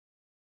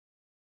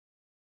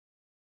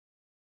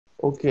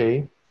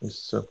Okay,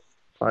 it's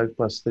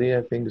 3:05.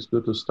 I think it's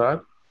good to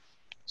start.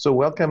 So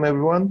welcome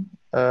everyone.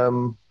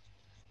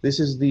 This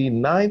is the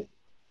ninth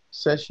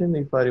session,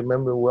 if I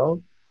remember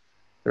well.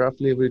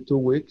 Roughly every 2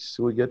 weeks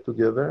we get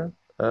together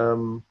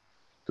to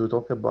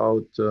talk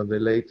about the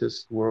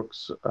latest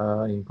works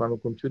in quantum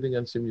computing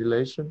and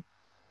simulation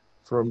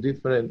from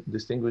different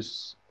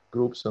distinguished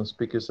groups and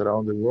speakers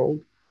around the world.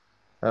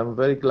 I'm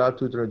very glad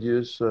to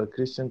introduce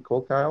Christian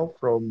Kokail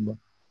from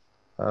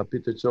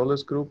Peter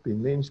Czollers group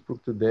in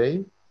Innsbruck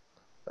today.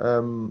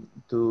 A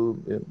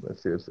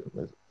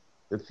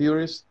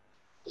theorist.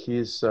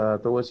 He's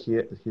towards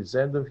his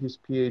end of his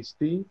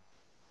PhD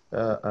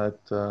at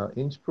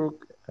Innsbruck.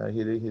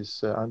 He did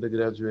his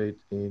undergraduate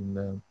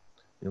in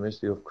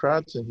University of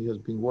Graz, and he has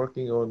been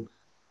working on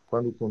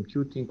quantum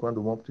computing,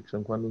 quantum optics,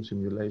 and quantum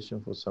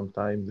simulation for some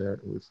time there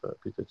with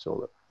Peter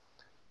Czoller.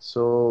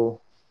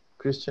 So,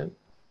 Christian,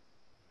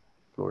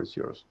 the floor is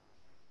yours.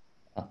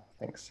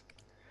 Thanks.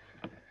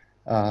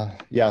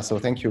 So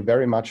thank you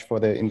very much for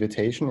the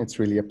invitation. It's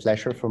really a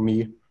pleasure for me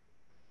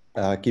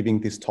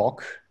giving this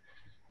talk.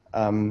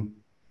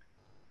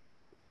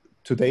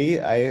 Today,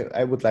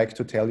 I would like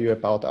to tell you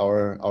about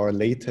our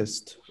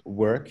latest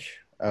work,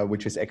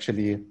 which is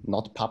actually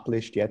not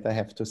published yet, I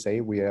have to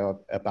say. We are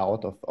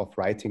about of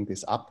writing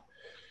this up,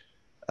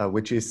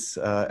 which is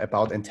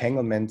about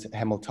entanglement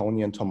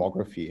Hamiltonian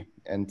tomography.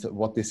 And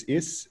what this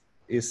is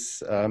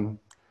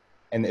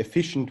an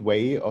efficient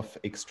way of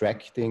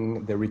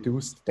extracting the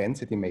reduced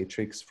density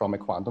matrix from a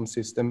quantum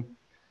system,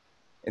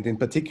 and in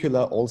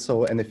particular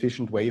also an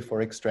efficient way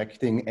for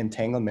extracting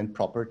entanglement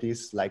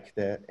properties like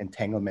the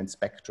entanglement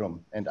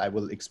spectrum. And I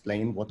will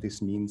explain what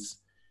this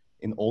means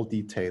in all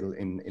detail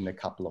in a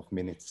couple of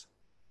minutes.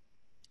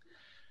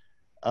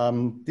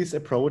 This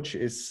approach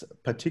is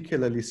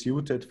particularly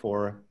suited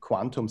for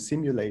quantum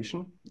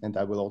simulation, and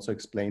I will also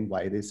explain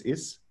why this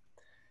is.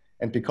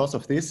 And because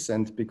of this,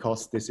 and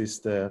because this is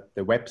the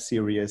web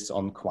series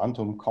on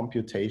quantum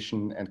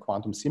computation and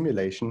quantum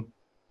simulation,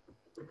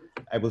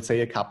 I will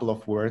say a couple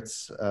of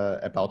words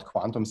about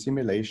quantum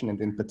simulation, and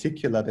in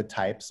particular the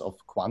types of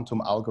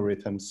quantum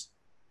algorithms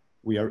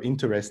we are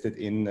interested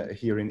in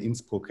here in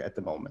Innsbruck at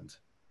the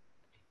moment.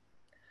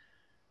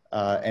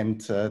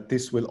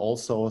 This will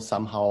also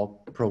somehow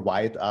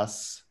provide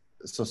us,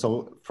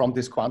 so from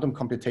this quantum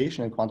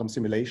computation and quantum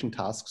simulation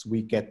tasks,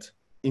 we get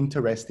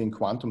interesting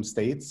quantum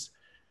states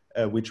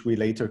which we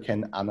later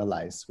can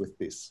analyze with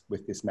this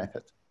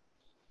method.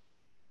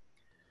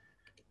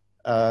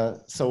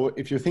 So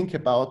if you think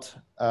about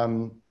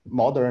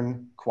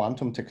modern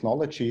quantum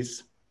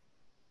technologies,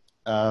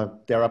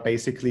 there are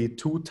basically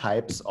two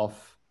types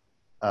of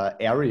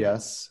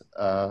areas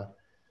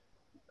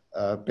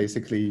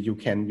basically you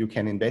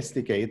can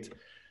investigate.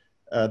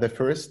 The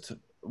first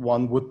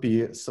one would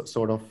be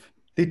sort of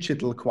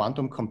digital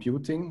quantum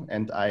computing,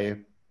 and I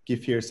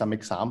give here some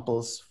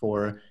examples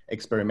for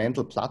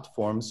experimental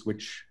platforms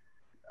which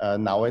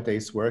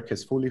nowadays work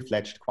as fully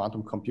fledged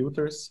quantum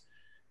computers.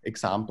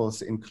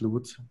 Examples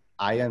include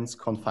ions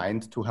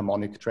confined to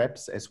harmonic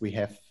traps, as we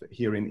have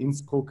here in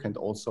Innsbruck and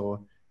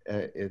also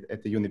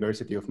at the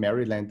University of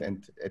Maryland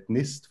and at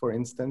NIST, for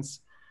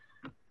instance.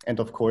 And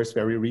of course,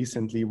 very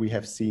recently, we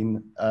have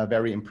seen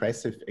very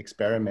impressive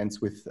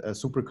experiments with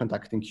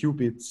superconducting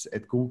qubits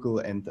at Google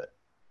and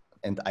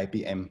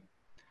IBM.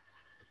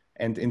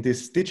 And in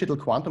this digital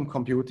quantum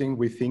computing,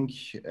 we think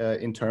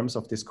in terms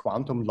of this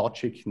quantum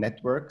logic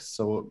networks.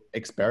 So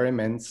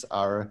experiments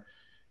are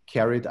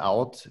carried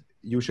out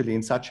usually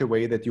in such a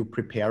way that you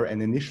prepare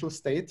an initial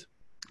state,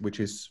 which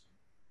is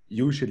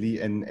usually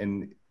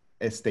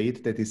a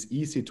state that is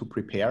easy to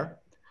prepare.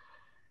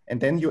 And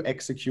then you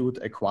execute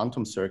a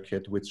quantum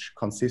circuit, which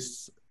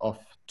consists of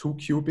 2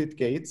 qubit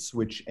gates,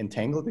 which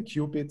entangle the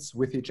qubits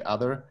with each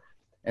other,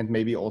 and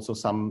maybe also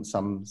some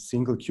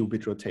single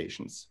qubit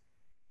rotations.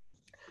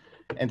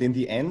 And in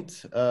the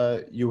end,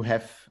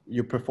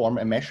 you perform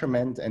a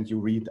measurement and you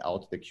read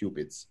out the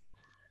qubits.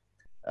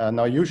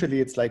 Now, usually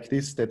it's like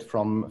this, that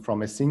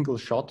from a single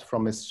shot,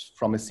 from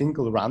a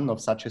single run of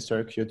such a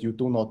circuit, you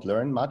do not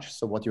learn much.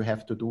 So what you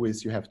have to do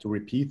is you have to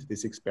repeat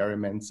these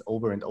experiments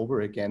over and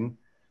over again.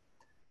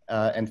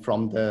 And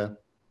from the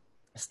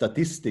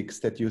statistics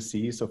that you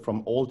see, so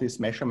from all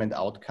these measurement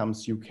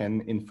outcomes, you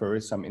can infer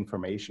some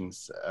information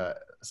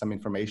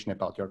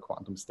about your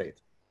quantum state.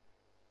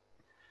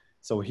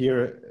 So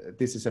here,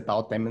 this is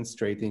about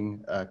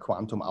demonstrating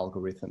quantum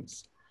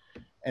algorithms.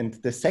 And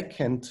the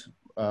second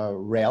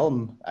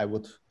realm, I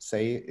would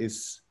say,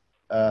 is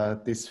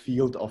this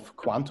field of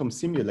quantum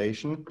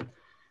simulation.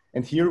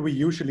 And here we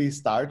usually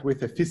start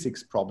with a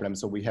physics problem.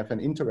 So we have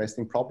an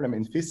interesting problem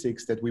in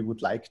physics that we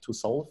would like to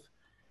solve.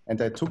 And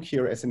I took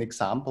here as an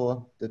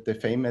example the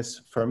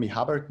famous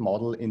Fermi-Hubbard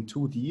model in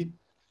 2D,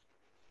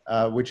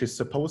 which is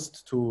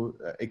supposed to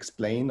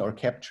explain or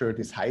capture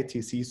this high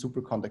TC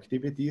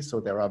superconductivity.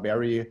 So there are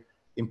very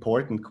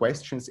important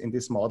questions in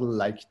this model,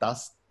 like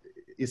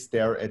is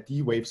there a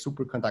D-wave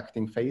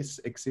superconducting phase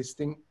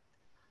existing?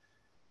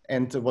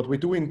 And what we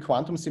do in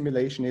quantum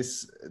simulation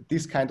is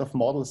these kind of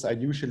models are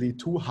usually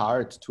too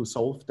hard to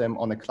solve them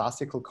on a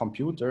classical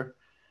computer.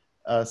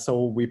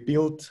 So we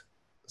build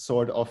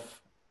sort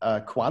of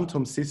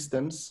quantum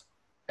systems.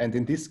 And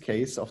in this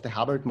case of the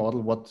Hubbard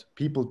model, what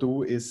people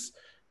do is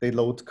they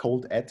load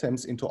cold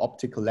atoms into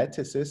optical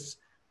lattices.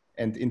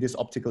 And in this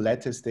optical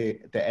lattice, the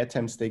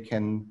atoms, they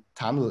can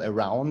tunnel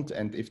around.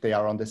 And if they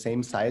are on the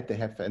same side, they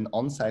have an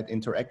on-site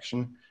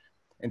interaction.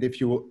 And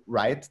if you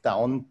write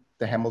down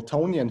the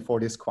Hamiltonian for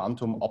this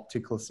quantum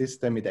optical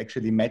system, it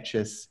actually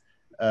matches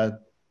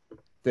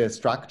the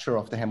structure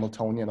of the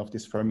Hamiltonian of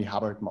this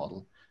Fermi-Hubbard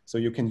model. So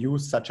you can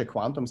use such a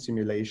quantum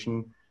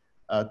simulation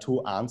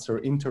to answer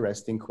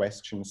interesting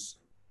questions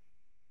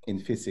in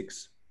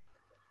physics.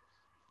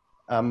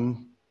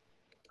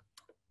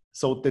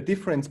 So the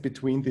difference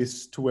between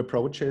these two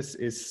approaches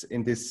is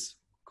in this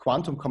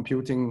quantum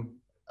computing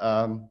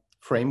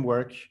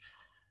framework.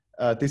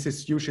 This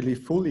is usually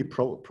fully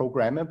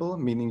programmable,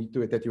 meaning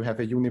that you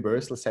have a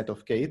universal set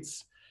of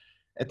gates.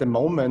 At the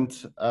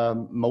moment,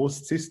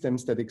 most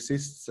systems that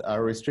exist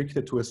are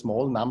restricted to a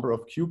small number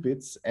of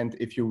qubits. And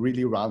if you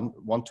really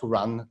want to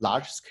run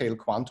large-scale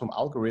quantum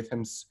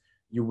algorithms,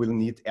 you will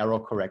need error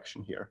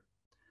correction here.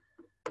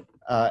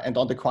 And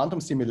on the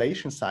quantum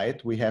simulation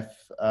side, we have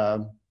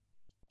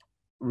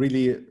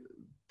really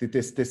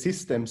the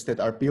systems that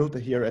are built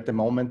here at the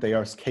moment. They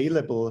are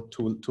scalable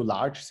to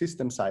large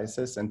system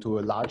sizes and to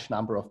a large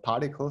number of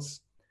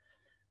particles.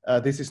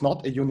 This is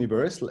not a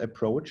universal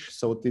approach.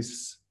 So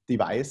these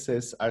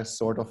devices are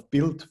sort of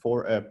built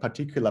for a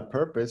particular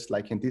purpose,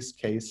 like in this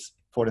case,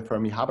 for the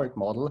Fermi-Hubbard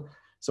model.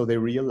 So they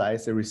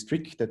realize a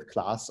restricted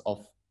class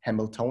of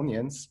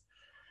Hamiltonians.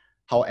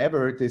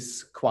 However,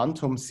 these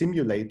quantum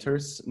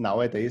simulators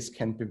nowadays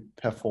can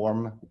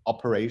perform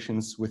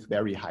operations with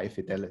very high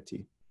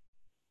fidelity.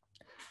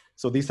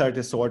 So these are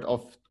the sort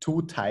of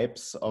two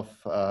types of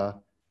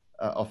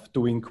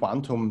doing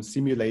quantum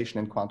simulation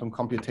and quantum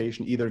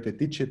computation, either the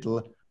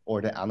digital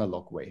or the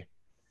analog way.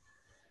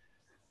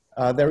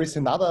 There is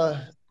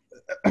another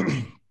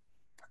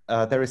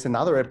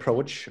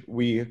approach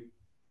we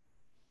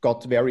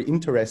got very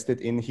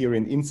interested in here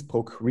in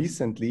Innsbruck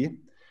recently.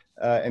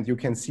 And you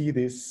can see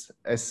this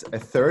as a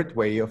third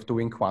way of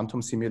doing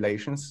quantum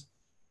simulations,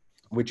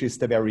 which is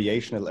the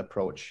variational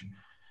approach.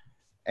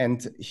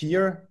 And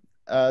here,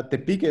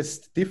 the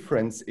biggest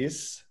difference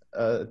is,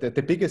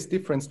 the biggest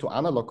difference to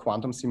analog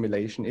quantum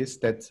simulation is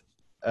that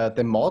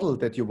the model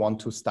that you want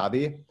to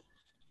study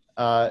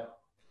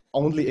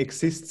only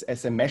exists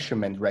as a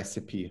measurement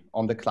recipe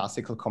on the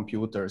classical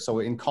computer. So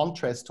in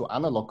contrast to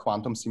analog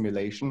quantum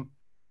simulation,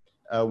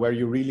 where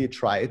you really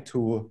try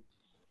to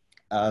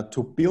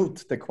build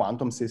the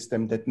quantum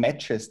system that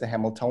matches the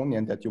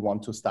Hamiltonian that you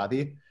want to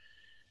study,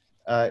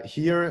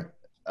 here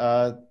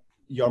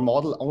your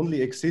model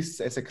only exists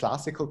as a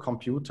classical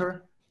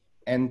computer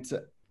and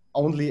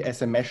only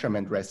as a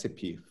measurement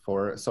recipe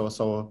for,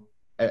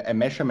 a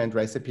measurement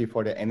recipe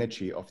for the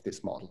energy of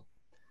this model.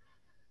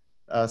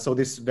 So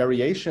this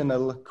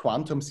variational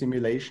quantum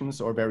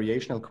simulations or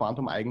variational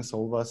quantum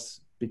eigensolvers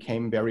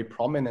became very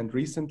prominent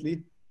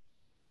recently.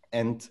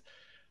 And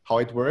how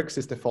it works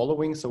is the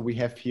following. So we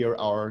have here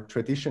our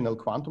traditional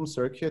quantum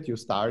circuit. You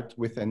start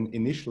with an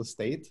initial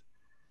state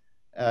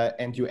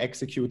and you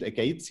execute a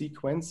gate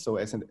sequence. So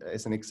as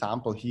an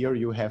example here,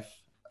 you have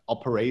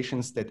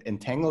operations that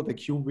entangle the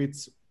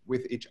qubits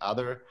with each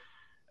other.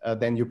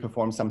 Then you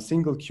perform some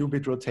single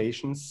qubit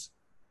rotations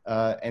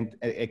and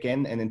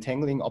again, an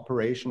entangling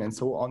operation and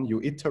so on. You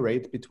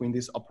iterate between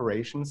these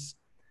operations.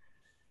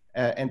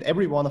 And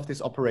every one of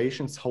these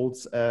operations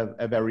holds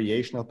a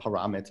variational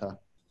parameter.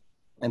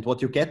 And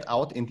what you get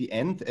out in the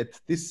end at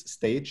this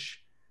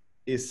stage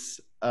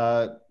is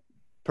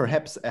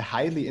perhaps a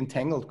highly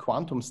entangled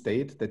quantum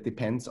state that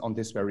depends on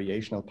these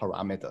variational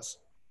parameters.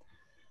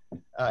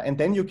 And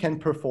then you can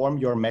perform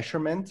your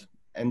measurement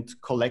and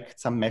collect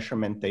some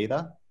measurement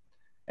data.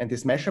 And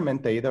this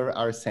measurement data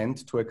are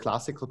sent to a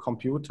classical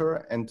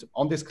computer. And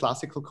on this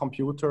classical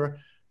computer,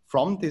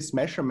 from this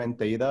measurement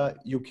data,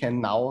 you can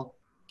now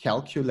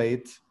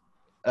calculate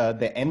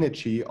the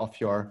energy of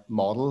your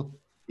model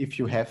if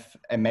you have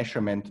a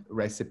measurement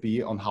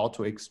recipe on how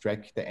to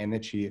extract the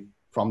energy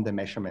from the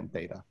measurement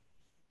data.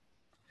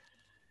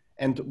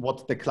 And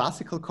what the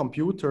classical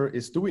computer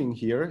is doing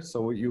here,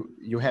 so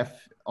you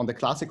have, on the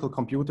classical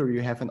computer,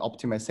 you have an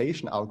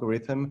optimization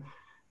algorithm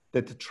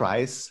that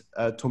tries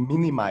to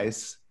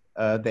minimize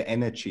the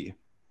energy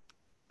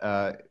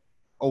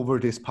over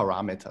these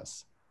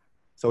parameters.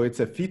 So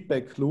it's a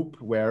feedback loop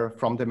where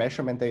from the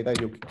measurement data,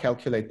 you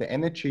calculate the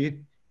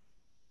energy,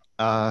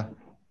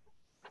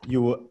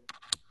 you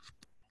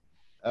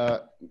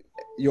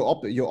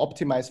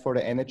optimize for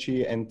the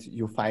energy and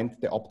you find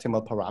the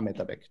optimal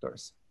parameter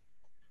vectors.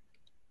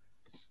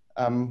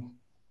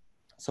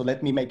 So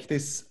let me make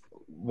this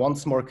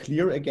once more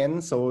clear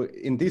again. So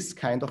in this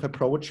kind of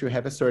approach, you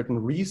have a certain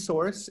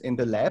resource in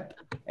the lab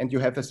and you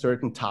have a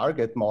certain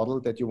target model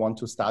that you want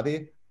to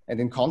study. And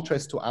in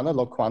contrast to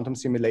analog quantum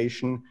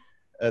simulation,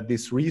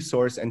 this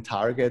resource and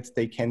target,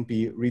 they can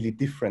be really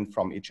different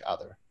from each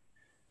other.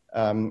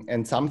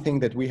 And something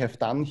that we have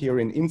done here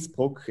in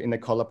Innsbruck in a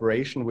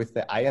collaboration with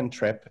the ion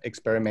trap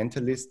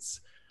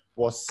experimentalists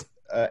was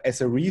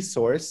as a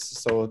resource.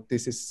 So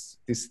this is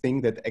this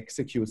thing that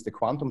executes the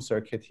quantum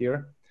circuit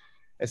here.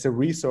 As a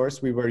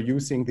resource, we were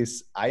using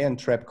this ion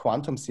trap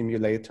quantum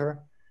simulator,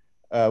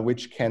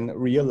 which can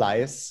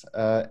realize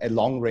a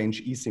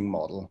long-range Ising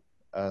model.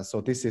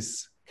 So this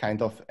is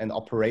kind of an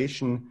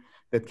operation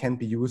that can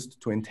be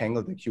used to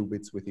entangle the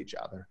qubits with each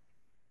other.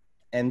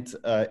 And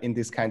in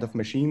this kind of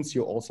machines,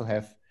 you also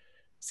have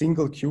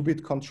single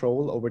qubit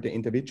control over the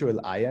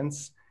individual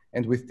ions.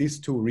 And with these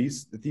two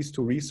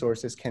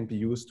resources can be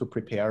used to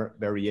prepare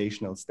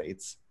variational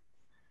states.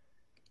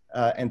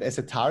 And as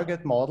a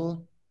target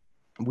model,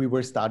 we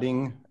were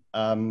studying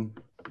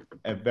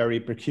a very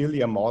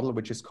peculiar model,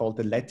 which is called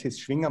the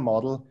lattice-Schwinger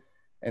model.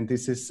 And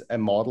this is a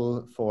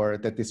model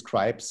that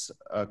describes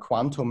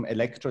quantum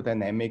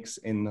electrodynamics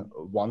in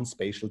one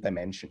spatial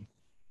dimension.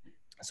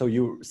 So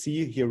you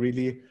see here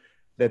really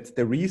that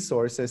the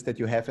resources that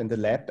you have in the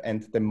lab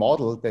and the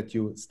model that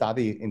you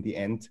study in the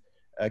end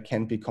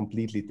can be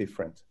completely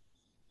different.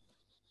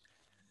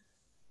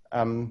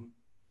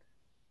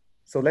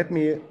 So let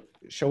me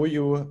show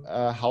you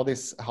how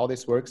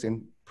this works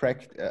in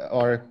practice,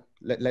 or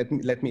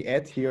let me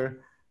add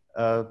here,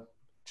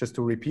 just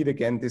to repeat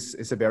again, this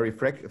is a very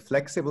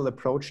flexible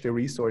approach. The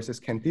resources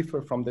can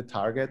differ from the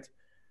target.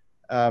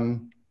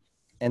 And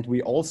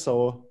we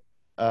also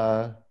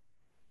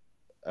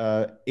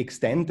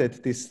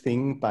extended this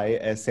thing by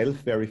a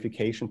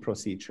self-verification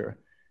procedure.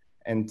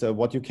 And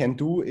what you can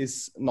do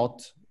is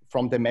not,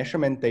 from the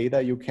measurement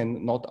data, you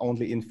can not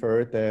only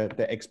infer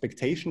the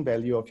expectation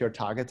value of your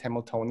target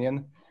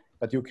Hamiltonian,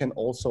 but you can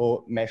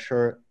also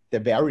measure the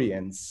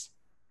variance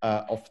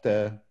of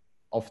the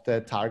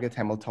target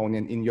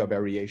Hamiltonian in your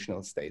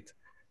variational state.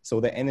 So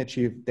the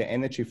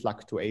energy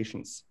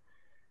fluctuations.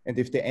 And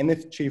if the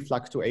energy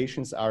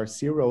fluctuations are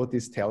 0,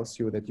 this tells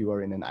you that you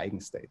are in an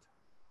eigenstate.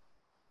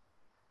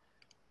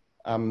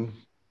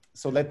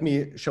 So let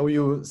me show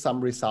you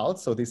some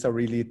results. So these are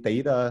really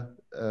data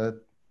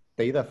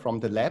from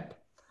the lab.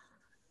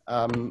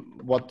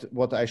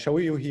 What I show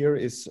you here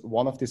is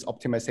one of these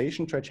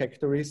optimization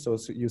trajectories. So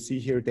you see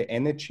here the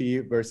energy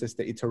versus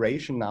the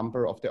iteration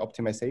number of the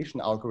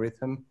optimization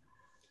algorithm.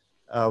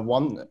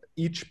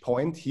 Each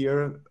point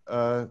here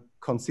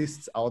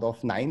consists out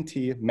of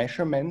 90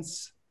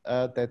 measurements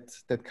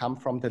that come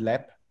from the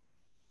lab.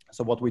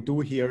 So what we do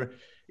here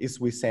is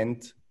we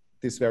send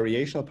these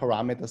variational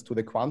parameters to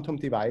the quantum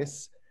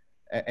device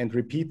and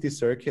repeat the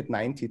circuit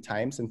 90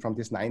 times. And from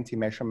these 90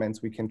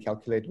 measurements, we can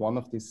calculate one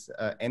of these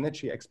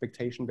energy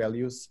expectation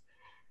values.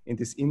 In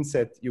this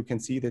inset, you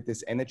can see that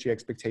these energy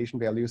expectation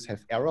values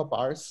have error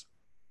bars.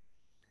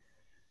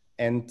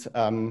 And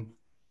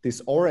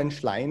this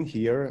orange line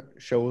here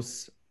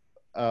shows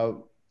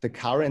the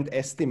current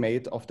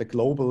estimate of the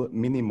global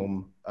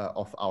minimum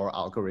of our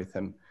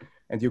algorithm.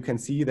 And you can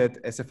see that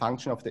as a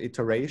function of the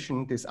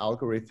iteration, this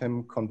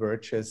algorithm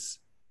converges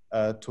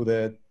to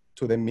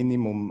the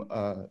minimum,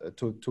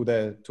 to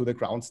the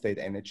ground state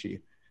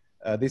energy.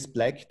 This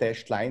black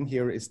dashed line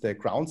here is the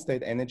ground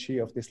state energy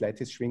of this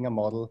lattice-Schwinger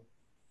model.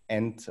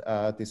 And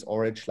this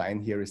orange line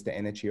here is the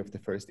energy of the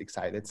first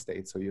excited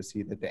state. So you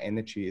see that the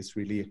energy is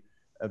really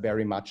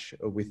very much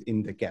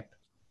within the gap.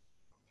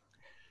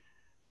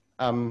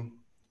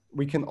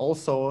 We can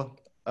also,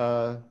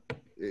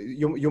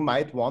 you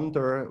might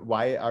wonder,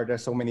 why are there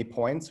so many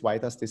points? Why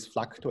does this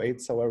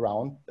fluctuate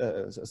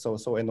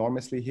so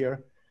enormously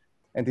here?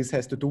 And this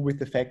has to do with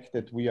the fact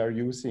that we are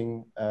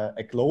using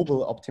a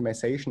global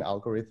optimization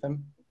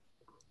algorithm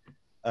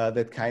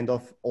that kind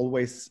of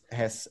always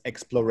has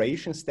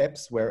exploration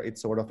steps where it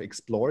sort of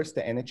explores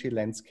the energy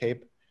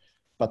landscape,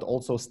 but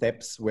also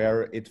steps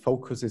where it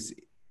focuses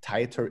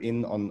tighter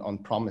in on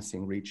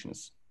promising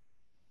regions.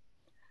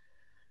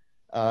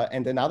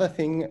 And another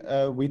thing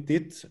we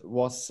did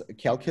was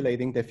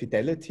calculating the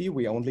fidelity.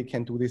 We only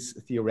can do this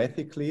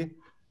theoretically.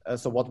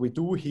 So what we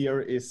do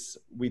here is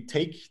we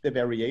take the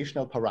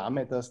variational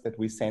parameters that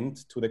we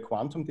send to the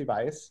quantum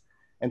device.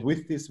 And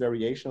with these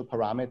variational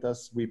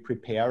parameters, we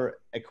prepare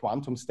a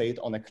quantum state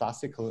on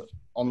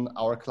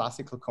our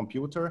classical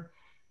computer.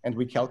 And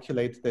we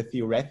calculate the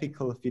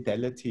theoretical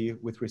fidelity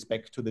with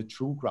respect to the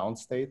true ground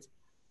state.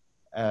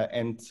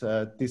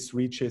 This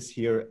reaches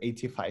here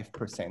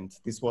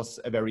 85%. This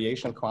was a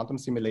variational quantum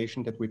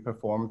simulation that we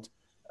performed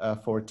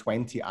for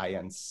 20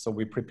 ions. So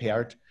we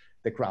prepared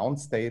the ground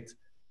state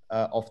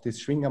of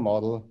this Schwinger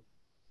model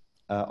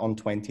on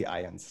 20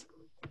 ions.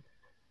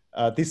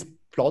 This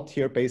plot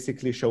here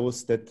basically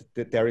shows that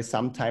there is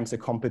sometimes a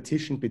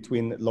competition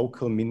between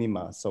local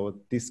minima. So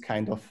this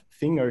kind of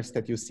fingers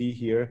that you see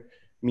here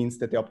means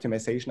that the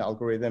optimization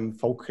algorithm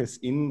focus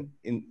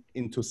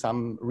into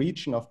some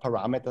region of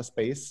parameter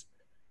space.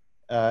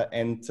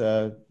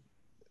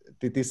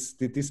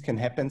 This can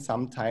happen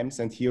sometimes,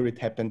 and here it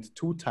happened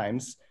 2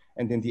 times,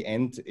 and in the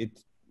end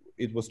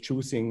it was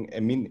choosing a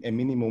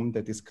minimum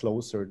that is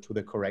closer to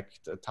the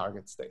correct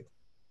target state.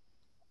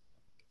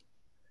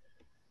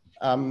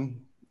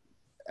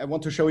 I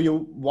want to show you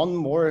one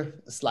more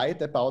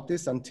slide about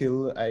this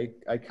until I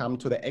come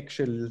to the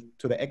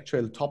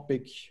actual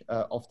topic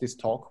of this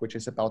talk, which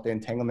is about the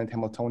entanglement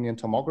Hamiltonian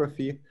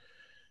tomography.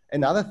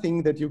 Another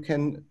thing that you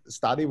can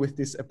study with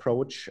this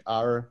approach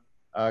are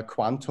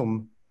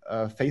quantum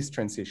phase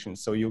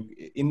transitions. So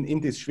in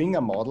this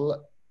Schwinger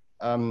model,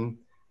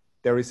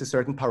 there is a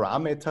certain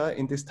parameter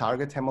in this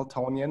target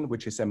Hamiltonian,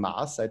 which is a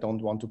mass. I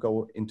don't want to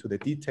go into the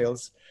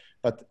details,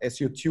 but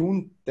as you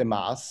tune the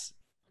mass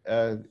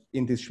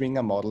in this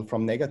Schwinger model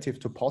from negative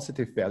to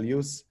positive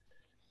values,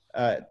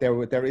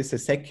 there is a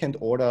second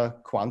order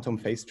quantum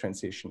phase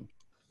transition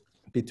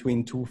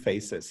between two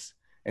phases.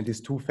 And these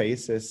two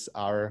phases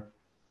are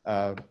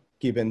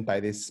given by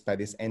this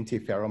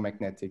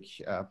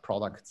anti-ferromagnetic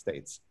product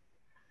states.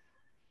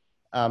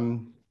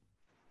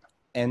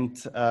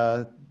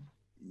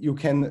 You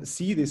can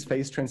see this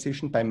phase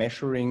transition by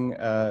measuring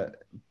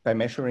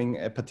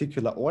a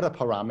particular order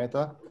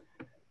parameter.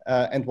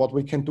 And what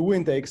we can do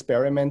in the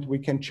experiment, we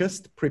can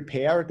just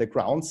prepare the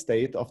ground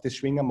state of the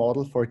Schwinger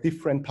model for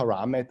different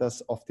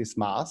parameters of this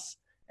mass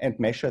and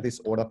measure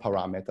this order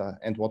parameter.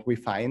 And what we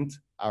find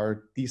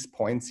are these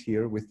points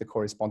here with the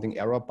corresponding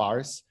error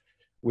bars,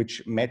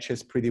 which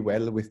matches pretty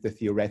well with the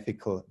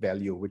theoretical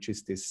value, which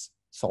is this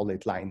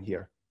solid line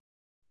here.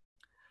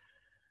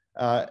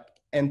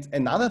 And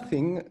another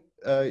thing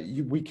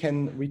we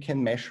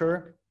can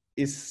measure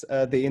is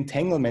the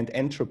entanglement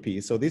entropy.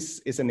 So this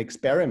is an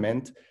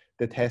experiment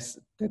that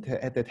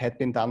had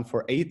been done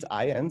for 8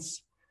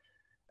 ions.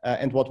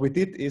 And what we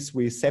did is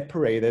we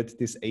separated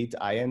these 8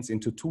 ions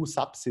into 2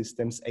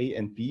 subsystems, A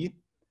and B.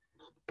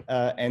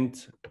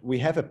 And we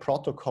have a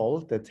protocol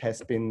that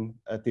has been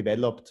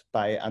developed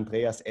by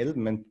Andreas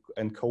Elben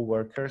and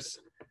co-workers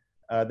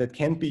that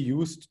can be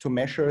used to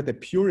measure the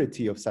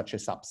purity of such a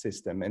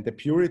subsystem. And the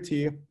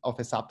purity of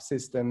a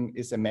subsystem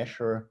is a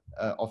measure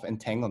of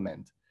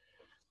entanglement.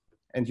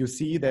 And you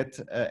see that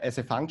as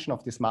a function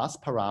of this mass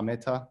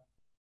parameter,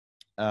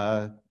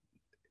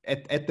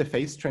 at the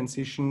phase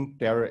transition,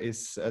 there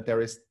is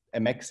a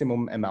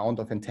maximum amount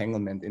of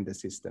entanglement in the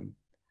system.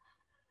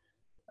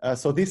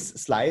 So this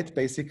slide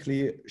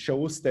basically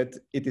shows that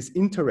it is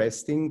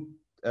interesting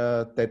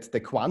that the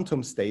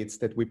quantum states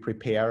that we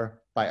prepare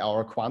by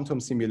our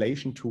quantum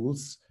simulation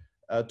tools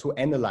to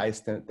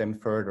analyze them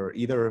further.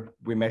 Either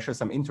we measure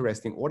some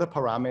interesting order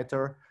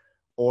parameter,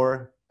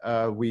 or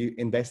we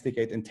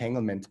investigate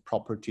entanglement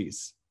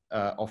properties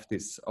of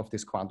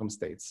this quantum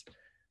states.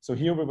 So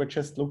here we were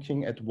just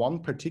looking at one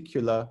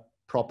particular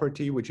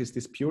property, which is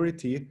this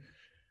purity,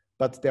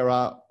 but there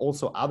are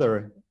also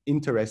other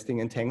interesting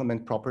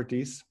entanglement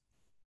properties.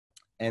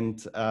 And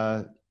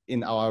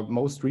in our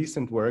most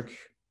recent work,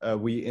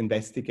 we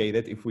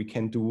investigated if we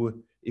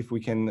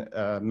can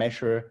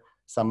measure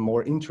some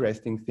more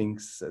interesting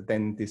things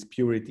than this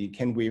purity.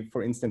 Can we,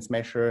 for instance,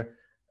 measure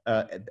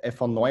a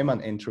von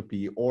Neumann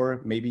entropy,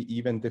 or maybe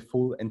even the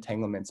full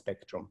entanglement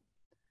spectrum?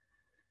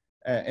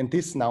 And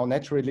this now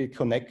naturally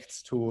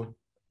connects to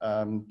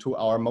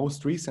our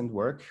most recent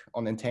work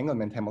on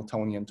entanglement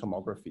Hamiltonian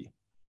tomography.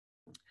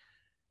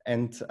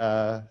 And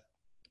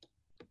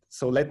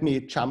so let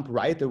me jump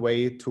right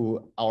away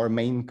to our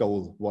main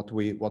goal, what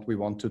we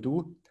want to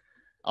do.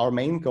 Our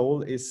main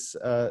goal is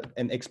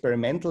an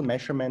experimental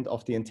measurement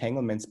of the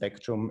entanglement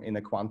spectrum in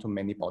a quantum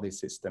many-body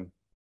system.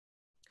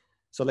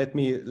 So let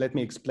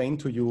me explain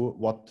to you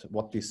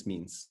what this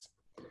means.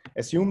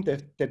 Assume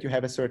that you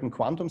have a certain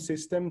quantum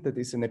system that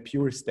is in a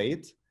pure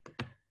state,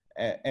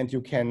 and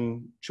you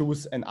can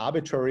choose an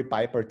arbitrary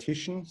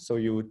bipartition. So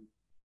you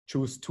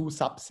choose 2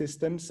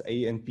 subsystems,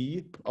 A and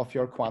B, of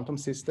your quantum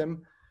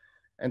system.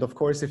 And of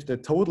course, if the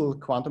total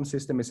quantum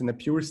system is in a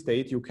pure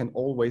state, you can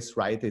always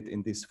write it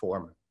in this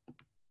form.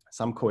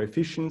 Some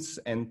coefficients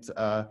and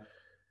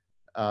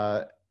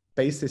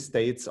basis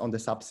states on the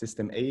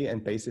subsystem A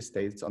and basis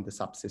states on the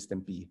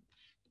subsystem B.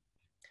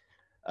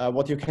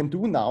 What you can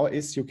do now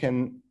is you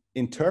can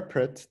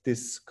interpret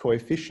these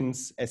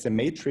coefficients as a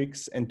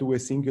matrix and do a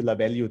singular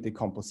value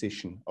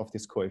decomposition of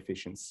these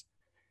coefficients.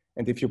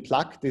 And if you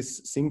plug this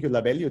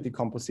singular value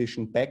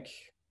decomposition back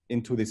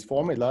into this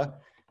formula,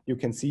 you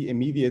can see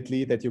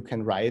immediately that you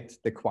can write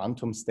the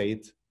quantum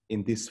state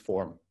in this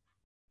form.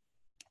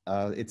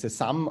 It's a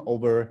sum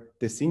over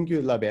the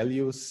singular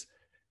values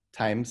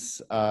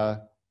times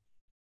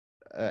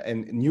a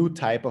new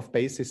type of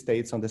basis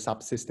states on the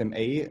subsystem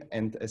A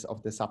and as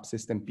of the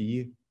subsystem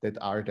B that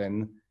are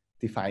then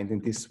defined in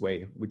this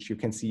way, which you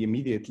can see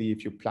immediately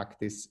if you plug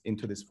this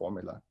into this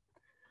formula.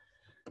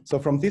 So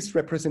from this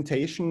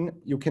representation,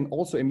 you can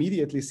also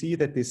immediately see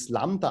that this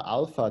lambda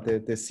alpha,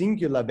 the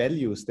singular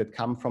values that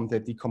come from the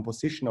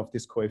decomposition of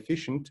this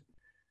coefficient,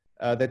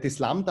 that this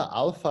lambda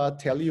alpha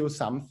tell you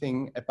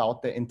something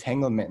about the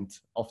entanglement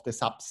of the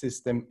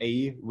subsystem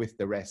A with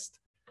the rest.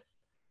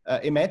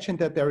 Imagine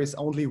that there is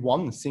only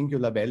one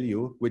singular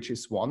value, which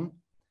is 1.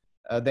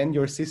 Then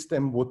your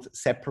system would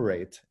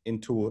separate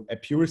into a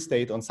pure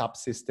state on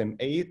subsystem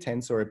A,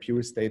 tensor a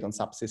pure state on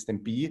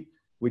subsystem B,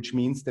 which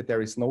means that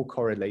there is no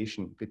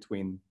correlation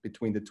between the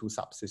 2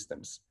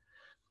 subsystems.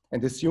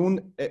 And as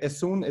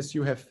soon as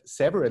you have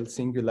several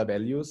singular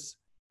values,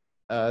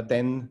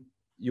 then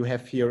you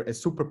have here a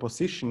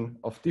superposition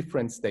of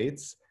different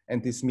states.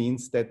 And this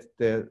means that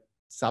the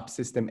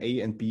subsystem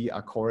A and B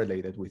are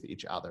correlated with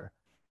each other.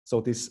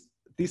 So these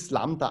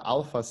lambda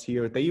alphas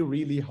here, they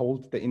really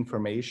hold the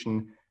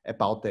information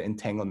about the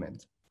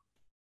entanglement.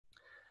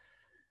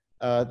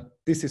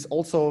 This is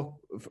also,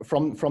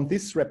 from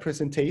this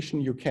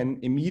representation, you can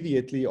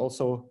immediately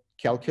also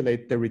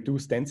calculate the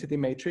reduced density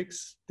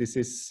matrix. This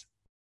is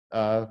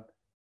from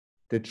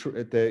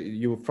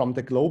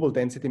the global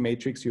density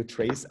matrix, you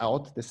trace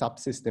out the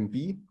subsystem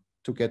B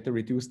to get the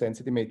reduced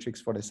density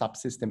matrix for the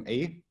subsystem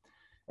A.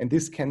 And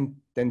this can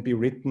then be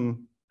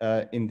written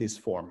in this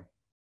form,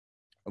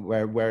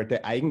 where the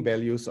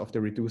eigenvalues of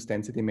the reduced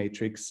density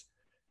matrix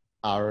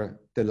are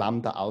the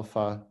lambda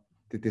alpha,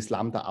 this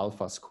lambda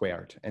alpha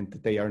squared, and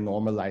they are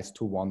normalized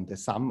to 1. The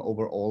sum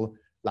over all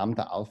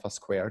lambda alpha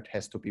squared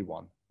has to be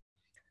 1.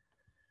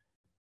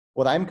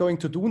 What I'm going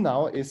to do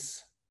now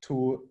is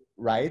to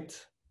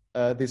write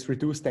this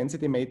reduced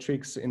density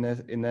matrix in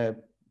a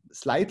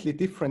slightly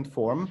different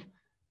form.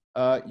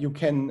 You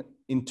can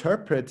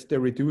interpret the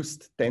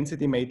reduced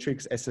density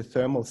matrix as a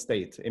thermal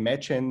state.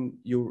 Imagine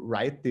you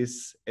write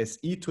this as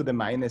e to the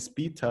minus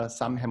beta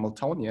some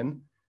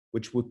Hamiltonian,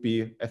 which would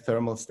be a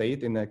thermal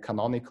state in a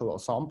canonical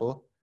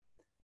ensemble.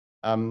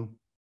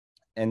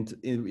 And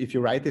if you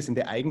write this in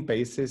the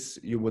eigenbasis,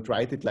 you would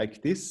write it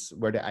like this,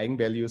 where the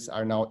eigenvalues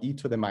are now e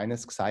to the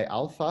minus xi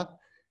alpha,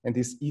 and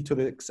this e to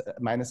the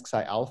minus xi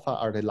alpha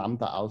are the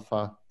lambda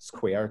alpha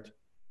squared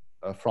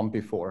from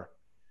before.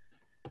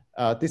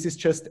 This is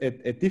just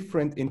a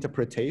different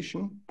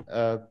interpretation.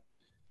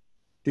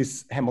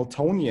 This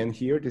Hamiltonian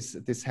here,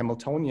 this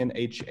Hamiltonian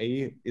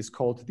HA is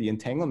called the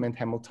entanglement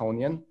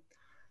Hamiltonian.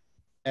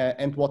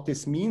 And what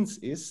this means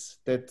is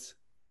that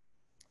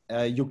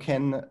you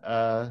can,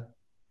 the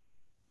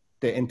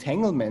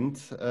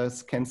entanglement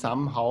can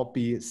somehow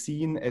be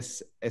seen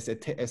as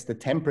the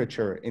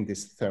temperature in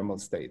this thermal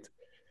state.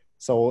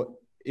 So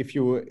if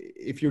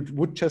you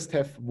would just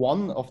have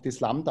one of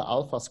these lambda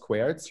alpha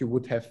squareds, you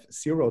would have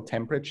 0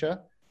 temperature,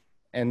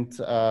 and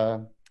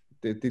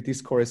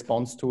this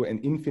corresponds to an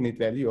infinite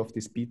value of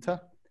this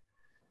beta.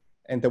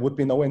 And there would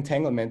be no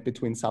entanglement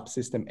between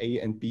subsystem A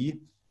and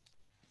B.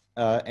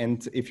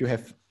 And if you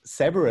have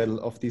several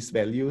of these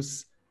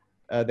values,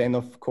 then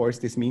of course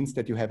this means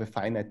that you have a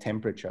finite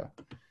temperature.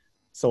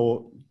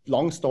 So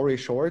long story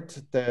short,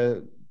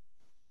 the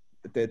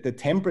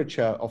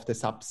temperature of the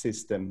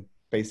subsystem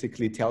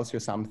basically tells you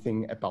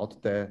something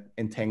about the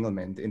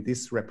entanglement in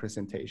this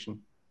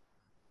representation.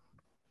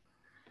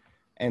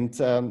 And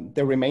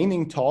the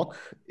remaining talk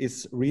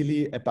is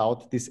really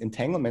about this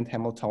entanglement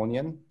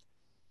Hamiltonian.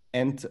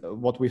 And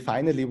what we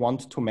finally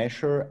want to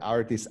measure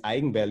are these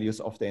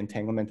eigenvalues of the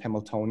entanglement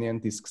Hamiltonian,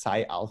 these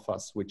xi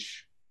alphas,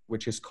 which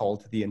is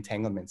called the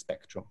entanglement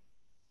spectrum.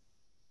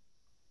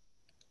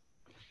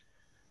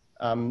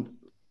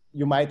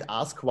 You might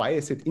ask, why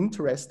is it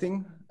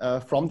interesting?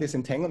 From this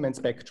entanglement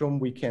spectrum,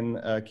 we can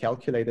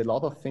calculate a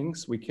lot of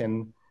things. We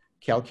can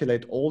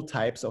calculate all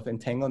types of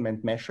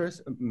entanglement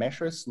measures,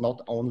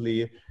 not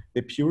only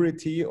the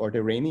purity or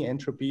the Rayleigh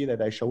entropy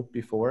that I showed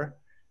before,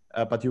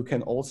 but you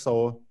can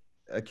also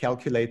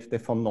calculate the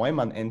von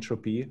Neumann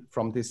entropy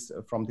from these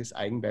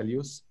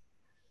eigenvalues.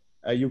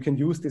 You can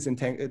use this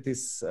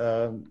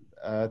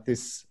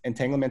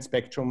entanglement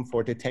spectrum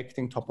for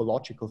detecting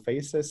topological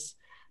phases.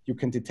 You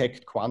can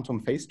detect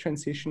quantum phase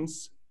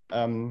transitions,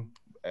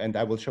 and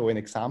I will show an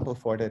example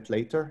for that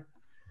later.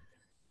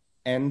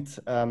 And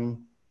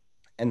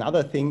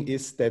another thing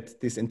is that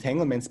this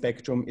entanglement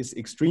spectrum is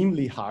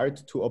extremely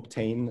hard to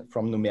obtain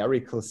from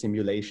numerical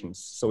simulations.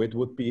 So it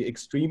would be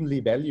extremely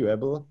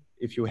valuable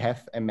if you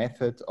have a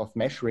method of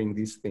measuring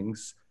these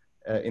things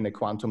in a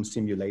quantum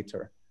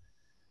simulator.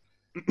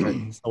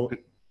 So,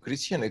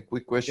 Christian, a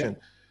quick question.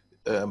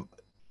 Yeah.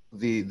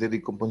 The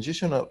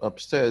decomposition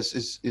upstairs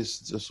is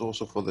just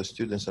also for the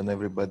students and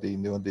everybody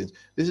in the audience.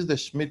 This is the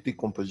Schmidt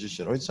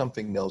decomposition, or it's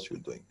something else you're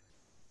doing?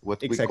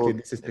 What exactly, we call,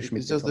 this is the Schmidt.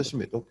 It's just the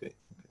Schmidt, okay.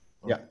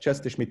 Yeah,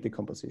 just the Schmidt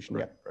decomposition,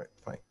 right, yeah. Right,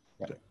 fine.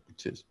 Yeah. Okay.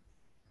 It is.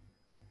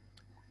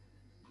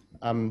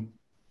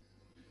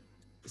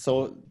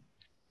 So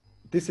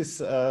this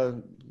is,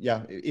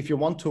 yeah, if you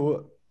want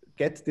to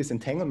get this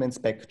entanglement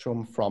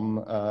spectrum from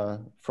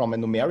a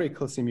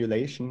numerical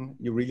simulation,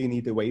 you really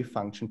need a wave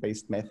function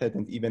based method,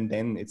 and even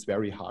then it's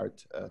very hard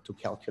to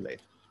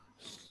calculate.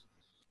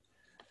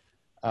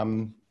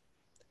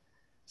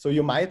 So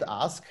you might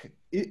ask,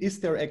 is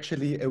there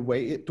actually a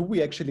way, do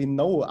we actually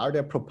know, are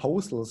there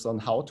proposals on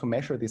how to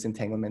measure this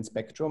entanglement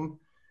spectrum?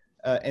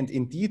 And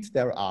indeed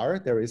there are.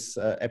 There is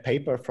a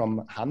paper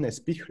from Hannes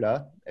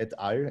Bichler et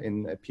al.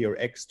 In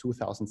PRX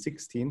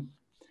 2016.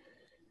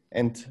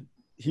 And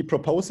he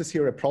proposes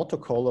here a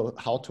protocol of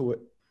how to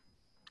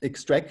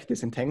extract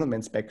this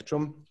entanglement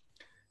spectrum.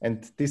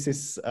 And this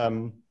is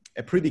a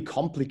pretty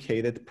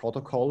complicated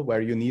protocol where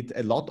you need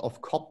a lot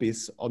of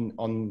copies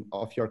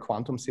of your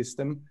quantum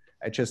system.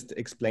 I just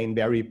explain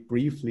very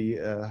briefly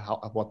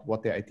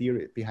what the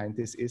idea behind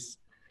this is.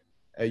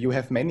 you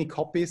have many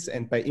copies,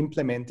 and by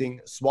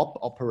implementing swap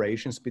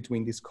operations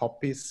between these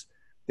copies,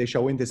 they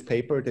show in this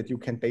paper that you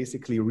can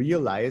basically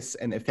realize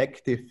an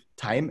effective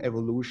time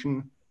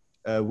evolution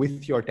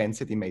with your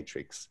density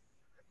matrix.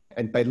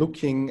 And by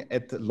looking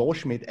at the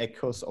Loschmidt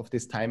echoes of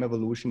this time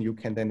evolution, you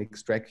can then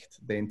extract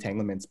the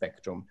entanglement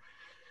spectrum.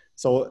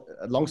 So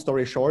long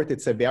story short,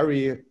 it's a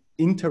very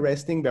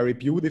interesting, very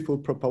beautiful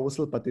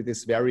proposal, but it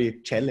is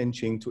very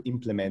challenging to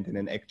implement in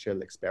an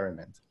actual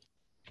experiment.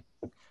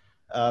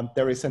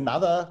 There is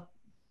another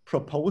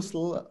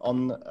proposal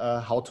on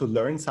how to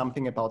learn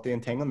something about the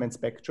entanglement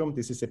spectrum.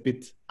 This is a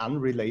bit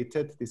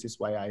unrelated. This is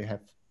why I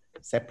have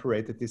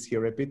separated this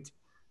here a bit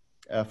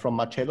from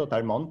Marcello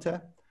Dal Monte.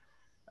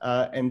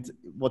 And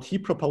what he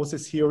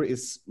proposes here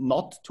is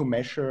not to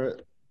measure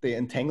the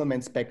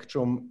entanglement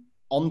spectrum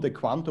on the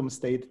quantum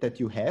state that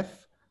you have,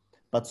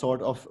 but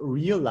sort of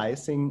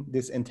realizing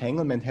this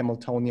entanglement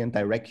Hamiltonian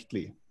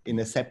directly in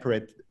a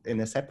separate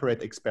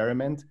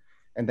experiment.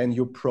 And then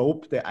you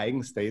probe the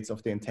eigenstates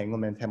of the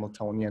entanglement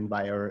Hamiltonian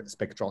via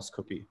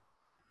spectroscopy.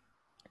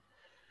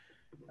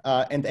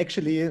 And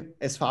actually,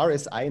 as far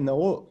as I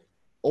know,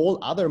 all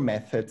other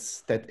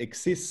methods that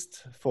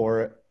exist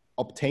for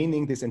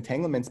obtaining this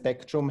entanglement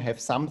spectrum have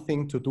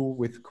something to do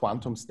with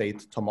quantum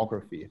state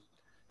tomography.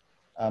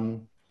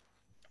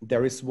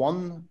 There is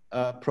one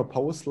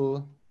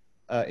proposal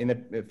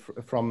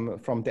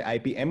from the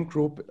IBM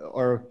group,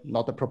 or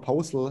not a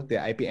proposal, the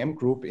IBM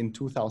group in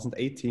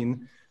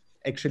 2018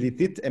 actually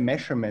did a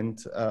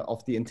measurement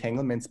of the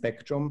entanglement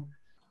spectrum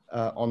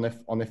on a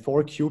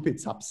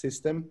 4-qubit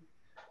subsystem.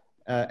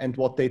 And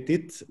what they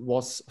did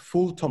was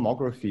full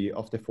tomography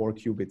of the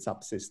 4-qubit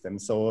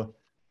subsystem. So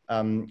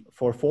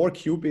for 4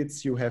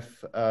 qubits, you have,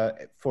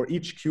 for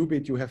each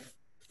qubit, you have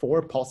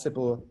 4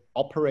 possible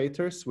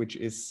operators, which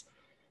is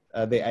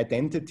the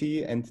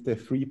identity and the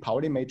 3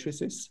 Pauli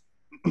matrices.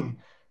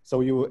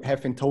 So you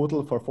have in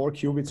total for 4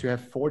 qubits, you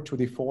have 4 to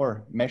the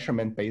 4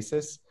 measurement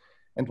bases.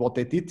 And what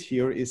they did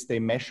here is they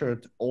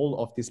measured all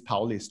of these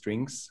Pauli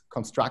strings,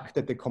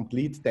 constructed the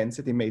complete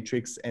density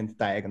matrix, and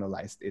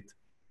diagonalized it.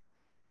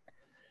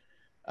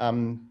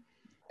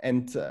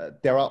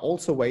 There are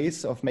also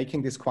ways of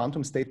making this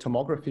quantum state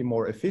tomography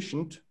more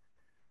efficient.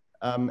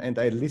 And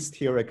I list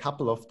here a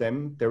couple of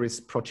them. There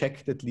is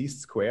projected least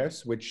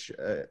squares, which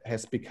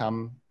has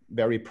become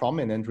very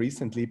prominent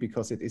recently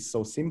because it is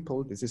so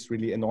simple. This is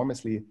really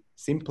enormously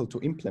simple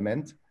to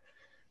implement.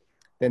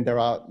 Then there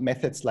are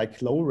methods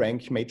like low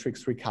rank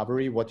matrix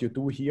recovery. What you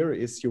do here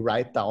is you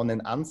write down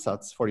an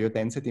ansatz for your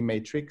density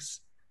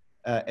matrix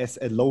as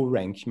a low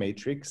rank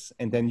matrix,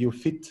 and then you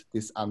fit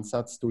this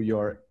ansatz to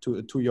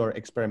your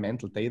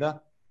experimental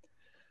data.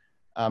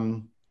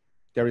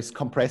 There is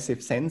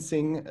compressive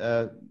sensing,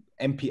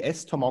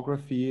 MPS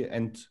tomography,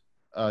 and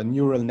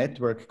neural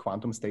network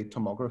quantum state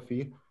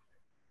tomography.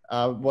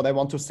 What I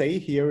want to say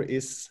here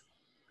is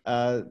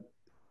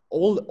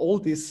all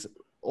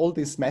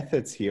these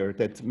methods here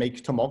that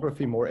make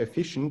tomography more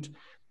efficient,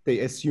 they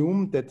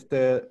assume that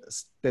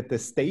the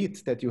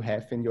state that you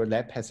have in your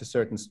lab has a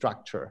certain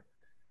structure.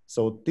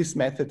 So this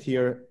method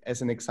here,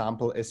 as an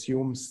example,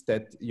 assumes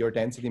that your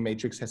density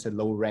matrix has a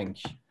low rank,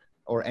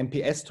 or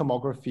MPS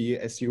tomography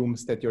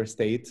assumes that your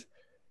state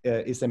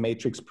is a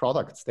matrix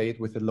product state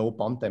with a low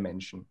bond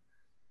dimension.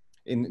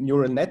 In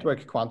neural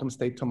network quantum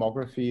state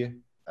tomography,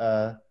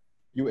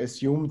 you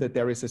assume that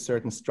there is a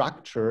certain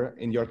structure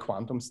in your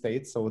quantum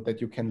state so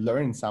that you can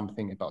learn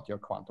something about your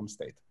quantum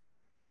state.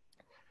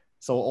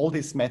 So all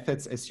these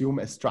methods assume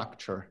a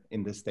structure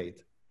in the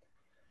state.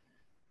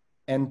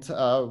 And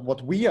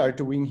what we are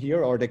doing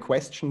here, or the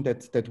question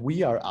that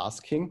we are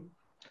asking.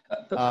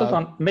 Hold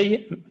on,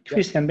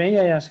 Christian, may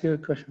I ask you a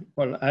question?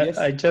 Well, yes.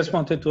 I just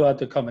wanted to add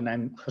a comment.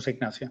 I'm Jose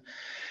Ignacio.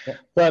 Yeah.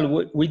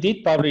 Well, we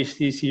did publish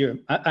this year.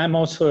 I'm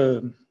also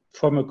a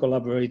former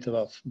collaborator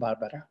of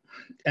Barbara.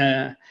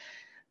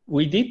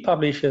 We did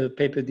publish a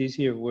paper this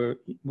year where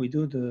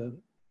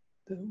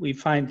we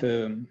find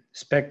the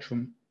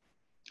spectrum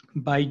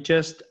by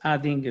just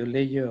adding a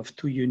layer of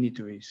 2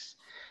 unitaries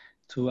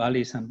to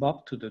Alice and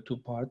Bob, to the 2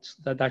 parts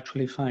that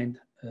actually find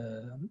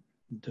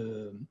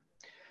the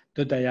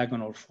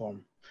diagonal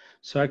form.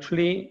 So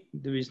actually,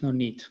 there is no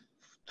need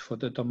for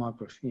the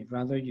tomography.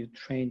 Rather, you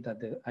train that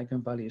the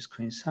eigenvalues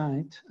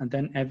coincide, and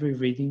then every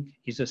reading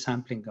is a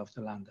sampling of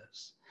the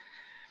lambdas.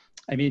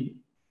 I mean,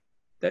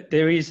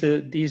 there is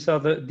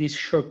this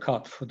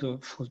shortcut for the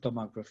full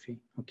tomography,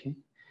 okay?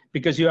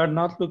 Because you are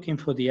not looking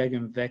for the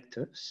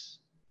eigenvectors,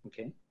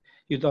 okay?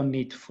 You don't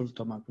need full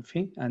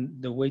tomography,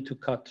 and the way to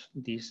cut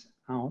this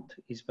out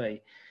is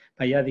by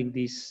adding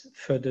this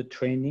further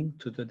training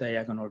to the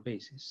diagonal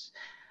basis.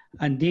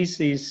 And this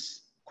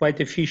is quite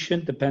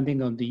efficient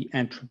depending on the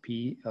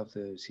entropy of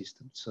the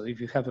system. So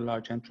if you have a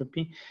large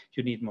entropy,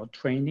 you need more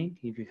training.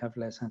 If you have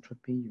less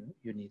entropy,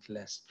 you need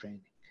less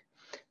training.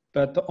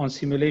 But on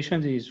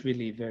simulations, it is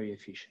really very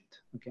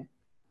efficient, okay?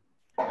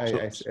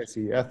 I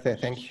see.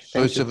 Thank you.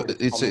 So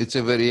it's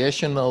a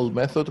variational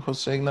method,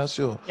 Jose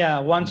Ignacio? Yeah,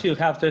 once you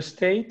have the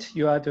state,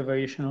 you add a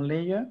variational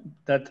layer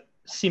that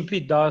simply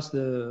does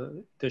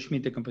the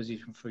Schmidt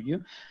decomposition for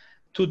you.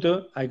 to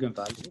the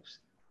eigenvalues.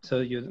 So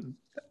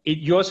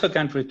you also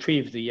can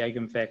retrieve the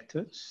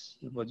eigenvectors.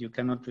 What you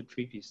cannot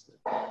retrieve is the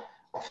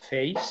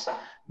phase.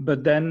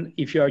 But then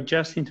if you are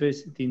just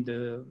interested in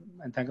the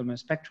entanglement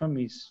spectrum,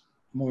 is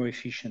more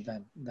efficient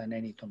than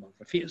any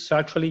tomography. So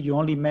actually you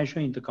only measure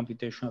in the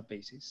computational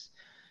basis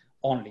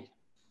only.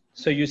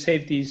 So you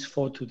save these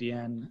 4 to the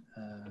n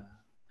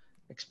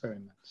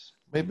experiments.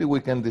 Maybe we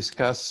can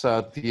discuss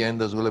at the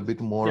end as well a bit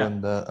more Yeah.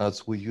 on the,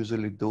 as we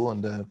usually do,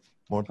 on the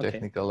more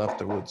technical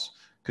afterwards.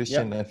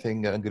 Christian, I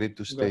think agreed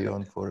to stay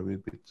on for a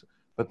bit.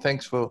 But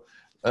thanks for,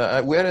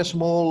 we're a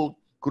small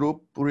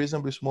group,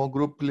 reasonably small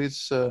group.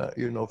 Please,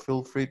 you know,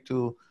 feel free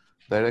to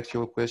direct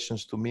your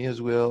questions to me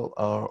as well,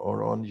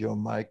 or on your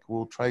mic.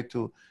 We'll try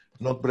to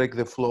not break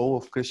the flow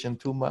of Christian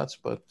too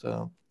much, but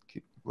no,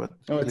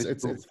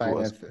 it's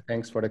fine.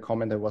 Thanks for the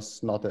comment. I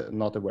was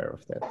not aware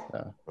of that.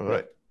 All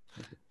right.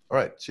 All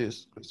right.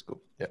 Cheers. Let's go.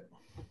 Yeah.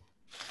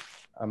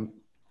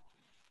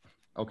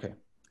 Okay.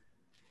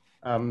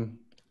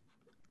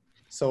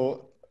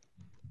 So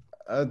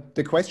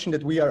the question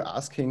that we are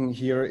asking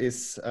here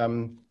is,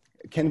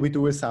 can we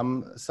do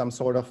some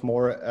sort of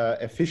more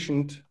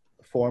efficient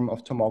form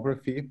of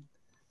tomography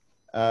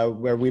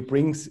where we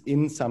bring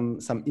in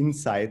some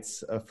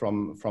insights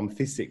from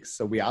physics?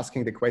 So we're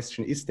asking the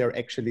question, is there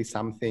actually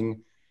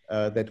something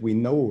that we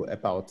know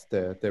about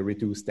the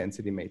reduced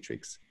density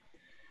matrix?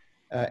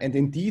 And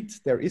indeed,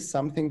 there is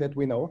something that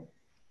we know.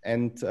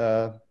 And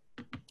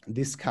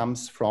this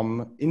comes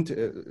from,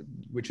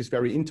 which is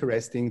very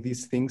interesting,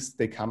 these things,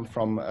 they come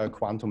from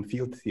quantum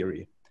field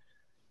theory.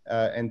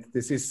 And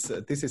this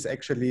is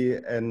actually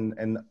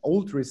an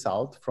old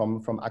result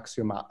from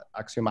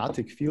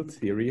axiomatic field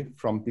theory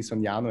from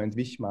Bisognano and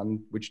Wichmann,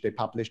 which they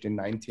published in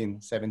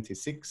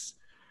 1976,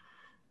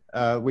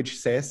 which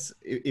says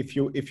if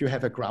you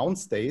have a ground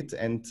state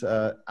and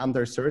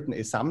under certain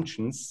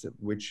assumptions,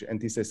 and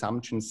these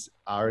assumptions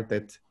are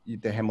that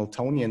the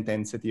Hamiltonian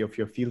density of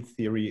your field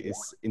theory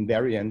is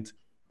invariant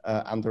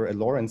under a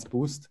Lorentz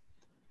boost,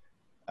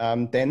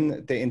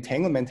 then the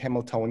entanglement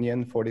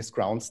Hamiltonian for this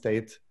ground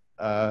state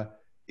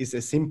is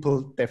a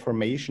simple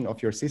deformation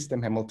of your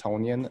system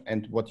Hamiltonian,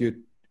 and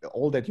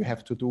all that you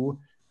have to do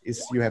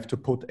is you have to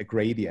put a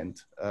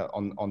gradient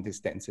on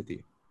this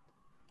density.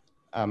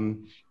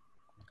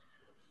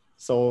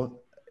 So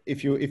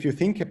if you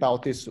think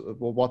about this,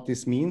 what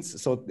this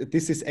means, so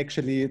this is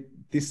actually,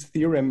 this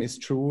theorem is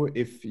true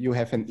if you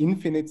have an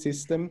infinite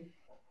system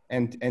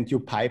and you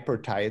Piper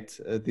tight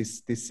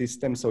this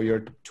system, so your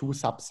 2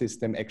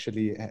 subsystems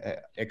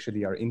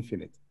actually are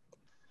infinite.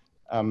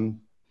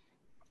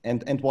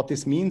 And what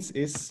this means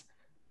is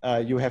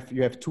you have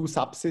 2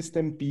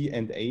 subsystems, B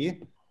and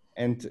A,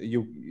 and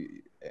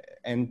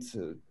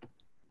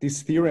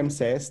this theorem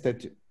says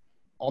that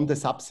on the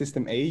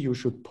subsystem A you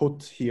should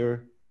put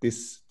here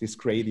this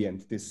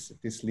gradient,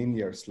 this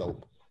linear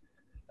slope,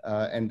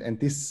 and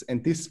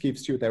this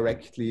gives you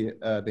directly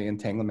the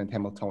entanglement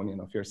Hamiltonian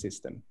of your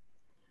system.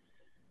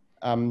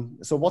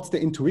 So what's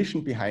the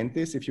intuition behind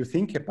this? If you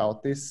think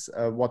about this,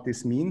 what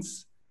this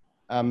means,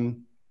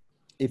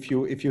 if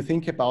you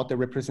think about the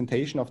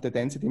representation of the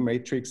density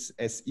matrix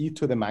as e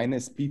to the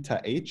minus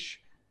beta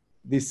h,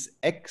 this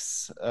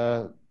x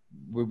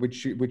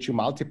which you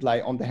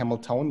multiply on the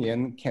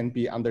Hamiltonian can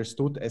be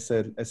understood as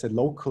a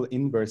local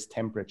inverse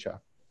temperature,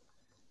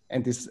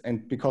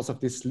 and because of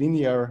this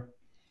linear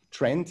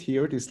trend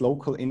here, this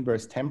local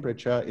inverse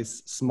temperature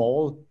is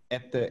small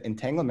at the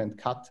entanglement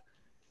cut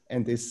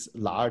and is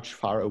large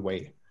far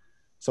away.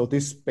 So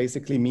this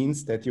basically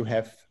means that you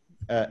have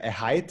a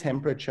high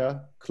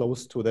temperature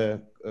close to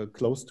the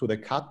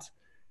cut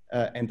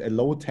and a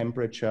low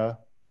temperature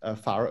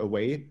far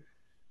away.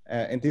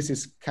 And this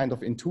is kind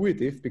of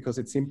intuitive because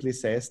it simply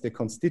says the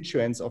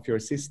constituents of your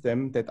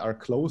system that are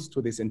close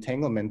to this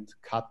entanglement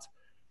cut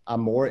are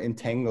more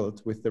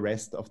entangled with the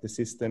rest of the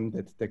system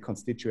than the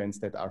constituents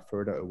that are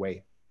further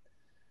away.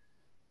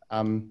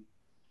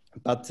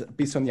 But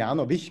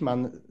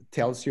Bisognano-Wichmann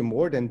tells you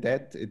more than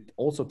that. It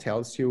also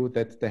tells you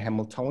that the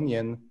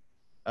Hamiltonian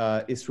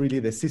is really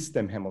the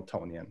system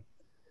Hamiltonian.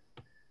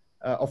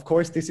 Of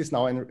course, this is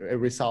now a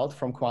result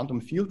from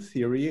quantum field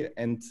theory,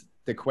 and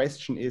the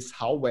question is,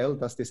 how well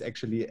does this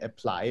actually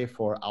apply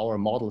for our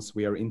models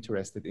we are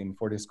interested in,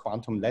 for these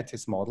quantum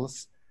lattice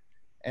models?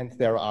 And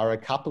there are a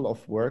couple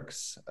of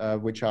works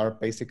which are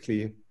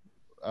basically,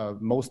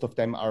 most of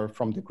them are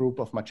from the group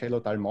of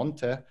Marcello Dal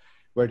Monte,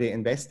 where they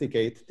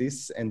investigate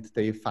this and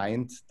they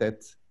find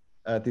that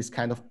this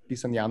kind of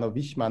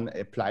Bisognano-Wichmann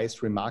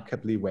applies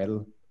remarkably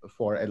well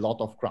for a lot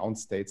of ground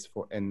states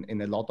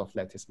in a lot of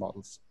lattice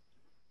models.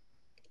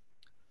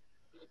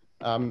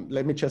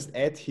 Let me just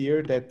add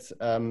here that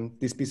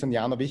this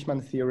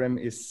Bisognano-Wichmann theorem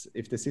is,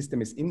 if the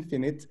system is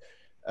infinite,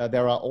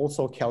 there are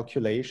also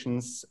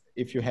calculations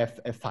if you have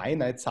a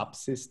finite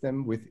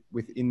subsystem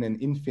within an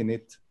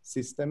infinite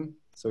system.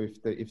 So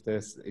if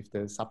the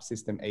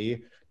subsystem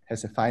A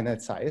has a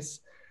finite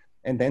size,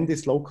 and then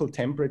this local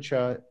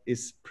temperature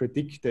is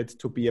predicted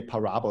to be a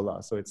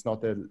parabola. So it's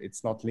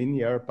not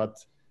linear, but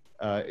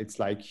it's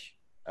like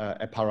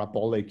a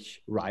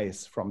parabolic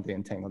rise from the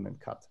entanglement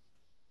cut.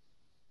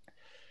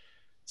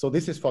 So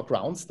this is for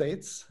ground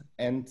states.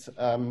 And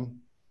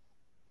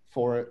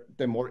for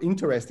the more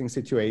interesting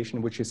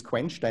situation, which is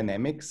quench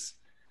dynamics,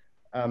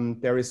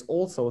 there is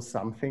also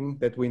something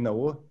that we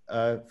know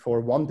for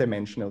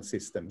one-dimensional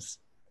systems.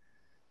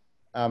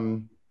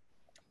 And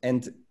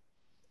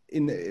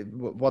in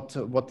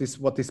what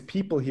these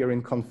people here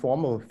in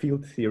conformal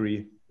field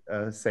theory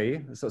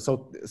say,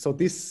 so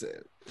this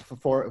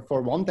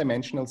for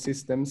one-dimensional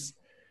systems,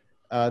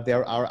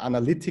 there are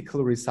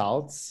analytical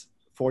results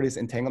for this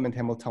entanglement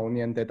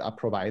Hamiltonian that are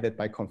provided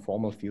by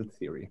conformal field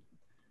theory.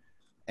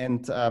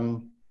 And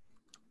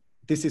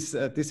this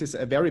is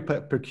a very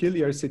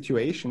peculiar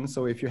situation.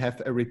 So if you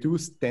have a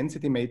reduced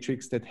density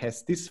matrix that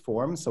has this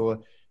form,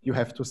 so you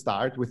have to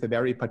start with a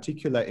very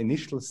particular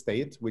initial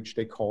state, which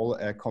they call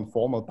a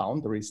conformal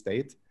boundary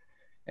state,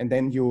 and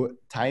then you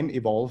time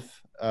evolve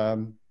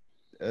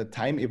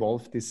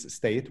this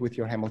state with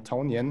your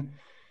Hamiltonian.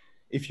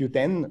 If you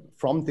then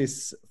from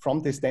this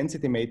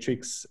density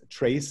matrix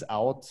trace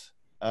out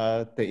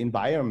the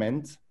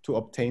environment to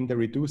obtain the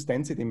reduced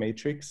density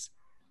matrix,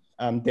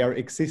 there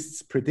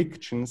exists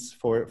predictions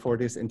for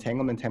this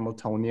entanglement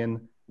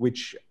Hamiltonian,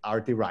 which are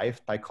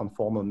derived by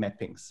conformal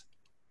mappings.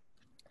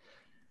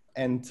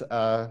 And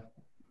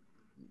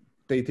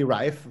they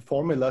derive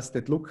formulas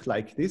that look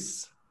like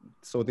this.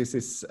 So this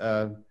is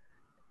an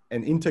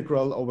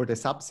integral over the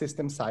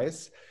subsystem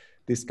size.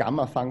 This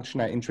gamma function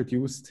I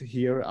introduced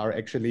here are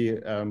actually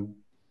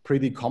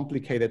pretty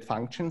complicated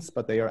functions,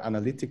 but they are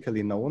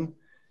analytically known.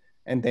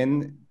 And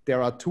then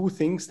there are two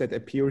things that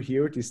appear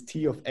here, this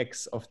t of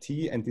x of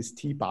t and this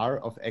t bar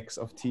of x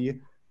of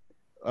t,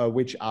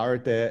 which are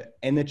the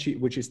energy,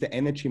 which is the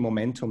energy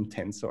momentum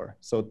tensor.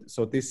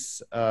 So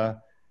this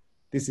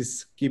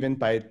is given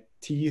by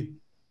t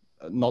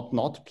naught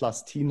naught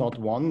plus t naught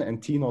 1,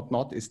 and t naught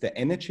naught is the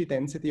energy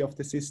density of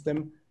the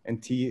system,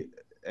 and t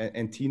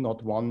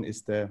naught 1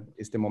 is the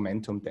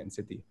momentum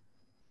density.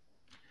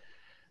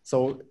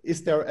 So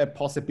is there a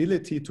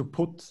possibility to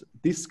put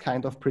this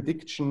kind of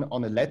prediction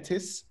on a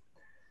lattice?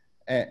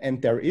 And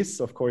there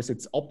is, of course,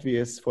 it's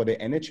obvious for the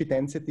energy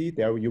density.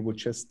 There you would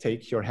just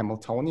take your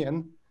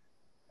Hamiltonian,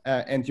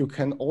 and you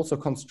can also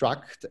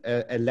construct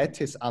a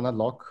lattice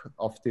analog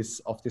of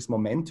this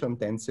momentum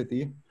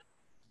density,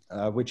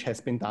 which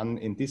has been done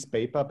in this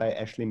paper by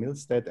Ashley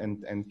Milstead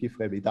and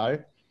Gifre Vidal.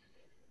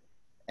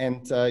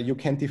 And you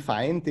can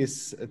define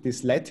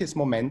this lattice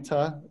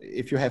momenta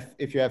if you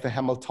have a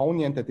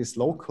Hamiltonian that is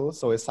local,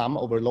 so a sum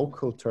over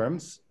local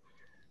terms.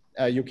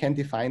 You can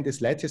define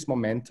this lattice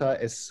momenta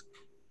as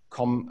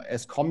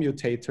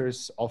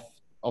commutators of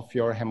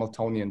your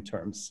Hamiltonian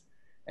terms,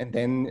 and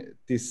then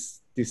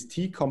these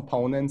t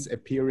components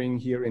appearing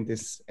here in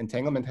this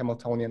entanglement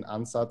Hamiltonian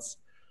ansatz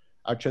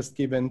are just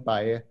given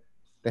by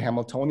the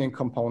Hamiltonian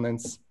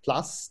components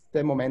plus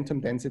the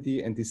momentum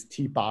density, and this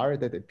t bar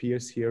that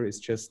appears here is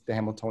just the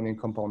Hamiltonian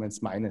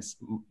components minus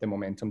the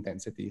momentum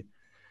density.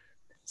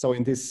 So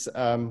in this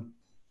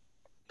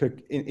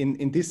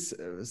this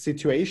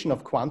situation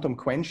of quantum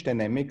quench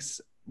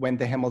dynamics, when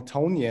the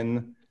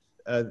Hamiltonian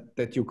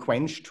that you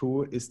quench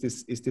to is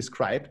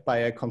described by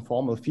a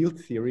conformal field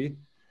theory,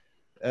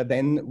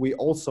 then we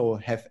also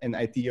have an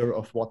idea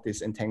of what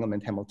this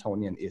entanglement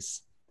Hamiltonian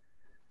is.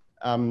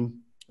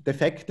 The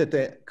fact that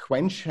the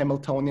quench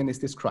Hamiltonian is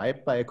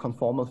described by a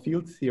conformal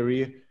field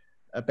theory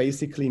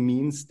basically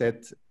means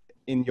that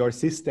in your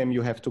system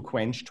you have to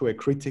quench to a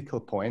critical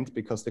point,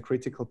 because the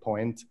critical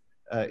point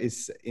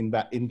is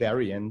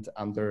invariant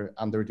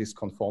under these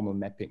conformal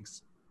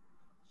mappings.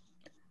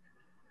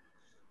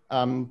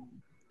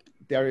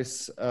 There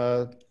is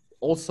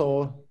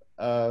also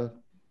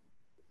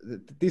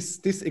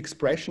this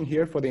expression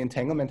here for the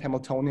entanglement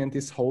Hamiltonian.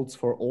 This holds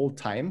for all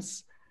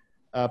times,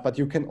 but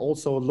you can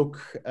also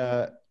look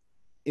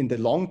in the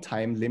long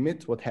time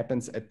limit, what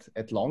happens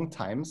at long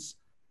times.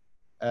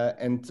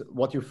 And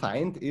what you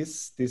find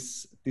is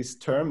these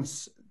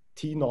terms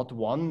t naught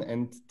 1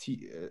 and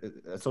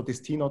so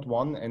this t naught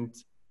 1 and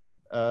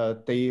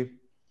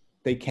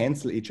they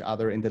cancel each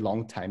other in the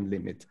long time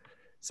limit.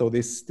 So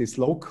this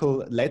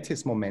local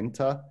lattice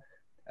momenta,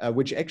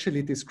 which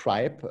actually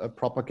describe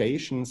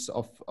propagations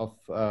of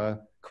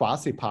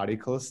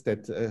quasi-particles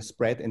that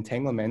spread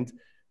entanglement,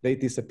 they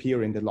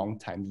disappear in the long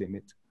time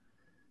limit.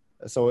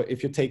 So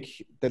if you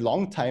take the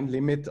long time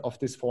limit of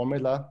this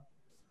formula,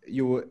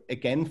 you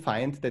again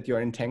find that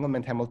your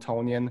entanglement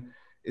Hamiltonian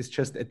is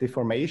just a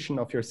deformation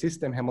of your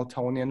system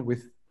Hamiltonian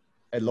with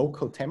a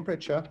local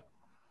temperature.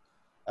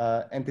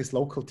 And this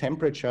local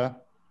temperature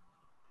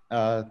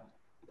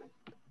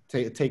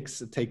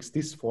takes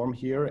this form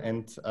here,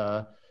 and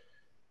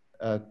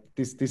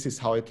this is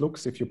how it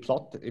looks if you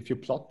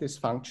plot this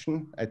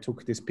function. I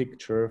took this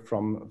picture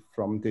from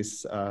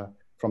this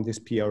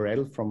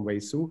PRL from Wei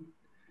Su.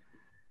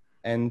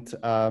 And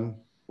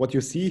what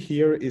you see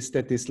here is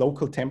that this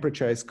local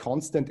temperature is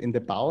constant in the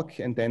bulk,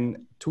 and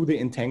then to the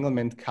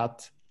entanglement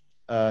cut,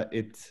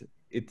 it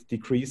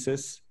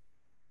decreases,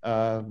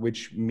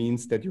 which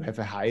means that you have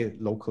a high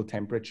local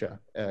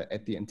temperature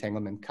at the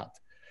entanglement cut.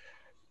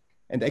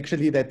 And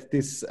actually that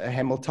this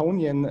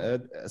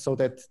Hamiltonian, so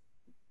that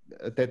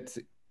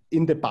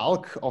in the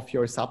bulk of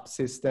your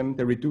subsystem,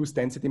 the reduced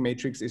density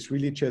matrix is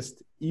really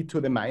just e to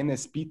the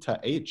minus beta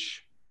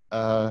h,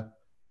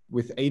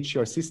 with h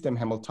your system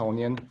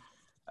Hamiltonian.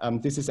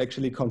 This is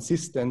actually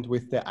consistent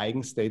with the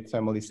eigenstate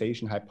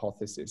thermalization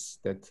hypothesis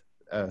that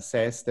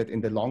says that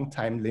in the long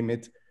time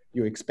limit,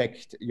 you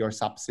expect your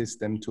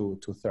subsystem to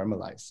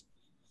thermalize.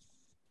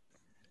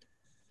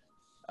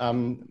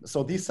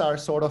 So these are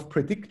sort of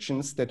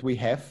predictions that we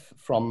have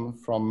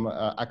from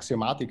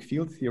axiomatic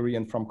field theory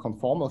and from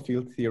conformal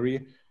field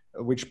theory,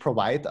 which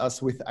provide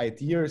us with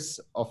ideas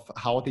of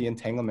how the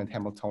entanglement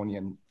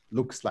Hamiltonian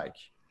looks like.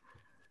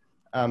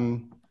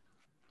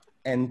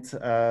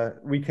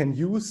 We can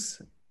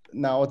use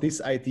now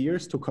these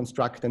ideas to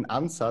construct an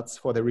ansatz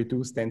for the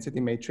reduced density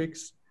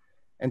matrix.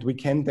 And we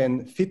can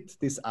then fit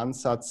this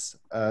ansatz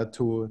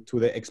to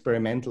the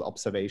experimental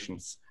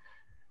observations.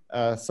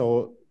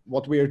 So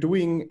what we are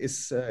doing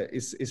is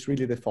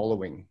really the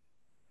following.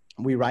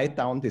 We write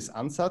down this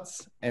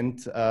ansatz,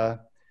 and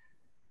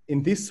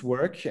in this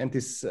work, and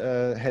this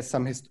has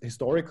some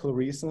historical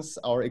reasons,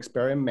 our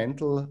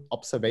experimental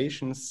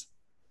observations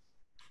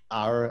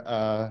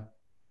are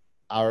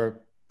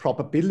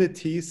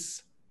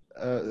probabilities.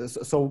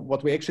 So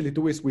what we actually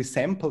do is we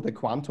sample the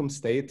quantum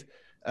state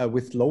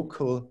with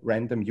local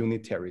random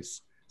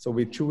unitaries. So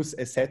we choose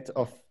a set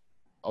of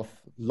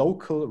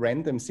local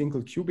random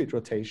single qubit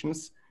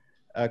rotations,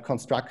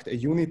 construct a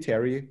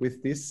unitary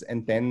with this,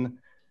 and then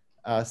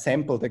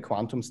sample the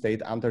quantum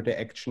state under the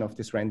action of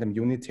this random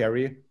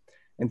unitary.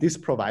 And this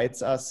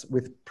provides us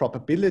with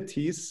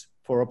probabilities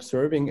for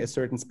observing a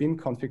certain spin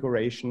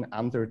configuration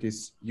under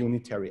this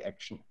unitary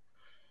action.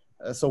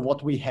 So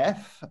what we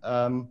have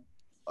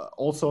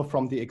also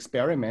from the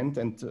experiment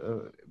and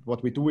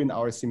what we do in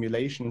our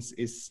simulations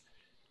is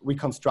we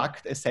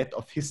construct a set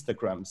of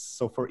histograms.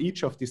 So for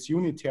each of these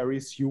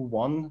unitaries,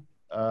 U1,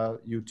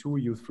 U2,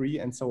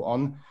 U3, and so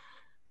on,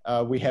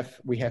 we have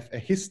a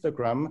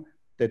histogram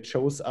that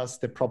shows us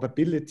the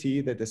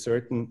probability that a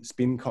certain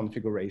spin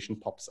configuration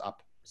pops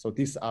up. So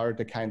these are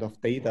the kind of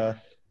data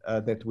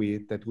that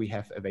we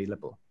have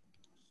available.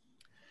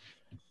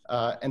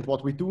 And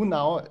what we do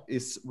now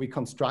is we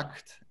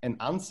construct an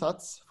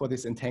ansatz for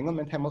this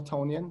entanglement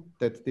Hamiltonian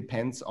that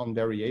depends on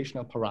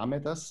variational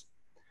parameters.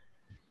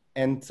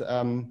 And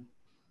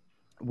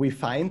we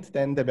find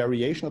then the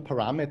variational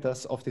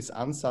parameters of this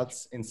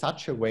ansatz in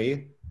such a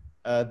way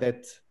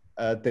that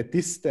the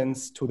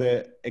distance to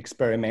the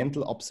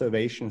experimental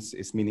observations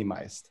is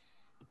minimized.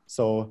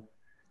 So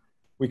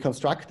we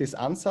construct this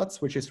ansatz,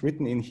 which is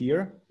written in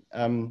here.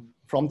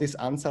 From this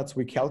ansatz,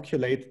 we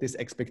calculate these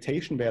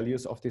expectation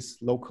values of these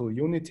local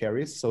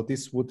unitaries. So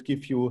this would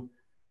give you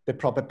the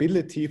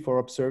probability for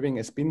observing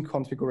a spin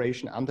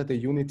configuration under the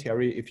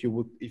unitary if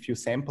you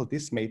sample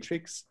this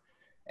matrix,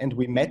 and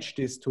we match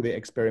this to the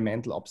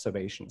experimental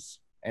observations.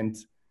 And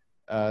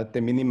the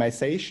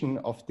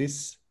minimization of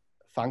this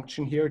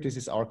function here, this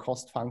is our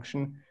cost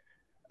function,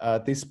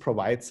 this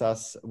provides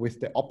us with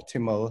the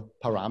optimal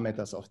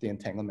parameters of the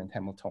entanglement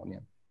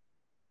Hamiltonian.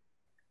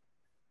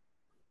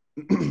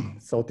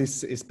 So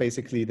this is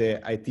basically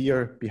the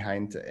idea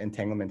behind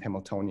entanglement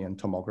Hamiltonian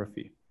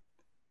tomography.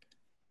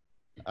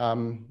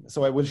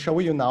 So I will show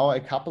you now a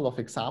couple of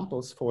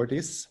examples for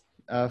this,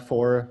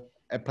 for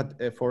a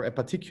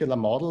particular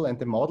model, and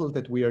the model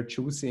that we are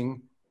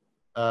choosing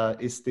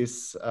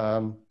is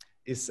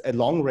a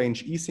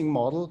long-range Ising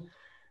model.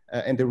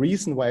 And the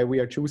reason why we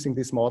are choosing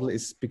this model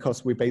is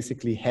because we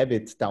basically have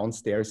it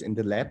downstairs in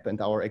the lab,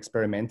 and our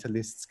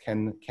experimentalists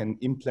can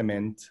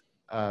implement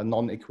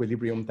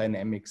non-equilibrium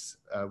dynamics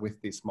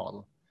with this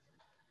model.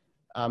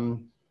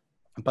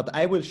 But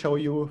I will show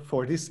you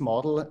for this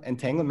model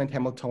entanglement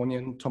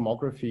Hamiltonian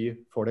tomography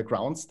for the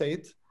ground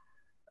state.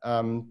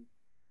 The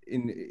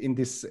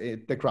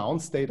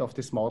ground state of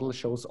this model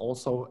shows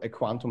also a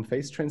quantum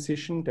phase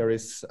transition. There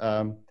is,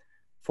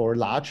 for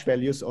large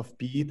values of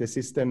B, the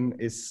system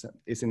is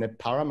in a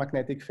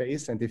paramagnetic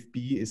phase, and if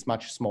B is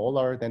much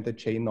smaller than the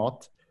J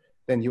naught,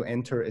 then you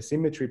enter a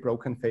symmetry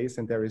broken phase,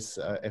 and there is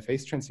a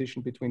phase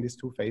transition between these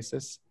two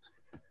phases.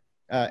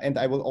 And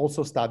I will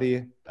also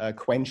study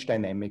quench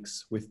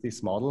dynamics with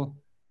this model,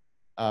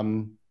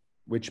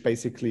 which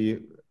basically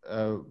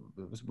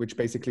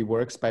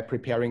works by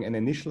preparing an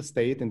initial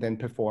state and then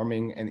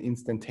performing an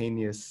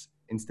instantaneous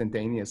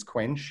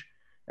quench.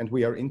 And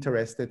we are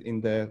interested in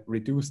the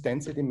reduced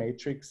density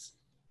matrix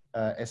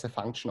as a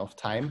function of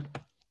time,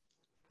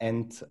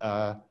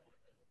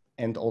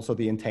 and also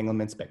the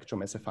entanglement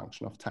spectrum as a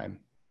function of time.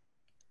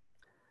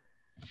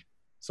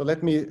 So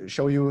let me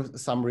show you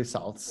some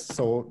results.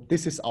 So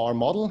this is our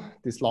model,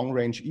 this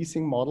long-range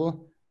Ising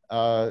model.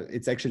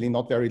 It's actually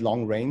not very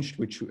long-range,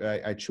 which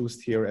I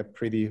choose here a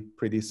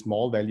pretty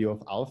small value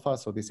of alpha.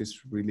 So this is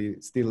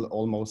really still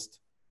almost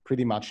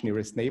pretty much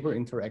nearest neighbor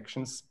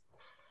interactions.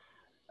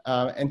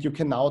 And you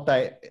can now,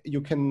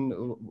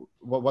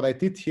 what I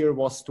did here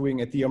was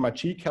doing a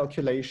DRMG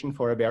calculation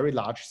for a very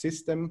large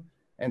system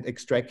and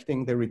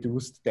extracting the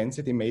reduced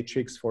density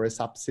matrix for a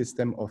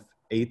subsystem of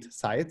 8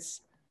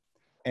 sites.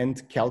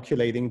 and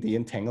calculating the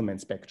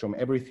entanglement spectrum,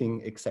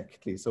 everything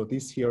exactly. So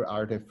these here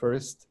are the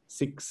first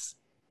 6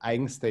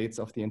 eigenstates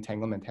of the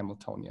entanglement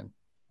Hamiltonian.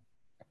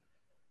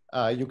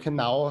 You can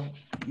now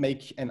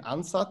make an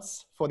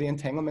ansatz for the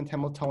entanglement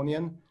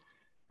Hamiltonian.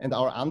 And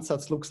our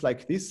ansatz looks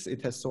like this.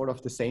 It has sort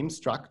of the same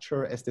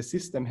structure as the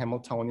system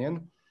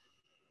Hamiltonian,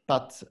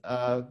 but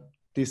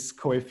these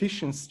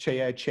coefficients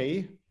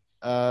Jij,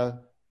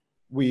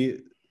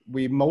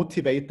 we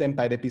motivate them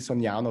by the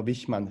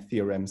Bisognano-Wichmann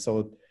theorem.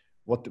 So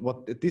what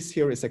this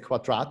here is a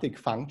quadratic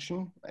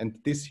function, and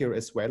this here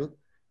as well.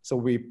 So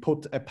we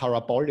put a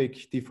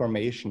parabolic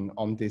deformation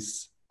on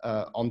this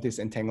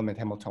entanglement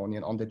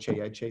Hamiltonian, on the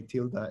Jij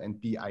tilde and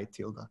Bi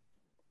tilde.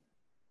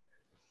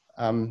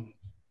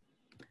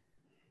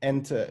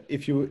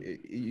 If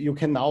you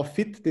can now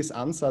fit this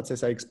ansatz,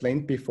 as I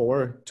explained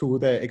before, to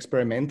the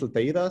experimental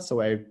data.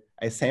 So I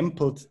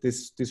sampled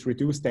this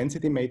reduced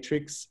density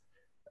matrix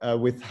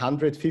with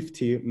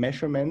 150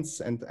 measurements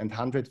and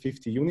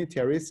 150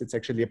 unitaries. It's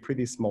actually a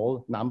pretty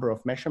small number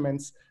of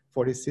measurements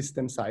for this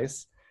system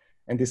size.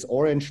 And these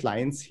orange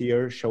lines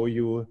here show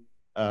you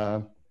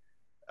the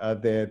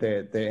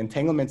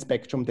entanglement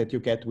spectrum that you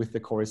get with the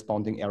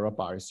corresponding error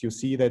bars. You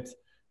see that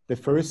the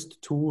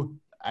first 2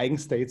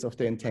 eigenstates of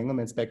the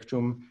entanglement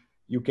spectrum,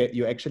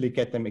 you actually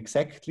get them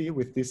exactly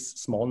with this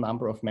small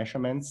number of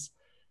measurements,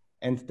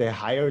 and the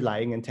higher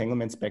lying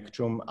entanglement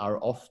spectrum are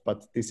off,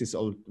 but this is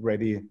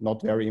already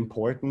not very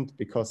important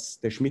because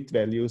the Schmidt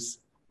values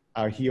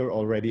are here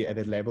already at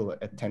a level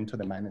at 10 to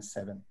the minus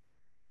 7.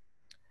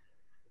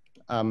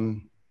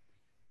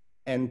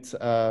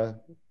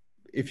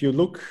 If you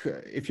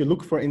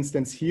look, for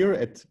instance, here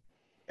at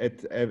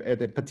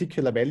a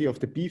particular value of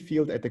the B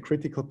field at the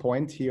critical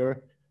point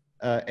here,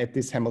 at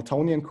this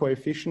Hamiltonian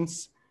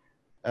coefficients,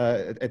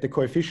 at the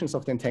coefficients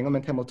of the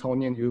entanglement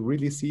Hamiltonian, you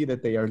really see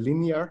that they are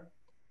linear.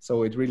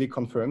 So it really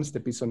confirms the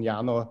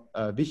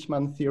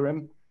Bisognano-Wichmann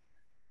theorem.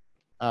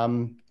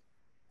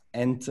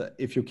 And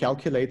if you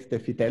calculate the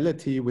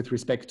fidelity with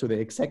respect to the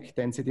exact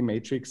density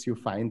matrix, you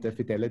find a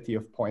fidelity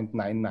of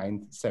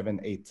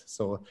 0.9978.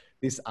 So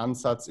this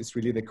ansatz is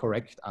really the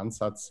correct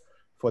ansatz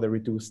for the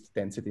reduced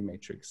density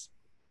matrix.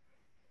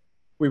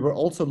 We were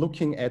also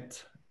looking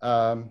at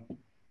a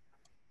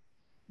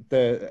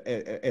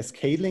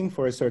scaling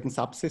for a certain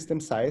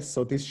subsystem size.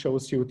 So this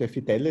shows you the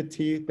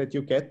fidelity that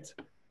you get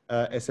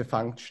as a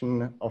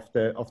function of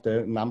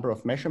the number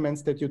of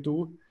measurements that you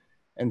do.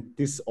 And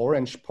this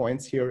orange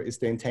points here is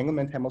the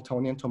entanglement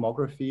Hamiltonian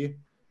tomography.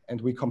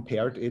 And we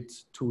compared it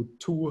to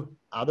 2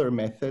 other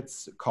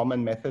methods,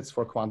 common methods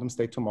for quantum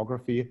state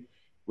tomography,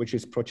 which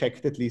is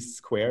projected least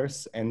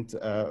squares and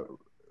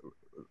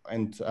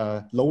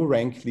low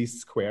rank least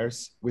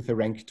squares with a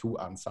rank 2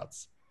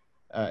 ansatz.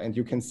 And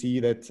you can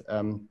see that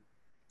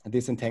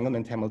this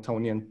entanglement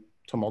Hamiltonian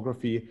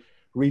tomography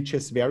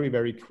reaches very,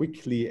 very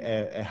quickly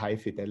a high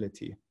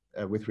fidelity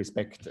with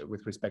respect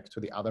to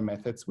the other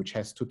methods, which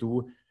has to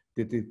do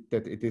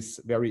that it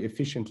is very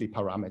efficiently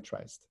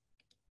parametrized.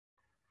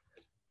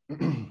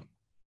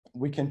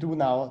 We can do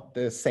now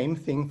the same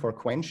thing for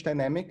quench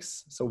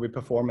dynamics. So we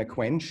perform a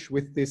quench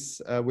with this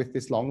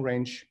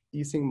long-range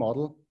Ising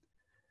model.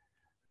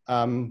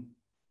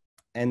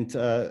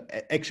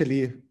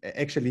 Actually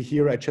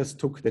here I just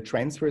took the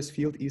transverse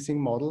field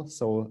Ising model.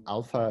 So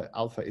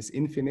alpha is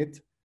infinite.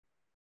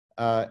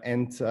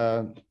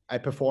 I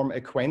perform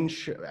a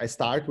quench. I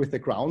start with the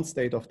ground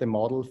state of the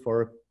model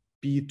for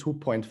B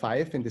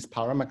 2.5 in this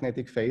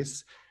paramagnetic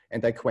phase,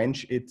 and I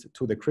quench it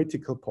to the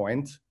critical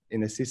point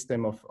in a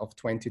system of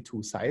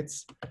 22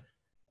 sites.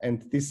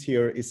 And this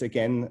here is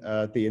again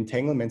the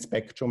entanglement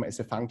spectrum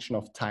as a function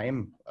of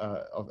time,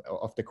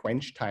 of the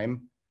quench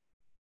time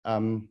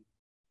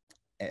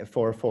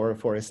for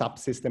a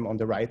subsystem on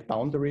the right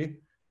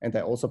boundary. And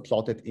I also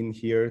plotted in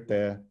here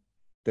the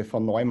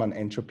von Neumann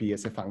entropy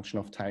as a function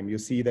of time. You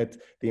see that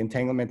the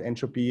entanglement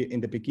entropy in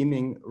the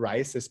beginning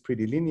rises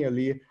pretty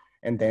linearly,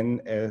 and then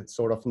a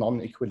sort of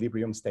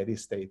non-equilibrium steady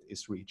state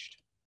is reached.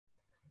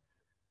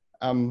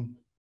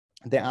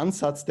 The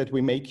ansatz that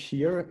we make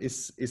here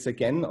is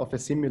again of a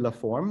similar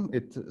form.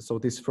 So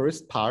this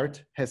first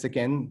part has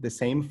again the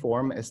same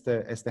form as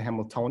the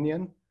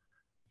Hamiltonian,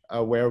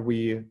 where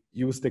we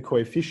use the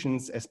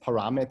coefficients as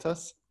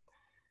parameters.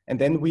 And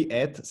then we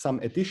add some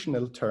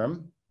additional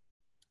term.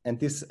 And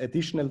this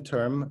additional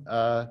term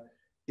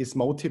is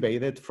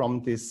motivated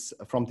from this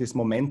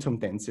momentum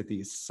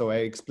densities. So I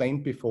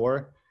explained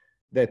before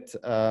that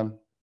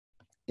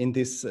in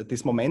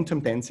this momentum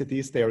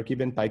densities, they are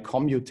given by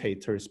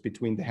commutators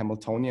between the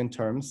Hamiltonian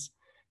terms.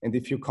 And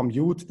if you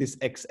commute this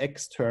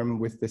XX term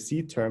with the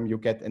C term, you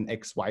get an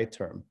XY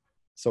term.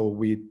 So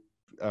we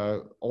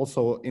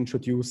also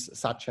introduce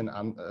such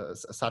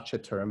a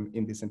term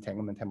in this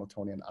entanglement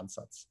Hamiltonian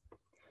ansatz.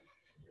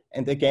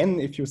 And again,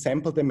 if you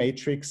sample the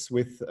matrix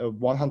with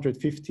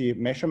 150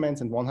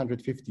 measurements and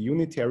 150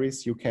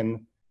 unitaries, you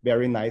can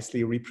very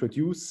nicely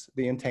reproduce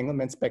the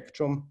entanglement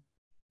spectrum.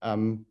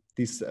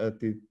 These are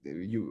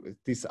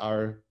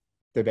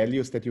the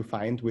values that you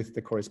find with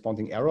the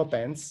corresponding error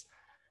bands.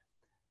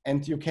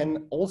 And you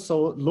can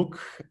also look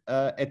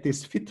at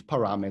these fit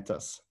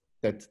parameters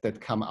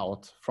that come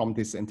out from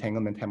this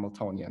entanglement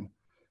Hamiltonian.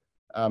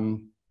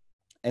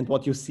 And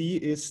what you see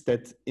is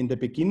that in the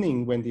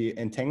beginning, when the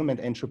entanglement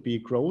entropy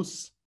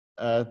grows,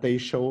 they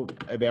show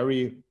a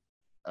very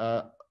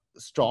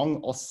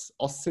strong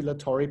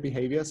oscillatory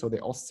behavior. So they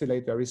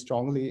oscillate very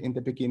strongly in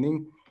the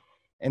beginning.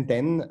 And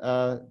then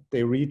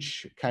they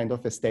reach kind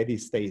of a steady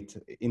state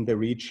in the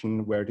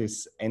region where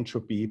this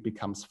entropy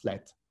becomes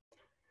flat.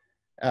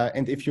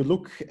 And if you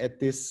look at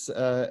this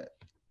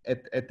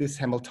this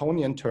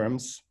Hamiltonian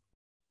terms,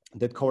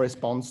 that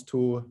corresponds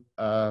to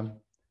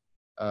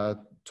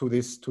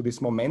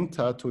this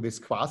momenta, to these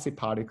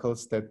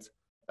quasi-particles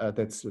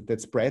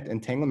that spread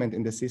entanglement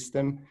in the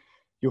system,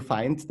 you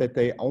find that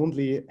they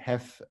only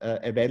have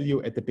a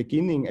value at the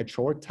beginning at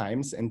short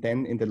times, and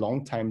then in the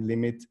long time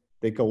limit,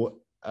 they go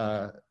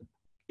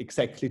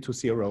exactly to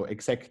zero,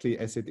 exactly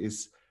as it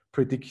is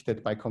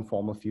predicted by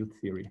conformal field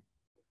theory.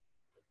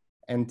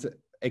 And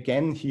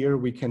again, here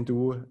we can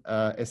do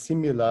a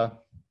similar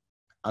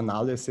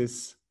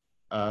analysis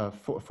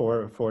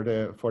for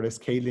the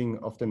scaling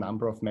of the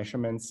number of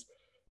measurements.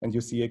 And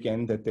you see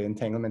again that the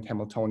entanglement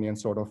Hamiltonian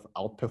sort of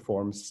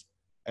outperforms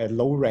a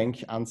low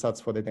rank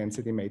ansatz for the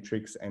density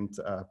matrix and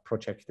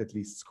projected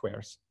least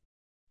squares.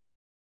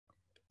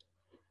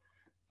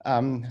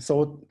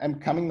 So I'm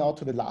coming now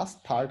to the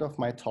last part of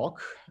my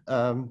talk,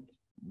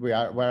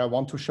 where I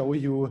want to show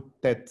you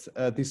that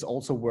this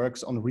also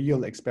works on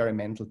real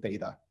experimental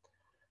data.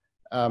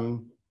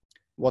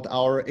 What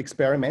our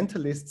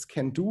experimentalists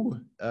can do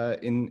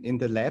in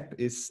the lab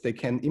is they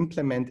can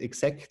implement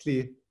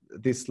exactly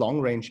this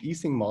long-range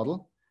Ising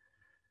model,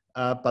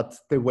 but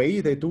the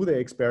way they do the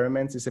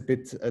experiments is a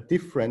bit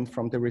different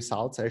from the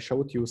results I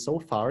showed you so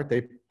far.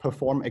 They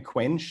perform a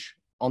quench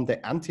on the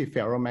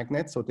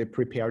antiferromagnet, so they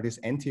prepare these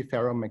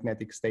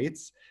antiferromagnetic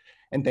states,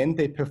 and then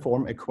they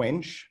perform a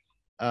quench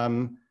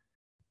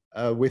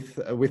with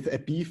a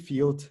B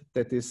field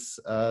that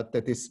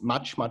is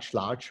much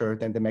larger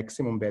than the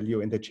maximum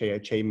value in the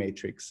Jij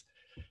matrix.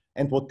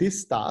 And what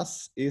this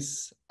does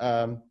is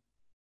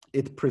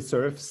it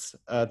preserves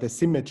the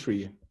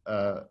symmetry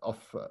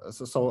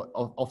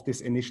of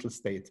this initial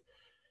state,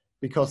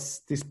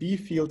 because this B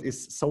field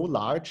is so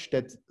large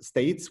that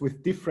states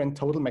with different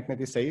total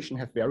magnetization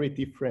have very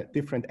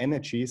different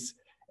energies,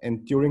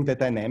 and during the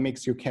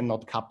dynamics you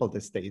cannot couple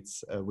the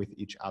states with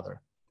each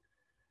other.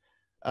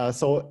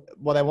 So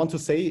what I want to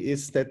say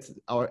is that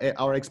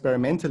our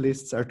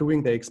experimentalists are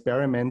doing the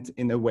experiment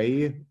in a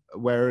way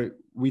where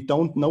we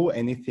don't know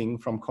anything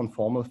from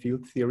conformal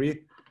field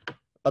theory,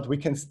 but we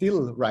can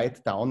still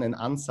write down an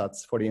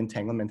ansatz for the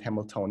entanglement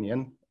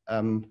Hamiltonian.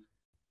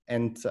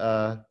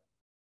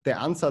 The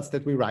ansatz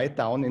that we write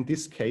down in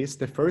this case,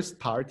 the first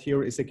part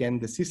here is again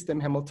the system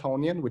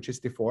Hamiltonian, which is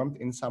deformed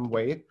in some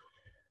way.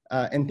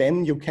 And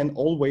then you can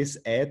always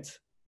add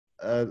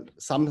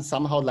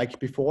somehow like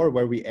before,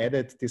 where we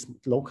added these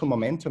local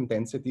momentum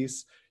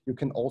densities, you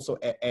can also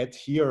add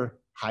here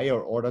higher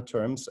order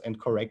terms and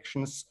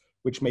corrections,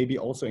 which maybe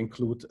also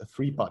include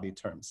three-body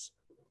terms.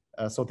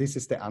 So this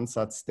is the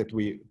ansatz that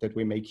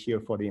we make here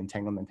for the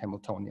entanglement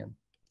Hamiltonian.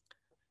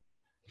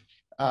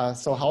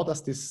 So how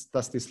does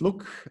this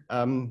look?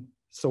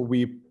 So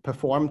we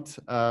performed,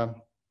 I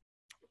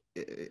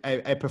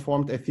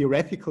performed a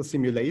theoretical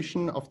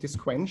simulation of this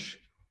quench.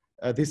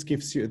 This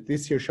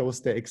here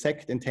shows the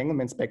exact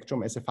entanglement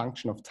spectrum as a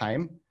function of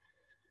time.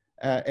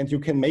 And you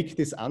can make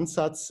this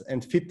ansatz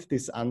and fit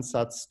this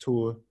ansatz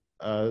to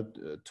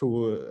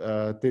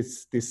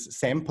this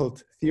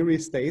sampled theory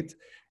state.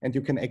 And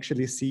you can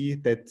actually see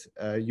that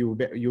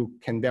you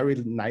can very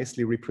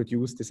nicely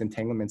reproduce this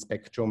entanglement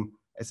spectrum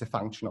as a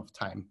function of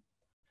time.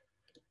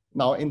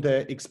 Now in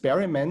the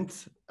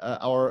experiment,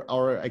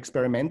 our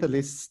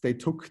experimentalists, they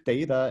took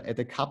data at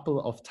a couple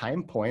of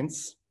time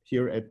points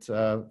here at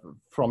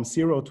from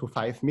 0 to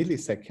 5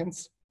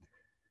 milliseconds.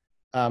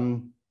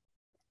 And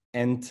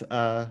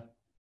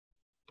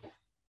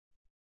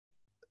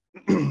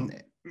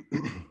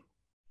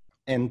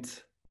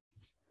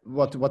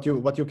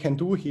what you can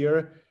do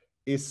here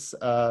is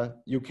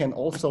you can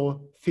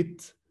also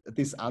fit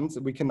this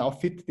ansatz. We can now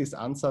fit this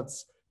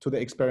ansatz to the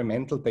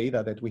experimental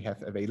data that we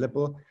have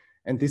available,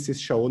 and this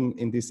is shown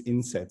in this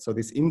inset. So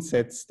these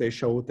insets, they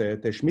show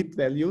the Schmidt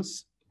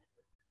values,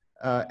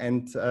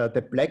 and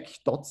the black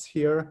dots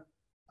here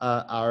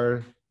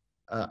are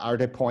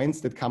the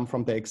points that come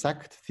from the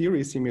exact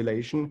theory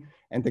simulation,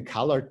 and the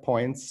colored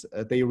points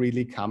they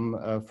really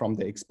come from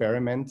the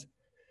experiment.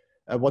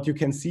 What you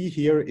can see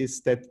here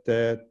is that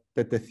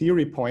the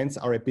theory points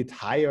are a bit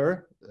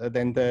higher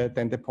than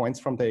the points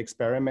from the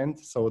experiment.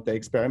 So the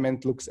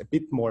experiment looks a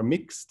bit more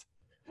mixed.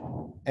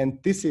 And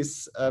this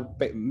is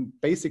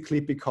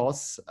basically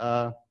because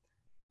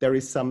there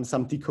is some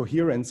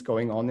decoherence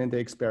going on in the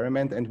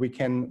experiment, and we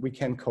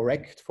can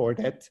correct for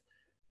that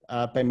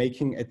by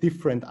making a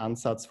different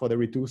ansatz for the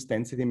reduced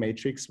density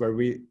matrix, where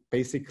we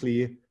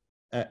basically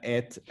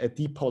add a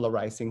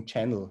depolarizing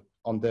channel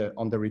on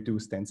the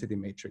reduced density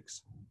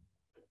matrix.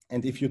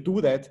 And if you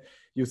do that,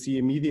 you see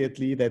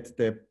immediately that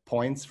the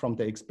points from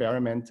the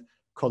experiment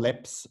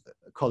collapse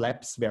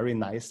very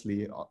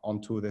nicely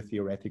onto the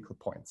theoretical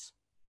points.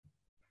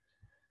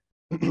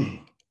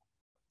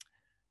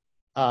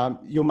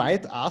 You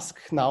might ask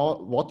now,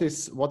 what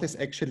is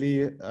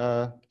actually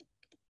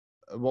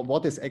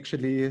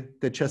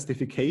the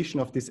justification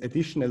of these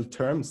additional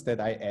terms that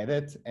I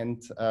added,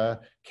 and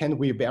can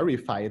we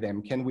verify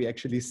them? Can we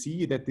actually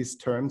see that these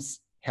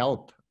terms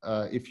help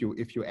if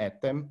you add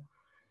them?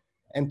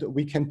 And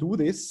we can do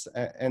this,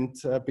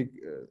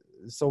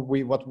 so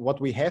what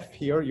we have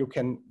here, you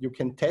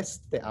can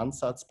test the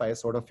ansatz by a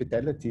sort of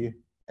fidelity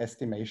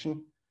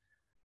estimation,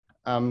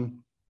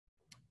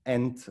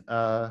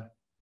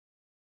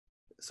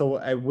 so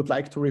I would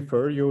like to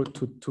refer you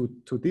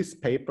to this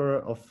paper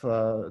of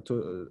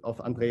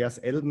Andreas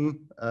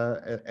Elben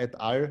et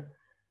al.,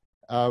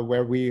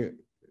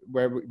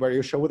 where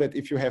you show that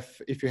if you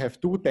have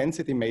two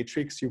density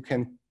matrix, you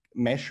can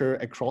measure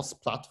a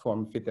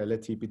cross-platform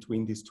fidelity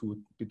between these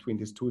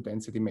two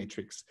density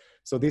matrix.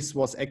 So this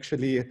was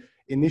actually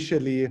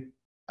initially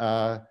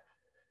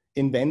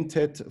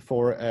invented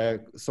for a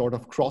sort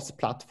of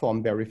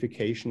cross-platform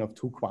verification of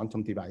two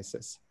quantum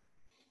devices.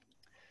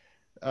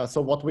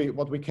 So what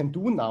we can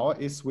do now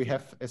is we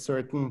have a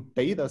certain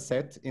data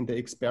set in the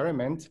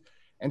experiment,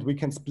 and we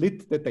can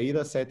split the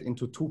data set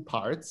into two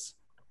parts.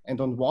 And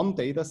on one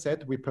data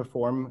set, we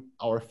perform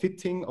our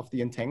fitting of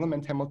the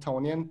entanglement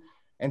Hamiltonian,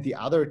 and the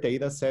other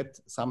data set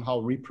somehow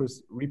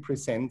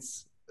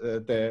represents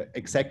the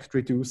exact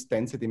reduced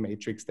density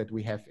matrix that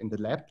we have in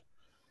the lab.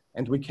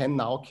 And we can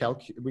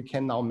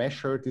now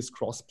measure this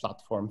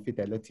cross-platform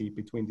fidelity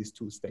between these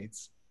two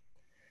states.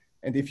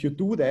 And if you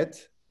do that,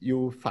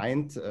 you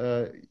find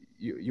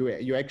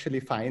you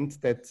actually find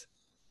that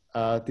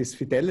this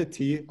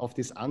fidelity of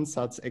this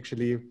ansatz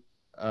actually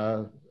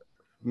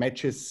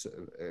matches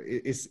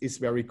is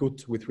very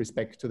good with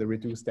respect to the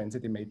reduced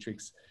density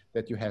matrix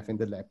that you have in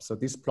the lab. So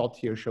this plot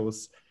here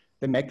shows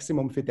the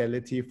maximum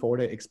fidelity for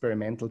the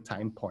experimental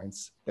time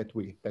points that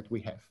we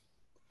have.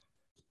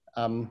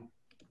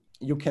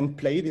 You can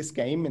play this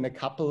game in a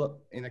couple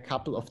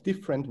of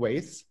different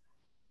ways.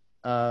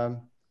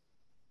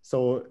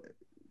 So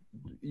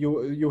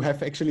you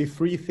have actually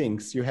three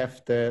things. You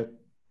have the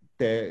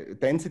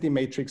density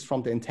matrix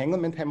from the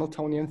entanglement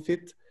Hamiltonian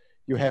fit.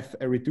 You have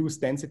a reduced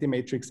density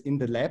matrix in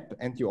the lab,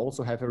 and you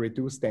also have a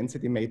reduced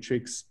density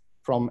matrix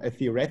from a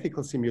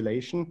theoretical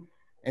simulation.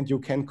 And you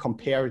can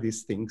compare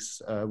these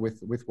things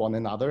with one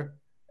another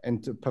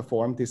and to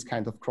perform this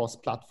kind of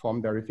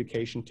cross-platform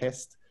verification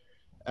test.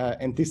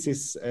 And this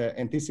is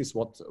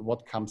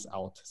what comes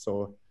out.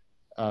 So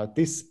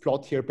this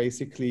plot here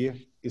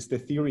basically is the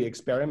theory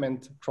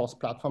experiment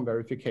cross-platform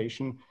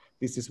verification.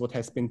 This is what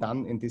has been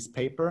done in this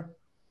paper,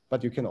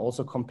 but you can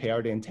also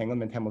compare the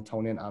entanglement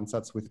Hamiltonian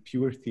ansatz with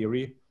pure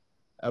theory.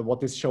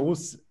 What this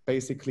shows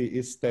basically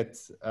is that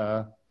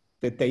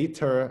the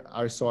data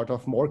are sort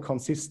of more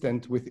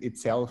consistent with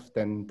itself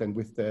than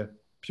with the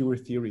pure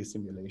theory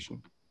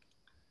simulation.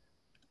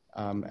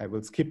 I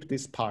will skip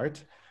this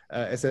part.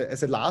 As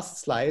a last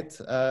slide,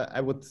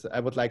 I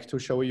would like to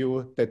show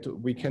you that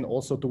we can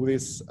also do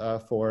this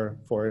for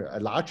a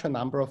larger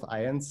number of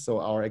ions.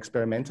 So our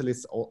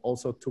experimentalists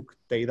also took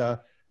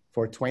data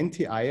for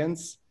 20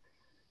 ions.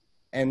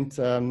 And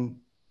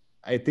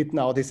I did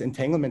now this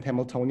entanglement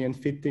Hamiltonian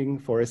fitting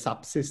for a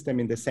subsystem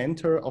in the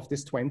center of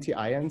these 20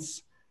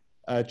 ions,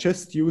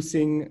 just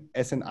using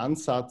as an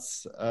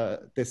ansatz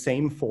the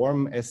same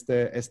form as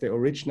the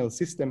original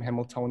system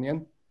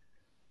Hamiltonian.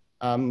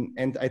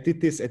 And I did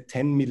this at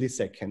 10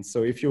 milliseconds.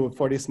 So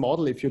for this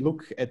model, if you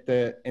look at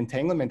the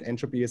entanglement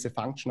entropy as a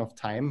function of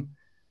time,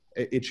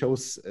 it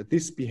shows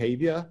this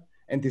behavior.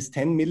 And this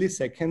 10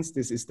 milliseconds,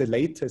 this is the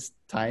latest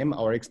time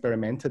our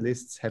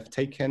experimentalists have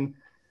taken.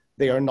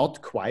 They are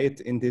not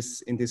quite in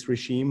this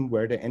regime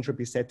where the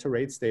entropy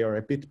saturates. They are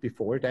a bit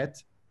before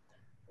that.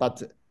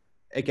 But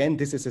again,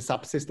 this is a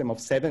subsystem of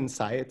 7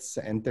 sites,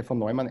 and the von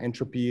Neumann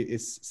entropy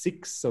is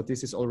 6. So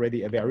this is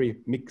already a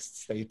very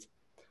mixed state.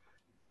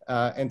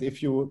 And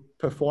if you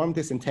perform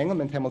this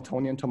entanglement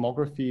Hamiltonian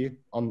tomography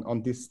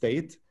on this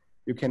state,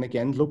 you can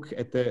again look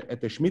at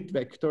the Schmidt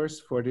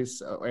vectors for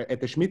this, at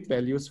the Schmidt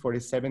values for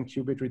this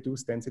 7-qubit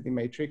reduced density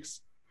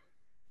matrix.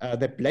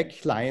 The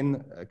black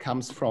line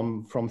comes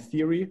from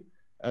theory.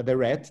 The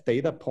red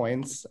data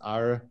points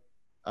are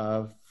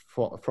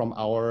from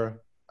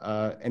our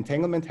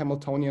entanglement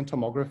Hamiltonian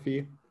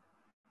tomography.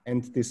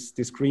 And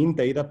this green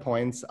data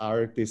points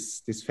are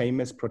this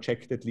famous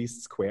projected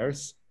least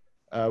squares,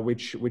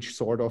 which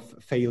sort of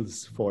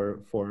fails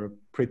for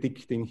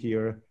predicting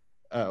here,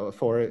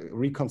 for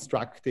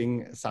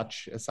reconstructing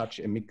such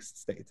a mixed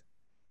state.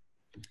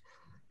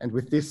 And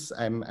with this,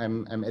 I'm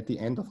at the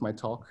end of my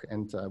talk,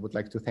 and I would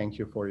like to thank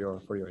you for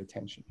your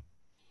attention.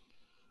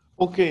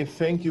 Okay,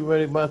 thank you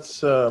very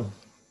much,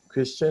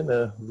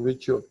 Christian.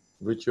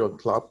 Virtual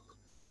clap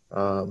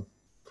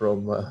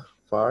from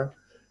far.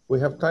 We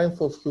have time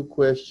for a few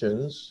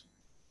questions.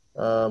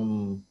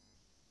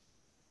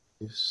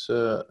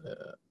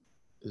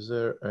 Is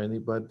there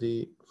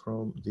anybody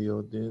from the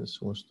audience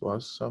who wants to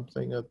ask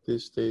something at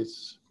this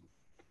stage?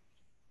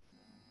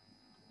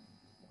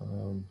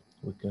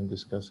 We can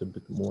discuss a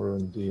bit more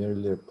on the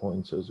earlier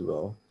points as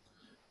well.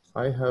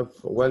 I have,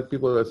 while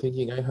people are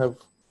thinking, I have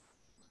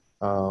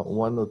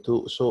one or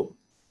two. So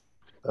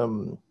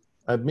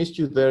I missed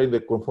you there in the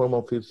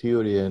conformal field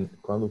theory and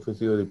quantum field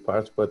theory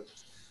parts, but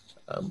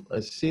I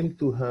seem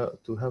to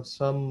have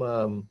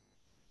some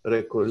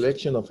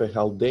recollection of a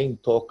Haldane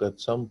talk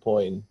at some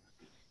point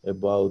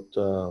about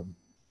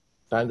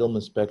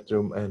entanglement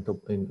spectrum and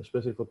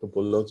especially for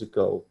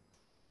topological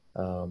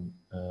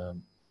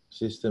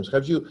systems.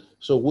 Have you?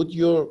 So would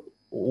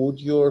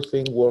your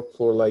thing work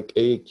for like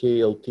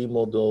AKLT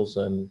models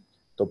and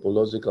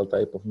topological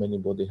type of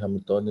many-body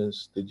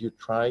Hamiltonians? Did you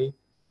try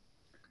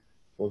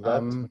for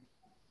that?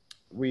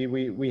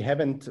 We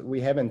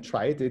haven't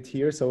tried it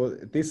here. So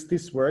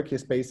this work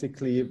is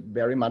basically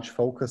very much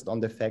focused on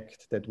the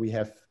fact that we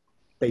have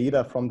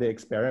data from the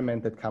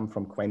experiment that come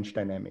from quench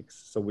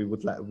dynamics. So we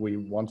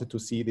wanted to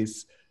see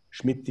this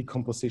Schmidt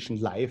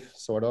decomposition live,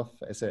 sort of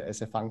as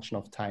a function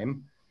of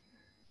time.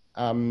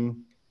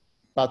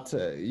 But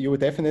you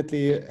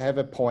definitely have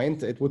a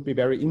point. It would be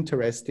very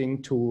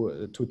interesting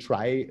to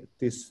try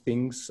these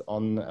things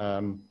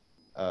on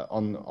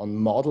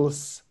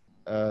models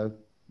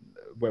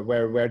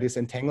where this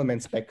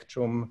entanglement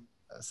spectrum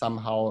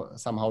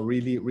somehow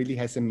really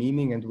has a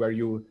meaning, and where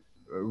you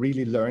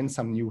really learn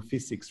some new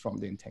physics from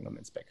the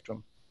entanglement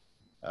spectrum.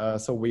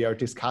 So we are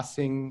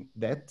discussing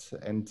that,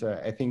 and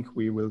I think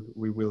we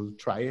will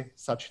try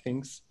such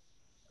things,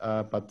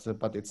 but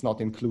it's not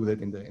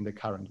included in the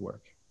current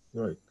work.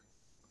 Right.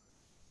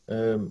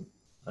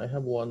 I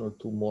have one or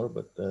two more,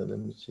 but let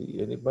me see.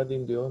 Anybody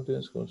in the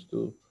audience wants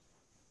to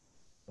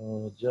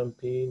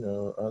jump in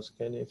or ask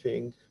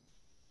anything?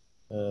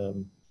 I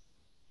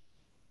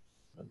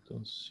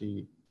don't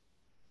see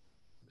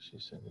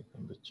anything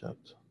on the chat.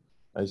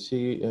 I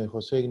see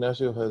Jose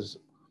Ignacio has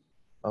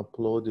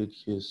uploaded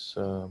his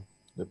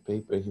the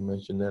paper he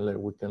mentioned earlier.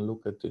 We can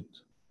look at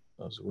it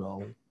as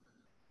well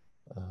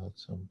at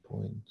some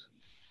point.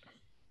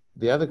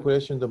 The other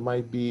question that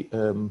might be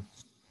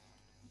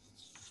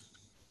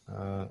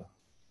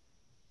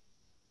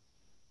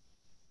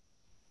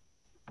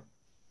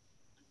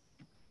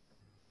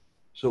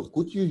so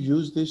could you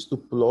use this to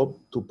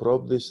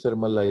probe this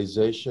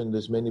thermalization,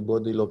 this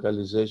many-body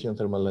localization,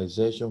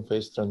 thermalization,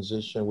 phase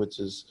transition, which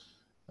is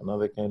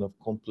another kind of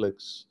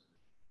complex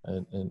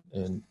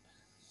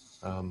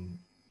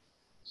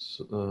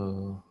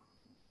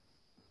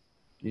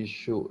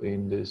issue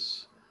in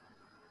this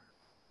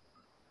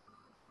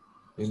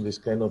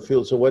kind of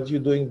field. So what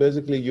you're doing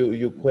basically,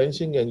 you're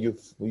quenching, and you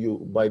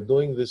by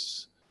doing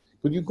this,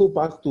 could you go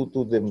back to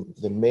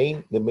the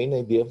main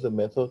idea of the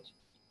method?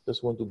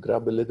 Just want to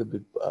grab a little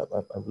bit.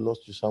 I've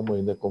lost you somewhere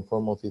in the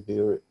conformal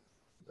theory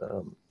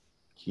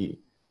key.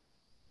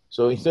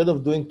 So instead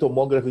of doing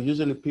tomography,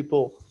 usually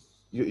people,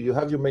 you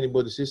have your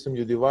many-body system,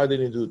 you divide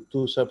it into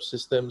two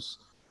subsystems.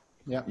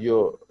 Yeah.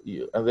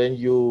 And then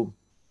you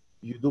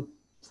do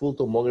full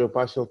tomography,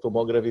 partial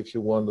tomography if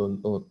you want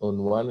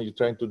on one. You're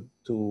trying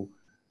to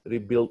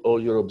rebuild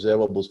all your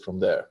observables from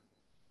there.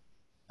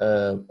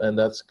 And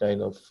that's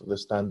kind of the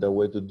standard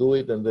way to do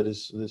it. And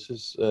there's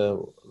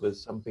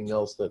something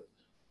else that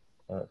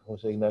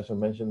Jose Ignacio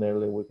mentioned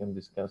earlier. We can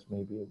discuss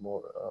maybe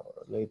more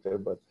later.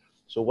 But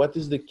so what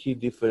is the key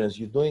difference?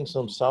 You're doing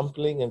some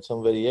sampling and some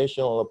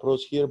variational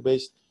approach here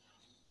based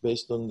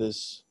on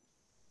this.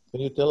 Can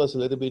you tell us a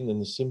little bit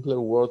in simpler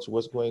words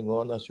what's going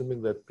on,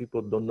 assuming that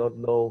people do not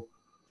know?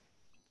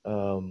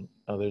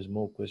 There's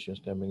more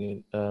questions coming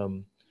in.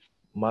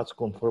 Much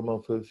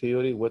conformal field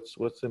theory. What's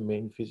the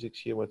main physics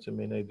here? What's the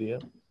main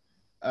idea?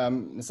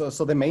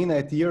 So the main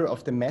idea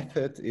of the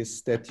method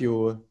is that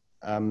you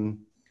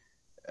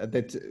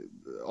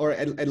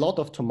a lot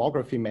of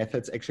tomography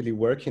methods actually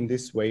work in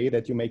this way,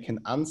 that you make an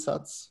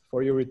ansatz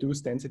for your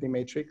reduced density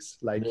matrix,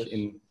 like yes,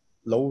 in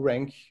low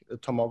rank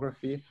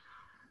tomography.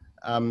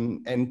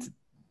 And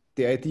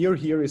the idea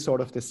here is sort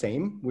of the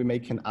same. We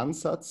make an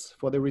ansatz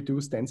for the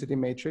reduced density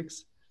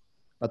matrix,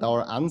 but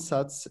our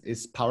ansatz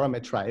is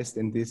parametrized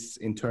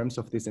in terms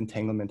of this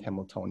entanglement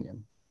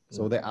Hamiltonian.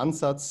 So the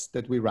ansatz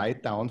that we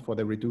write down for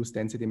the reduced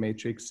density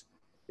matrix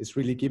is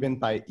really given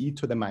by e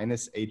to the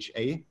minus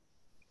HA,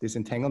 this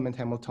entanglement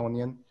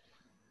Hamiltonian,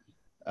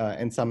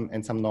 and some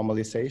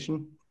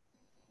normalization.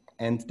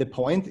 And the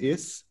point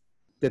is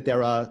that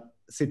there are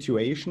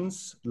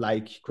situations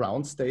like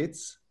ground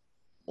states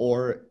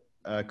or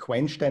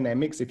quench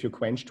dynamics, if you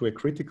quench to a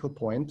critical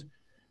point,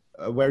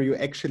 where you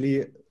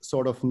actually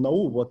sort of know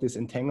what this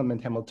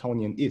entanglement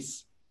Hamiltonian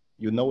is.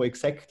 You know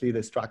exactly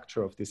the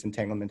structure of this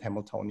entanglement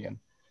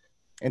Hamiltonian.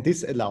 And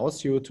this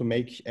allows you to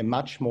make a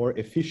much more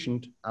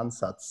efficient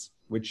ansatz,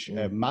 which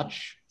a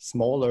much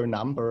smaller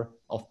number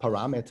of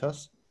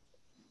parameters.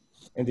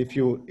 And if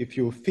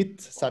you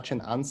fit such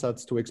an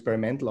ansatz to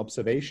experimental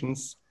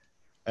observations,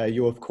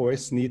 you of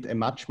course need a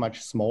much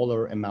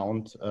smaller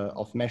amount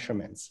of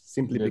measurements,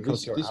 simply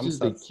because your this is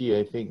the key,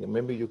 I think.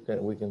 Maybe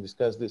we can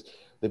discuss this.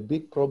 The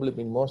big problem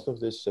in most of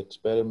these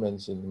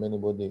experiments in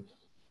many-body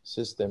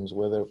systems,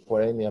 whether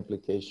for any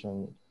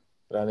application,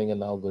 running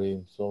an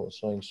algorithm,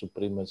 showing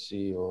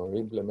supremacy or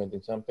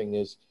implementing something,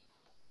 is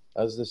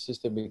as the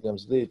system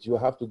becomes lit, you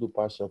have to do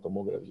partial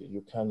tomography.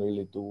 You can't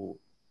really do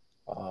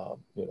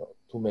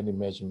too many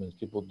measurements.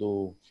 People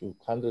do a few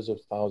hundreds of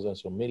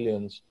thousands or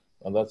millions,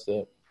 and that's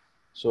it.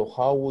 So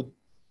how would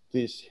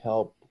this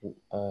help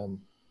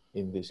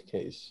in this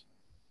case?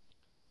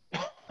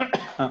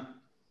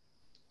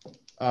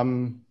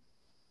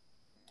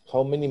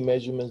 How many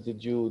measurements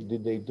did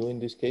they do in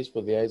this case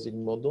for the Isaac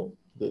model?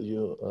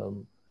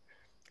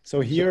 So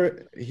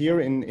here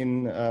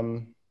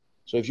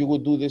so if you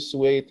would do this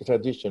way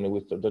traditionally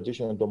with the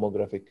traditional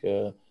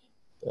tomographic,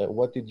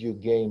 what did you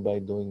gain by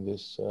doing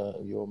this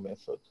your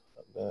method?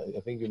 I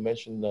think you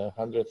mentioned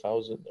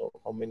 100,000. Or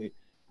how many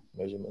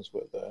measurements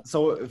were there?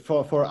 So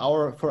for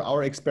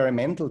our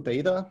experimental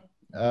data,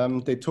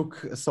 they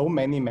took so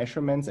many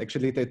measurements.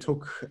 Actually, they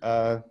took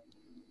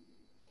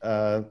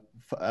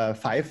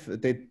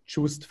they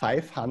chose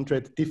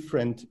 500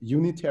 different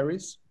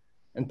unitaries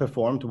and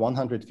performed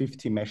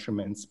 150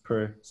 measurements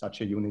per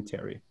such a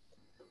unitary.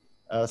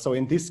 So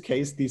in this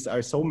case, these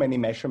are so many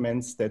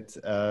measurements that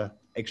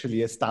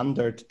actually a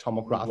standard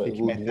tomographic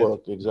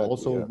method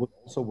would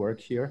also work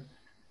here.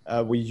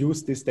 We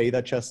use this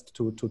data just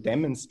to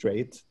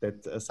demonstrate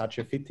that such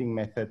a fitting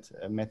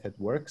method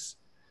works.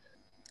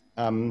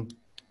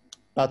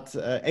 But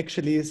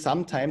actually,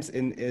 sometimes,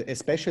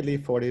 especially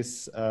for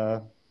this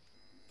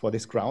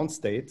ground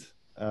state,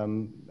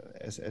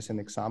 as an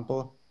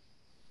example,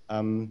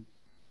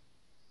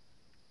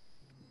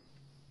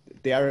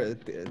 they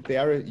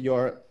are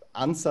your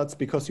ansatz,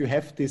 because you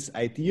have this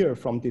idea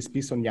from this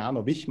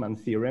Bisognano-Wichmann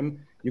theorem.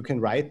 You can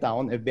write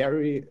down a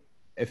very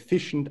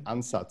efficient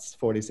ansatz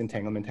for this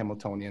entanglement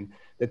Hamiltonian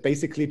that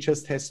basically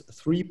just has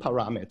 3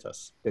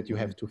 parameters that you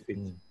have to fit.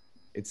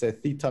 It's a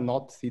theta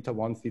naught, theta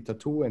 1, theta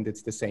 2, and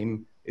it's the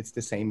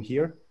same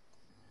here.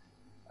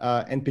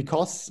 And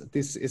because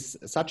this is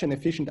such an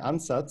efficient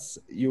ansatz,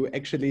 you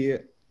actually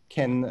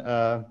can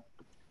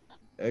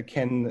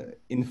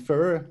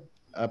infer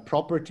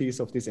properties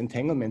of this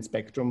entanglement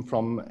spectrum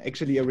from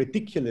actually a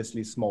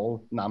ridiculously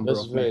small number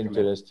That's of very measurements.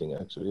 interesting,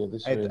 actually.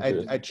 This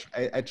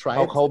I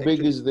tried. How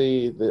big is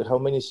how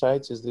many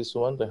sites is this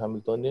one, the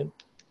Hamiltonian?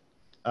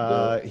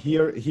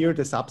 Here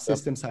the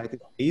subsystem site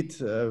is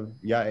 8.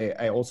 Yeah,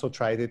 I also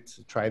tried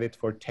it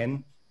for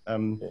 10.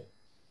 Okay.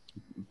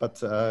 But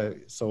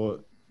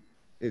so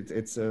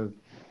it's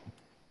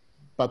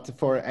but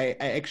for I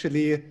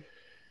actually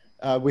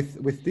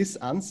with this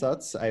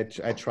ansatz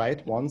I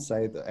tried once.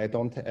 I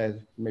don't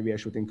maybe I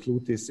should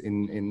include this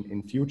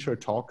in future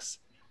talks.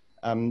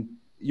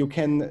 You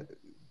can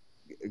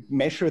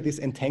measure this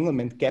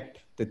entanglement gap,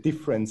 the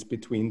difference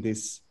between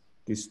these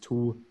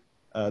 2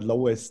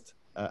 lowest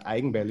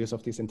eigenvalues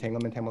of this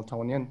entanglement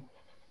Hamiltonian.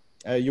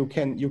 You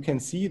can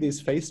see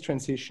this phase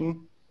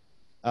transition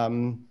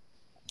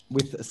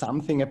with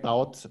something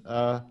about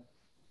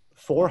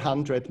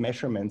 400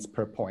 measurements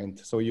per point.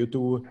 So you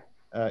do,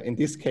 in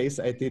this case,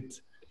 I did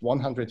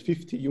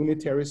 150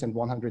 unitaries and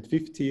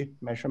 150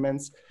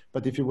 measurements.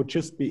 But if you would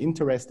just be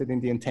interested in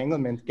the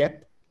entanglement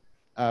gap,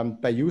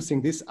 by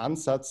using this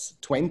ansatz,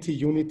 20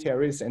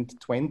 unitaries and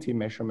 20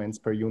 measurements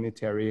per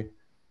unitary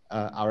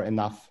are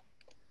enough.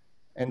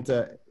 And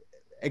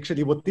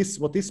actually, what this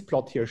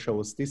plot here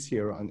shows, this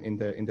here in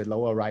the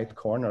lower right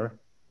corner,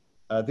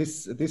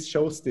 this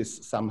shows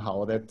this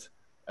somehow, that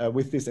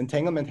with this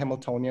entanglement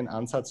Hamiltonian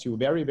ansatz, you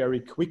very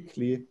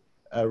quickly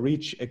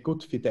reach a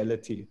good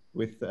fidelity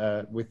with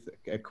a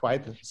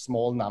quite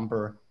small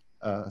number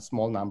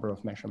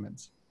of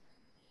measurements.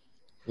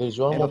 There's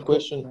one more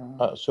question.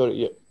 Sorry,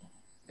 yeah.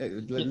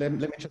 Let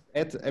me just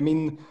add. I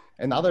mean,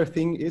 another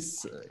thing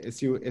is,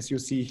 as you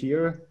see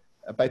here,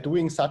 by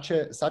doing such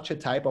a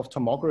type of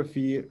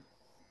tomography,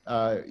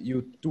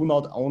 you do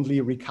not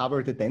only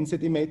recover the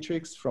density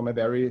matrix from a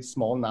very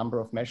small number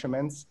of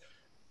measurements,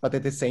 but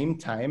at the same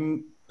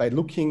time, by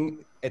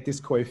looking at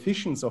these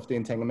coefficients of the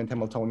entanglement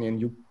Hamiltonian,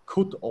 you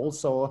could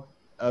also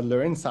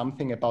learn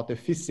something about the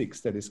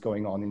physics that is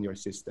going on in your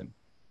system.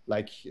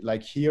 Like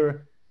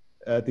here,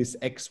 these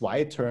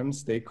XY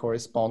terms, they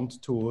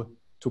correspond to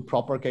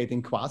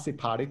propagating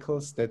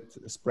quasi-particles that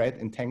spread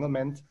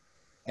entanglement.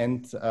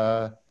 And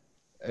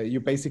you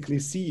basically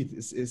see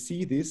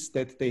this,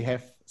 that they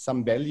have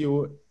some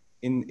value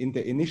in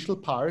the initial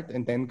part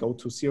and then go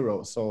to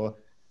 0. So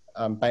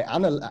by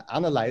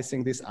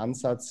analyzing this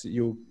ansatz,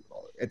 you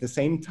at the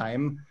same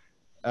time,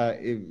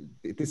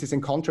 this is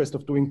in contrast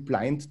of doing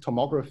blind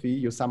tomography,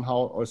 you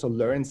somehow also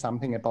learn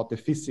something about the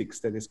physics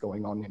that is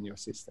going on in your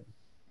system.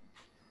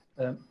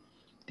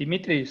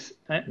 Dimitris,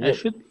 I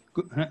should,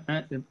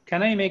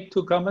 can I make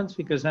 2 comments?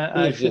 Because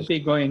I should be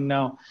going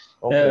now.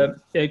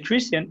 Okay.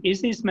 Christian,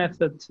 is this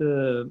method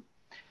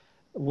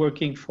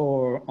working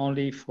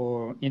only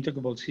for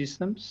integrable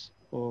systems?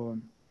 Or?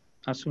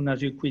 as soon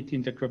as you quit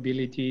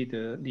integrability,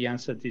 the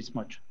answer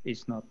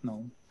is not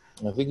known.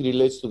 I think it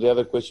relates to the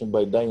other question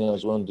by Daniel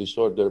as well on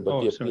disorder,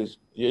 but yeah, sorry. please,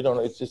 you know,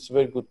 it's a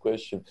very good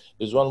question.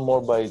 There's one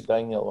more by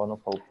Daniel, one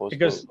of our postdocs.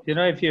 Because, you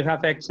know, if you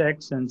have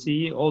XX and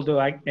Z, all the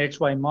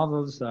XY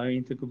models are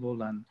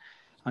integrable,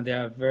 and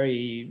there are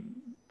very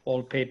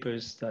old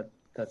papers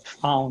that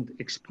found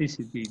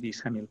explicitly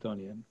this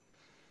Hamiltonian.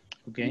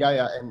 Okay.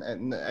 Yeah,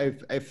 and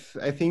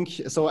I think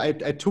so. I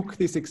took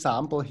this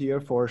example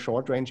here for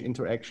short range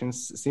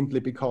interactions simply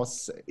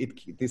because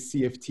this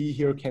CFT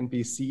here can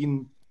be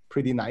seen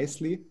pretty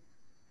nicely,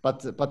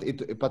 but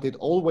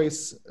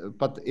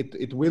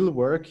it will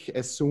work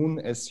as soon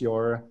as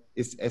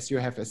you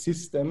have a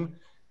system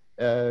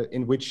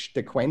in which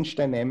the quench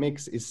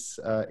dynamics is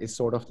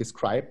sort of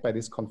described by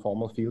this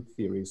conformal field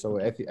theory. So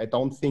I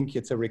don't think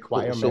it's a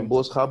requirement. So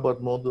both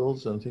Hubbard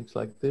models and things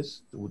like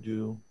this, would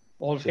you?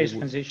 All phase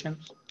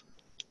transitions?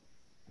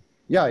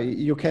 Yeah,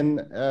 you can,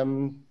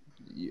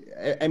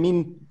 I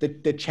mean,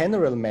 the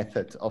general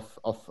method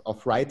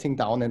of writing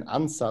down an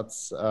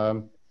ansatz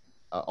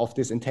of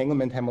this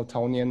entanglement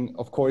Hamiltonian,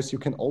 of course, you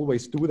can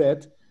always do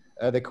that.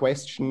 The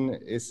question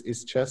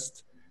is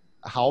just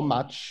how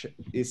much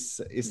is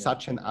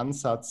such an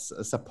ansatz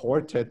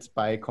supported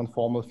by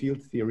conformal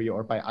field theory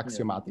or by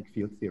axiomatic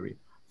field theory.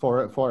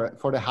 For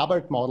the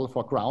Hubbard model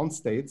for ground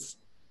states,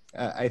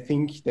 I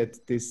think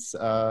that this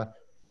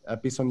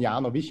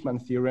Bisognano-Wichmann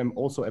theorem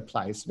also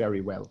applies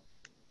very well.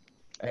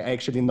 I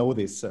actually know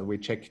this. We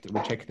checked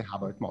the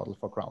Hubbard model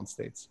for ground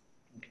states.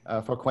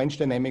 For quench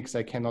dynamics,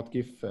 I cannot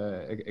give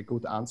a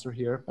good answer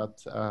here,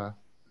 but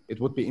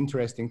it would be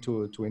interesting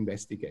to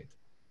investigate.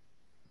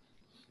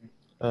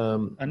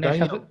 And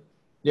Daniel,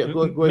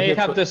 go ahead.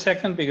 Have the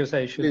second because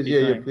I should.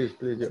 Please.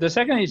 Yeah. The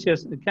second is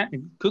just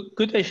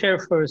could I share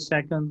for a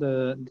second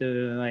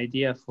the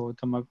idea for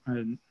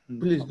tomography?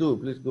 Please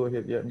go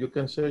ahead. Yeah, you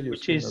can share your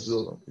screen as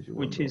well.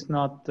 Which is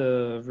not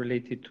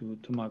related to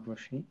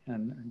tomography,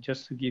 and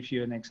just to give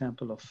you an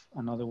example of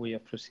another way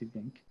of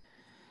proceeding.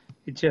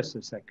 It's just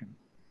a second.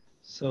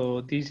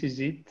 So this is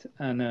it,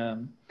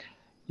 and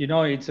you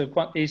know it's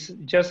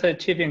just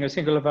achieving a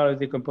singular value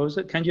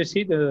decomposer. Can you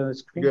see the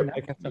screen? Yeah,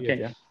 I can see it,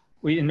 yeah.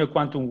 In a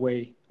quantum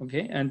way,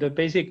 okay? And the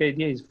basic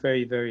idea is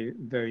very, very,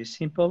 very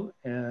simple.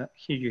 Here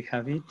you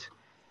have it.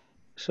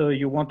 So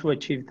you want to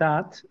achieve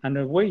that, and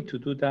a way to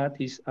do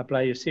that is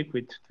apply a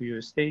secret to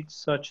your state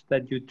such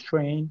that you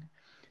train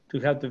to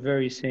have the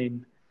very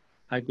same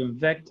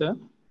eigenvector,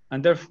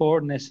 and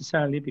therefore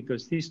necessarily,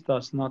 because this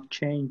does not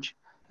change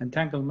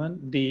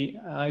entanglement, the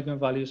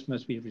eigenvalues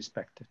must be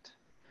respected.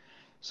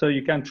 So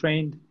you can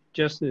train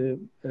just to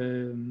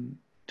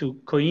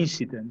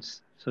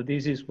coincidence. So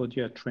this is what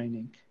you are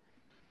training.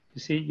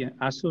 You see,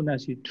 as soon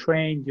as you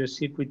train your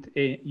secret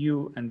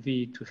U and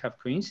V to have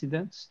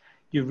coincidence,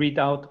 you read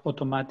out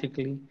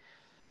automatically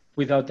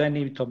without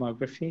any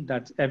tomography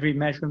that every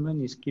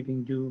measurement is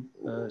giving you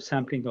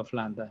sampling of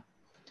lambda.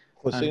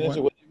 What do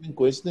you mean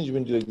coincidence? You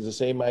mean like the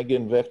same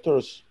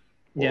eigenvectors?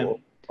 Yeah. Or,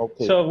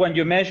 okay. So when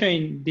you measure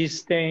in this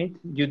state,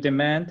 you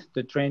demand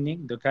the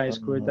training, the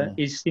chi-squared,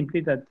 is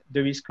simply that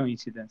there is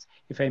coincidence.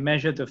 If I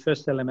measure the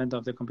first element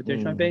of the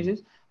computational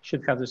basis,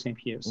 should have the same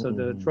here. So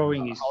the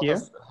drawing is here.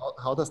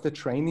 How does the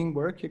training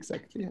work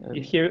exactly?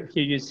 Here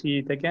you see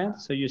it again.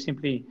 So you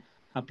simply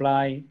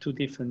apply two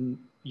different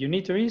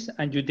unitaries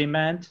and you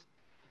demand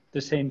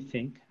the same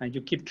thing. And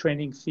you keep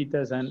training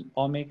thetas and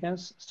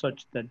omegas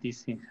such that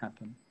these things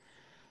happen.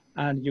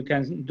 And you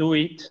can do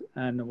it,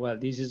 and well,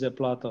 this is a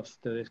plot of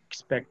the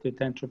expected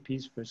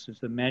entropies versus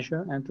the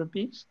measured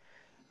entropies.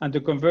 And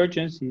the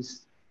convergence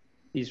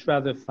is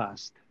rather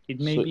fast. It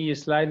may be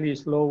slightly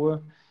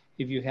slower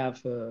if you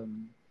have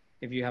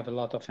a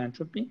lot of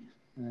entropy.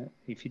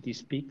 If it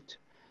is peaked,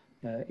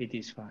 it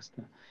is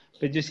faster.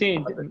 But you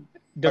see,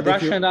 the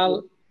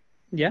rationale,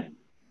 yeah?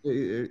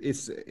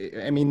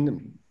 I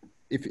mean,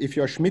 if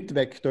your Schmidt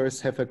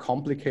vectors have a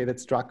complicated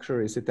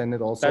structure, is it then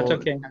it also... That's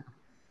okay.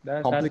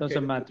 That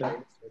doesn't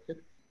matter.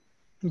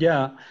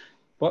 Yeah,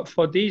 but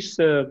for this,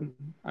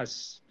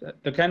 as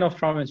the kind of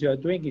problems you are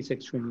doing is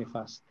extremely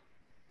fast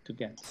to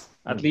get.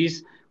 At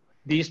least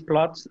these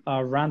plots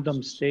are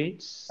random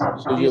states.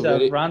 So these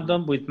are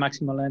random with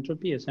maximal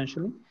entropy,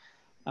 essentially,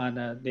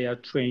 and they are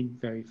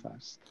trained very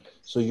fast.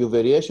 So you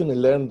variationally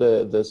learn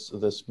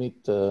the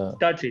Schmidt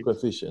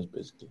coefficients,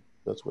 basically.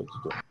 That's what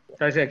you do.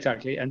 That's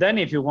exactly. And then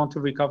if you want to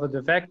recover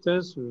the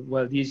vectors,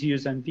 well, these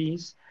U's and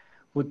V's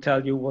would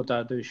tell you what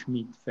are the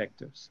Schmidt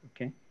vectors,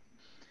 okay?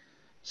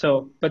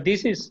 So, but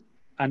this is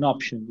an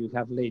option you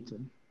have later,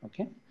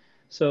 okay?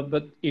 So,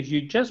 but if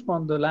you just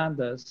want the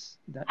lambdas,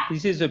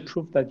 this is a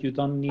proof that you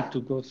don't need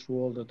to go through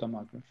all the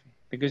tomography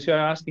because you are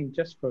asking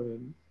just for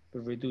a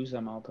reduced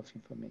amount of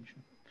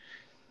information,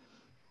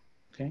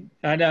 okay?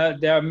 And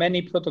there are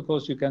many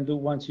protocols you can do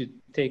once you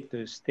take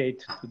the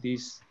state to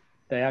this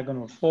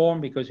diagonal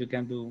form because you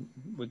can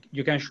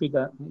show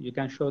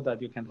that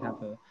you can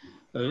have a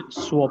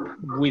swap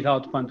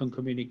without quantum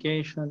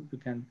communication.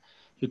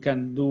 You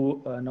can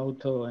do an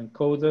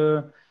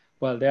autoencoder.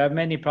 Well, there are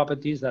many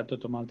properties that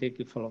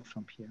automatically follow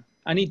from here.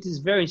 And it is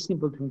very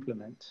simple to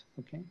implement,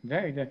 okay?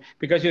 Very, very,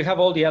 because you have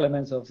all the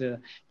elements of the,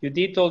 you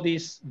did all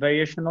these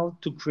variational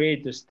to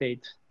create the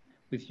state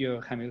with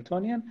your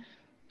Hamiltonian.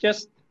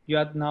 Just you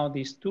add now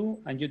these two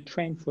and you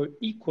train for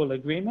equal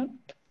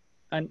agreement,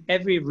 and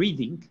every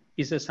reading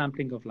is a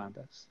sampling of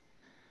lambdas.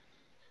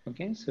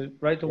 Okay, so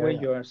right away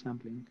you are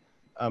sampling.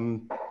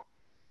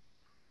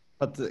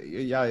 But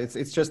yeah,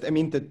 it's just, I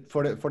mean, that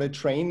for the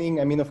training,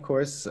 I mean, of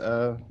course,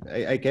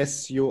 I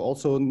guess you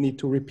also need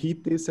to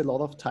repeat this a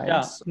lot of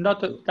times. Yeah,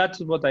 that's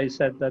what I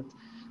said, that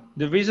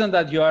the reason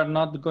that you are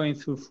not going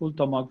through full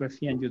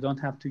tomography and you don't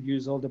have to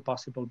use all the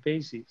possible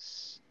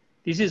bases,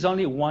 this is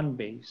only one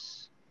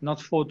base,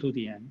 not 4 to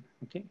the n,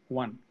 okay?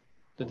 One,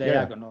 the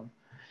diagonal.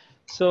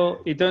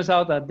 So it turns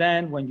out that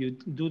then when you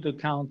do the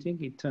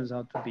counting, it turns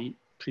out to be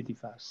pretty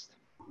fast,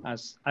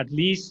 as at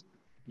least,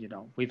 you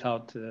know,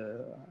 without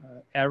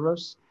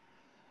errors.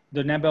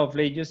 The number of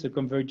layers, the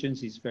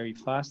convergence is very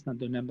fast, and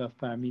the number of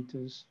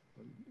parameters,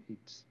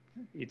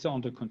 it's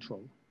under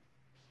control.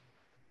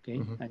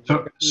 Okay.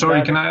 So,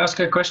 sorry, can I ask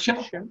a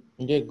question? Sure.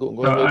 Yeah, go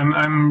So ahead.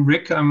 I'm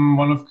Rick. I'm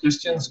one of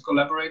Christian's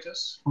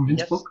collaborators from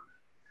Innsbruck. Yes.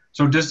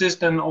 So does this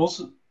then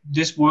also,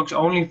 this works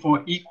only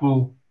for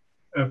equal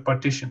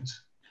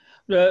partitions?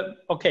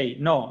 Okay,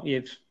 no,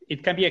 if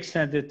it can be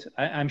extended,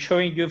 I'm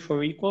showing you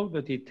for equal,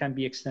 but it can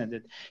be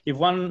extended. If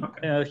one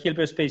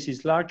Hilbert space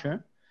is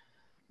larger,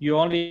 you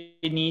only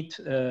need,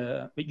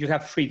 you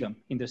have freedom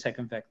in the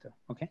second vector,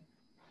 okay?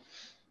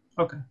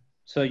 Okay.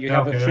 So you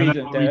have a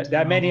freedom.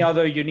 There are many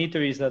other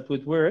unitaries that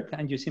would work,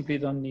 and you simply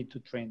don't need to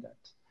train that,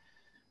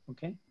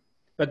 okay?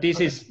 But this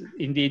is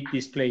indeed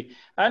display.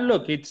 And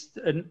look, it's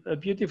a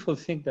beautiful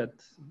thing that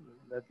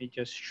let me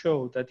just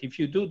show that if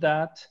you do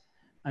that,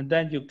 and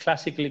then you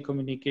classically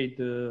communicate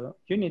the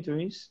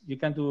unitaries, you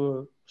can do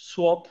a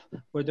swap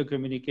where the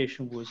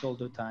communication was all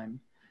the time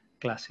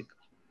classical.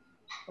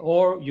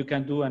 Or you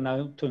can do an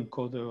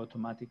autoencoder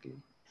automatically.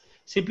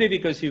 Simply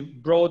because you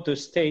brought the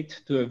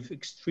state to an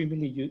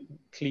extremely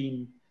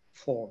clean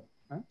form.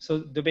 So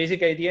the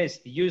basic idea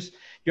is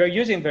you're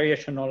using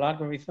variational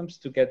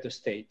algorithms to get the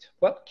state.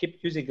 Well,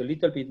 keep using a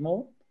little bit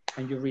more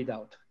and you read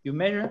out. You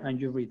measure and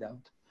you read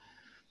out.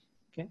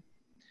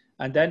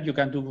 And then you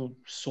can do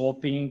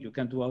swapping, you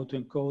can do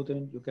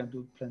autoencoding, you can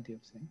do plenty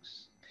of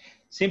things.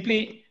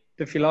 Simply,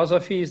 the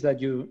philosophy is that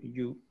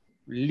you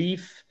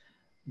leave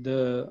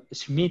the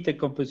Schmidt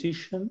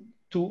decomposition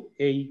to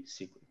a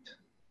secret,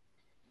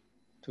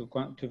 to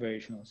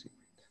variational secret.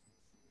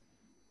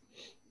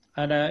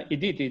 And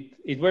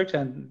it works.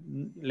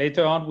 And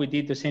later on, we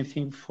did the same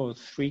thing for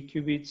 3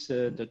 qubits,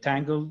 the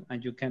tangle,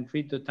 and you can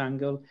read the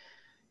tangle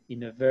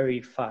in a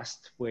very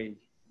fast way.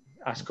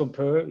 As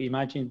compared,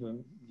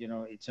 imagine, you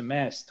know, it's a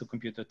mess to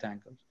compute the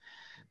tangle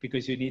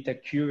because you need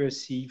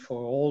accuracy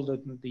for all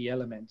the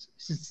elements.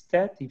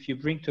 Instead, if you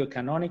bring to a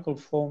canonical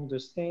form the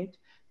state,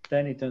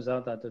 then it turns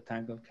out that the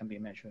tangle can be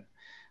measured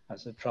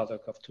as a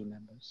product of 2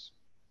 numbers.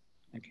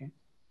 Okay.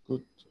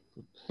 Good.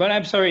 But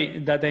I'm sorry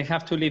that I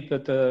have to leave,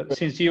 but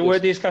since you were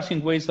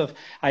discussing ways of,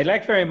 I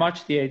like very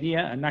much the idea,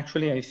 and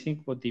actually I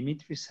think what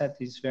Dimitri said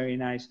is very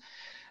nice.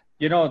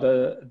 You know,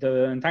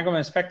 the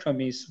entanglement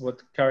spectrum is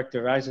what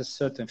characterizes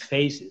certain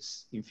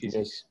phases in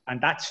physics,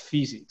 and that's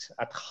physics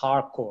at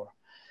hardcore.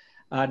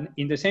 And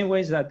in the same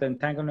ways that the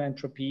entanglement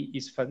entropy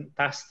is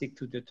fantastic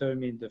to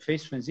determine the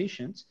phase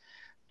transitions,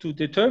 to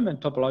determine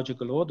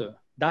topological order,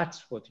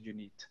 that's what you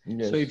need.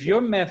 So if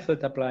your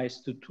method applies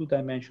to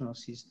 2-dimensional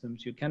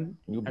systems, you can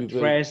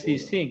address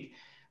these things.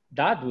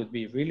 That would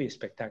be really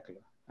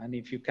spectacular. And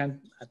if you can,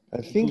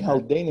 I think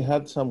Haldane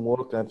had some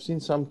work. I've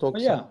seen some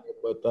talks.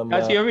 But,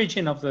 that's the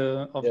origin of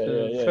the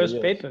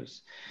first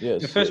papers.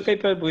 The first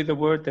paper with the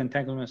word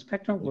entanglement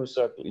spectrum was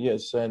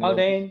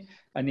Haldane,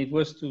 and it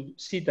was to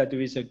see that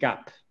there is a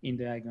gap in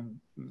the eigen.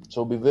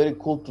 So it'd be very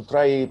cool to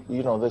try,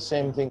 you know, the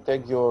same thing.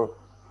 Take your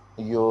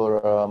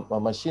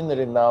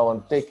machinery now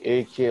and take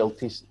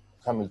AKLT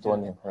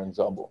Hamiltonian, for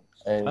example,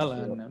 and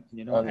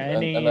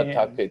and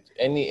attack it.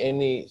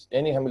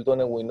 Any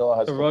Hamiltonian we know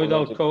has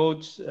toroidal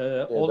codes,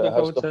 all the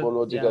codes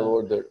topological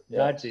order.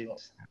 That's it.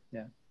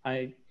 Yeah,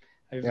 I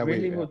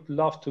really would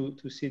love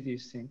to see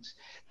these things.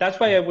 That's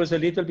why I was a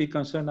little bit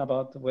concerned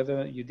about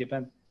whether you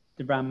depend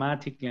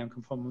dramatically on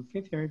conformal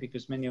field theory,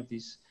 because many of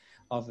these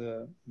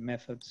other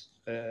methods,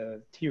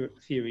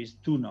 theories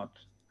do not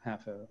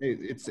have a...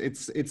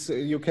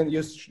 You can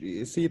just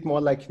see it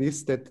more like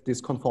this, that this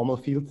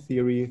conformal field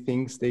theory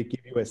things, they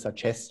give you a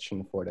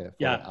suggestion for the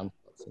ansatz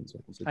in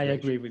certain situations. I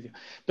agree with you.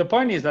 The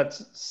point is that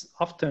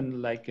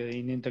often, like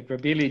in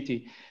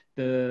integrability,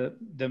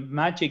 the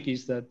magic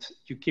is that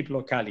you keep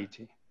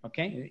locality.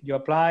 Okay, you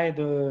apply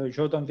the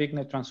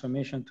Jordan-Wigner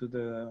transformation to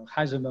the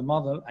Heisenberg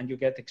model, and you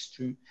get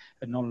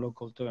a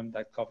non-local term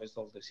that covers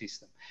all the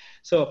system.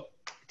 So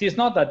it is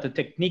not that the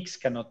techniques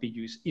cannot be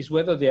used; it's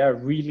whether they are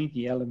really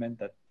the element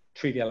that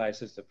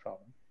trivializes the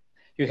problem.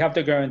 You have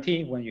the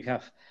guarantee when you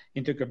have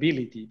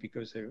integrability,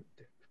 because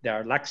there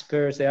are lax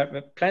pairs, there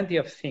are plenty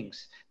of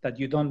things that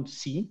you don't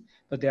see,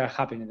 but they are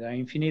happening. There are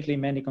infinitely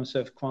many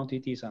conserved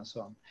quantities and so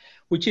on,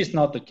 which is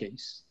not the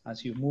case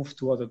as you move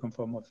to other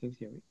conformal field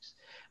theories.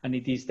 And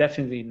it is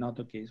definitely not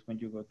the case when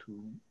you go to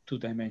 2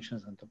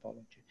 dimensions and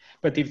topology.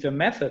 But if the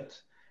method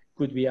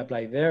could be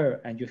applied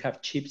there and you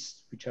have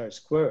chips which are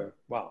square,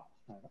 wow,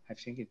 I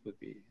think it would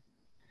be,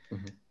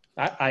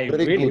 I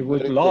really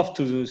would love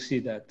to see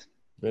that.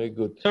 Very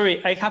good.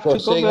 Sorry, I have to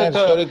go. But,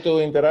 sorry to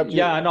interrupt you.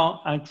 Yeah, no,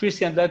 and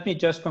Christian, let me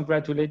just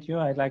congratulate you.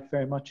 I like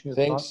very much your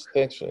talk.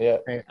 Thanks. Yeah.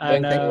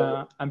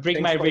 And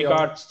bring my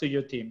regards to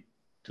your team,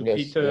 to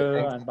Peter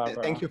and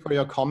Barbara. Thank you for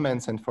your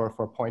comments and for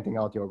pointing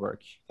out your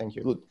work. Thank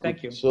you. Good.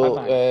 Thank you. So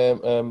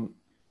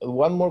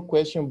one more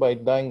question by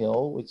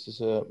Daniel, which is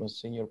a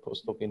senior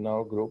postdoc in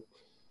our group.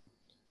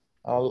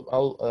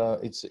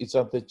 It's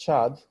at the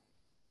chat.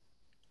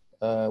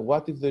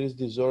 What if there is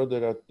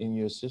disorder in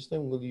your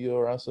system? Will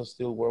your answer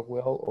still work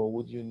well, or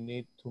would you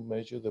need to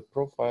measure the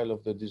profile of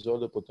the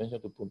disorder potential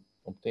to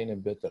obtain a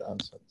better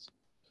ansatz?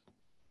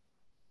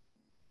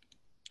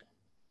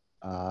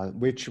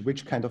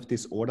 Which kind of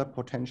disorder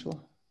potential?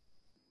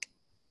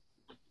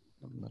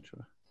 I'm not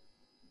sure.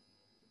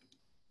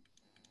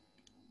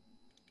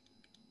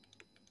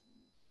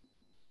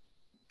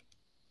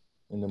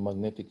 In the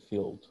magnetic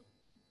field,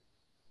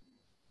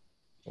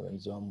 for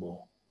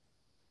example.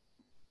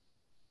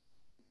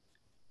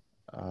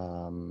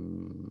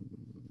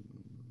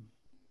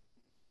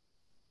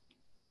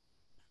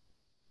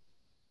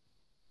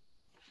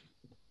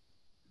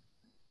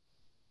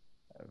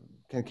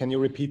 Can you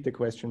repeat the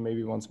question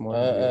maybe once more?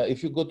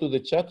 If you go to the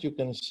chat, you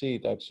can see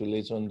it actually.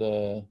 It's on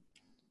the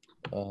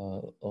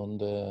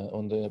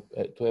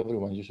to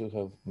everyone. You should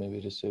have maybe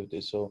received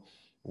it. So,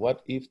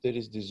 what if there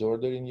is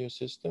disorder in your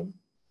system?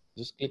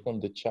 Just click on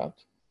the chat.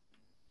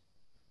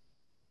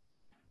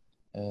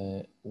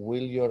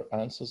 Will your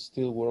answer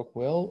still work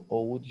well,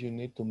 or would you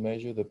need to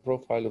measure the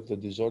profile of the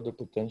disorder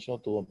potential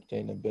to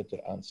obtain a better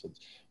answer?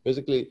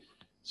 Basically,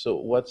 so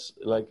what's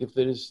like if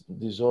there is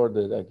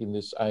disorder, like in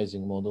this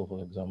Ising model,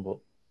 for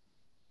example,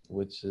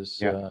 which is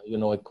you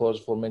know, a cause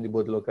for many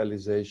body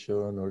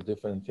localization or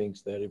different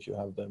things there if you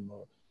have them,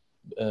 or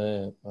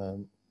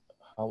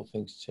how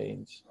things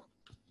change.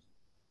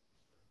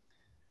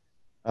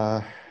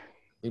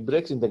 It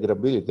breaks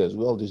integrability as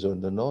well,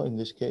 disorder, no? In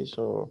this case,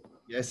 or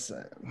yes.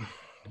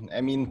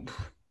 I mean,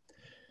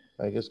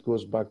 I guess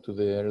goes back to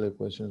the earlier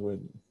questions where.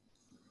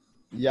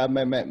 Yeah,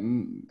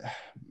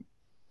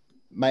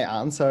 my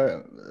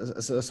answer.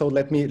 So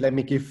let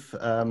me give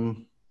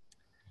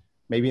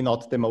maybe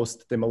not the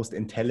most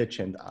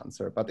intelligent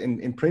answer, but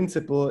in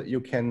principle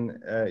you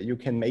can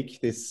make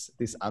this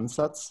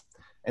ansatz,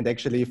 and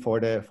actually for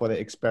the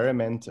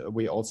experiment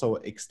we also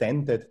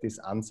extended this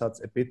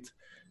ansatz a bit.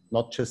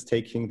 Not just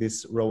taking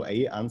this row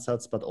A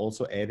ansatz, but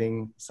also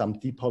adding some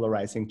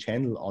depolarizing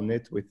channel on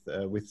it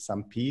with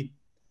some P.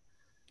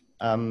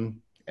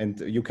 And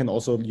you can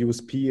also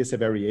use P as a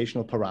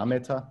variational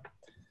parameter.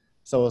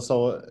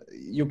 So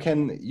you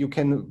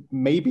can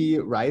maybe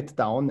write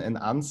down an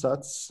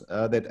ansatz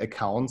that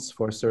accounts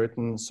for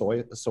certain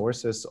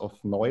sources of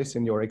noise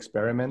in your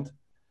experiment.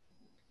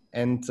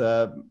 And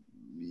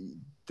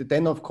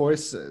then of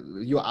course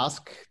you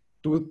ask,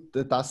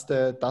 does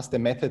the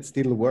method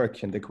still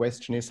work? And the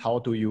question is, how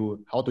do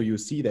you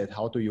see that?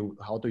 How do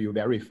you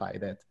verify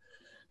that?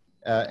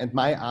 And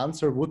my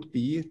answer would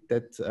be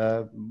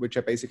that, which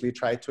I basically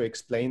tried to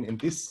explain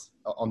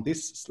on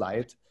this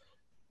slide,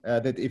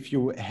 that if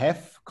you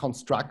have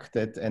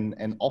constructed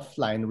an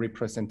offline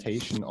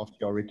representation of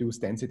your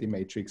reduced density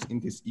matrix in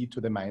this e to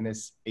the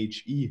minus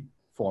HE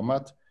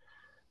format,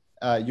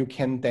 you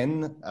can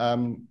then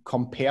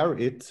compare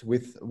it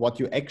with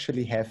what you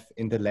actually have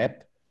in the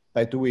lab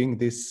by doing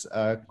this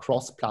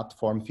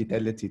cross-platform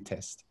fidelity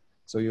test.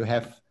 So you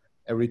have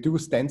a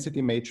reduced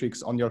density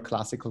matrix on your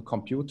classical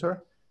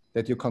computer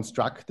that you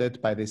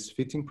constructed by this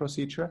fitting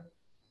procedure.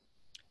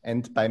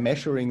 And by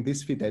measuring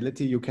this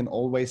fidelity, you can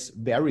always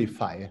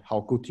verify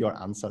how good your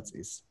ansatz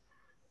is.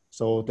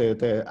 So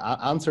the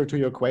answer to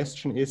your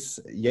question is,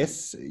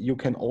 yes, you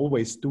can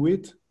always do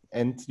it.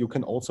 And you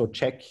can also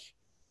check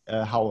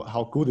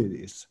how good it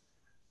is.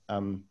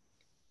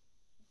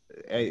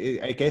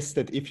 I guess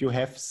that if you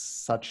have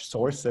such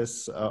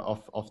sources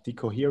of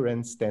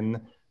decoherence,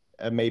 then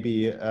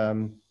maybe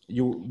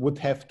you would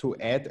have to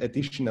add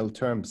additional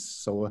terms.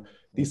 So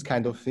these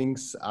kind of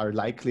things are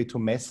likely to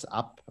mess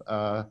up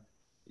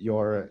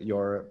your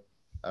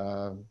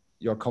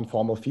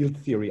conformal field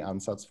theory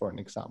ansatz, for an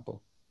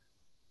example.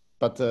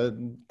 But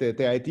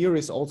the idea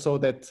is also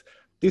that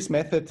this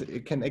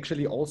method can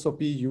actually also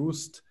be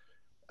used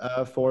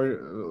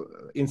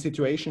in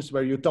situations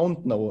where you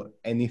don't know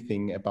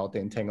anything about the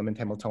entanglement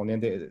Hamiltonian.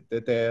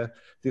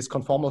 This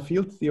conformal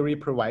field theory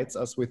provides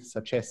us with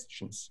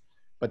suggestions,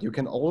 but you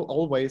can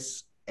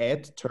always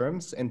add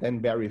terms and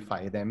then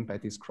verify them by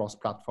this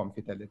cross-platform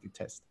fidelity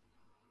test.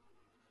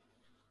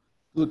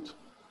 Good,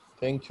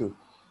 thank you.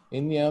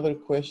 Any other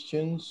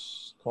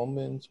questions,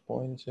 comments,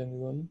 points,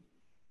 anyone?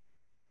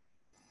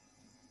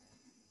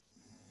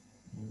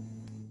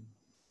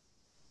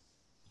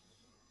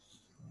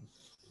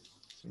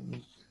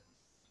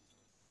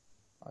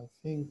 I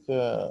think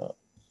they're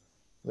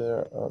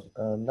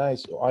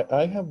nice.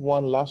 I have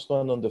one last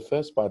one on the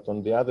first part,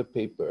 on the other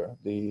paper,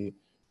 the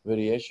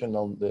variation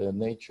on the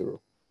nature.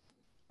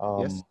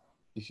 Yes.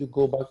 If you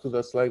go back to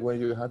the slide where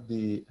you had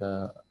the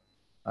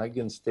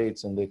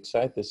eigenstates and the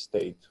excited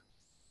state,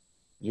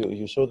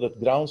 you saw that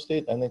ground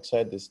state and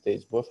excited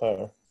states both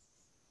are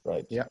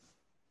right. Yeah.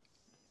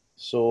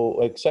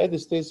 So excited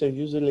states are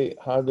usually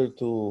harder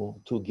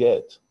to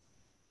get.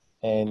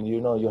 And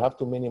you have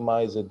to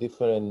minimize a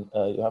different,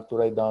 you have to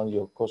write down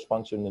your cost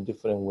function in a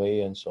different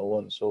way and so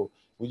on. So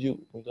would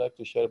you like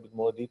to share a bit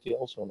more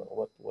details on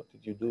what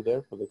did you do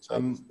there for the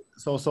excited state?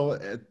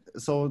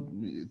 So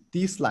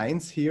these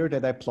lines here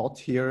that I plot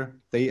here,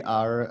 they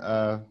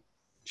are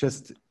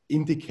just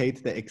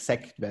indicate the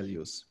exact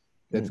values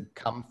that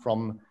come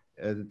from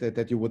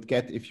that you would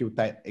get if you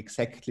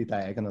exactly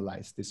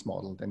diagonalize this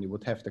model. Then you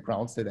would have the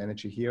ground state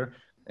energy here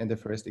and the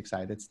first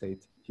excited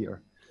state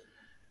here.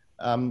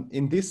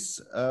 In this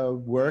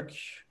work,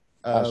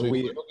 so you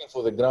were looking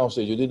for the ground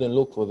state. You didn't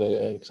look for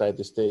the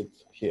excited state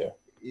here.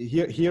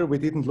 Here we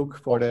didn't look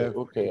for the.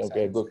 Okay.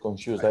 I got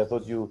confused. I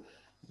thought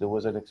there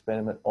was an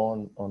experiment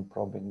on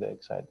probing the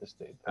excited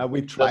state. Okay.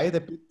 We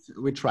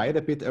tried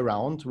a bit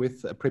around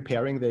with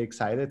preparing the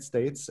excited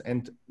states,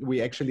 and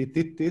we actually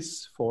did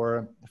this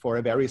for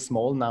a very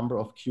small number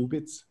of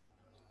qubits.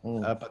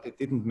 But it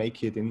didn't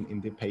make it in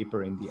the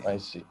paper in the end. I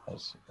see.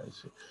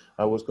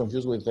 I was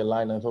confused with the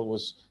line. I thought it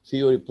was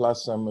theory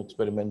plus some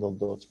experimental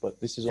dots, but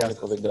this is only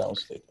for the ground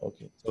state.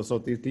 Okay. So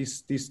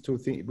these two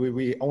things,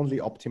 we only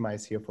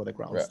optimize here for the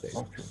ground state.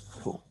 Okay.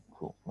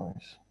 Cool.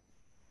 Nice.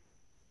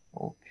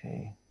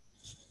 Okay.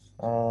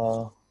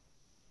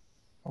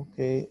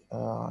 Okay.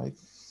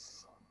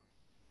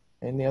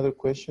 Any other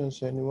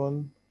questions,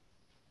 anyone?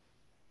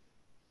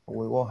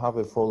 We won't have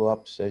a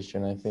follow-up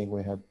session. I think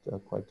we had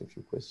quite a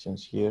few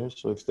questions here.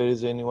 So if there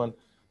is anyone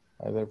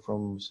either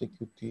from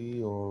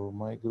CQT or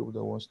my group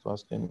that wants to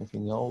ask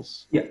anything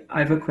else. Yeah, I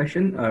have a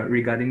question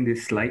regarding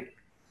this slide.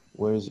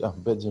 Where is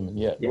Benjamin?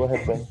 Yeah, go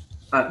ahead,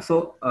 Ben.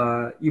 So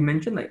you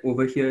mentioned like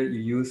over here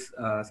you use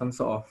some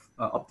sort of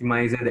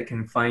optimizer that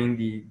can find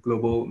the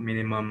global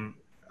minimum.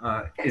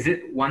 Is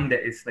it one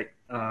that is like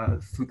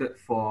suited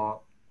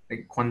for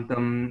like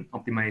quantum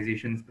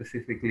optimization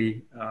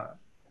specifically?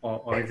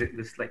 Or is it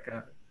just like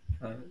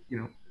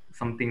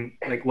something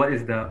like, what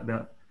is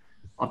the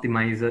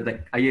optimizer?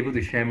 Like, are you able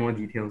to share more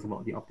details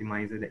about the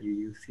optimizer that you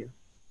use here?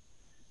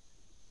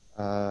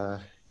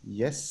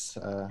 Yes,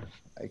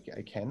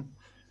 I can.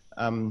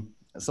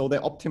 So the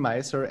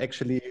optimizer,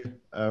 actually,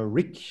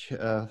 Rick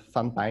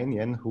van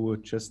Bijnen, who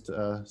just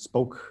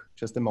spoke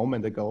just a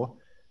moment ago,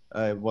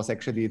 was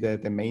actually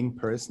the main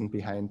person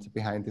behind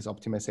this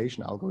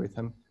optimization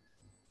algorithm.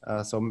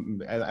 So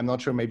I'm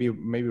not sure, maybe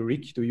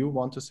Rick, do you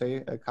want to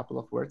say a couple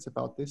of words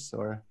about this,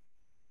 or?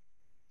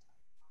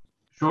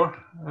 Sure,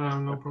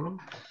 no problem.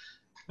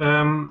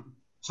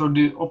 So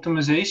the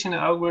optimization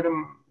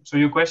algorithm, so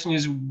your question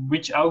is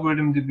which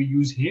algorithm did we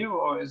use here,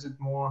 or is it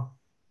more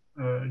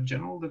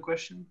general, the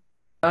question?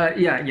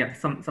 Yeah,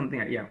 something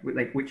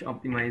like which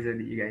optimizer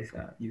did you guys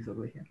use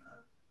over here?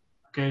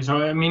 Okay,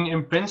 so I mean,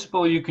 in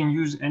principle, you can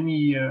use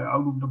any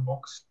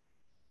out-of-the-box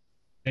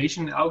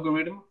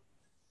algorithm.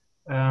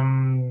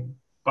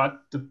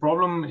 But the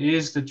problem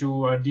is that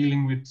you are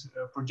dealing with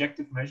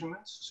projective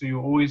measurements, so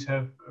you always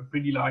have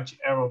pretty large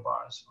error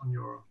bars on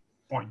your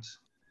points.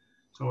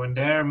 So and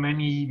there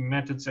many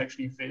methods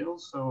actually fail.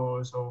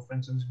 So for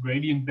instance,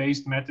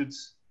 gradient-based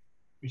methods,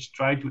 which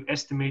try to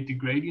estimate the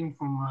gradient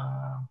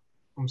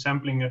from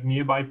sampling at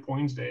nearby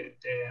points, they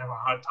have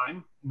a hard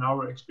time, in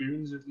our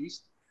experience at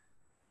least.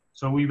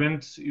 So we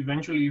went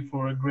eventually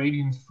for a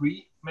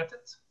gradient-free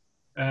method,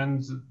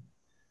 and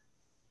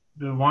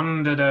the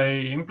one that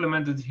I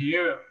implemented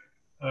here,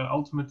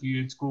 ultimately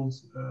it's called,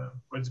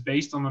 it's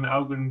based on an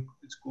algorithm,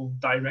 it's called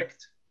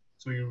direct.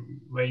 So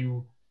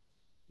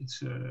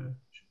it's an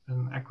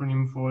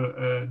acronym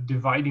for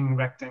dividing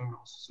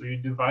rectangles. So you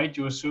divide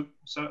your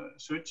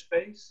search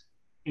space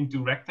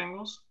into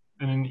rectangles,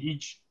 and in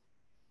each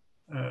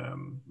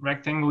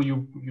rectangle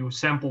you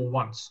sample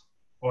once,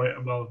 or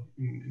well,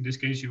 in this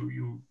case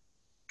you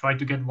try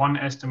to get one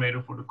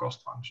estimator for the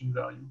cost function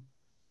value.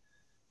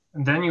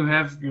 And then you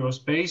have your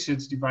space,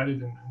 it's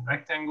divided in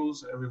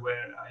rectangles,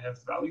 everywhere I have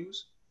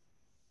values.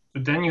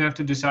 But then you have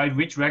to decide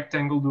which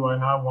rectangle do I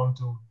now want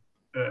to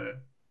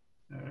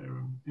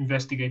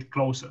investigate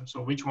closer.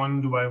 So which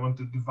one do I want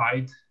to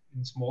divide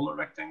in smaller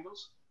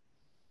rectangles?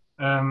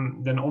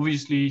 Then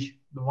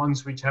obviously the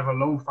ones which have a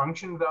low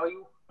function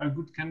value are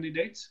good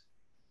candidates,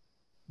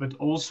 but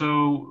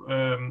also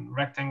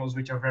rectangles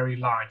which are very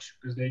large,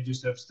 because they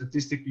just have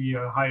statistically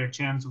a higher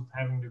chance of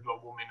having the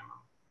global minimum.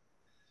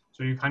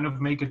 So you kind of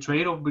make a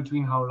trade-off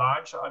between how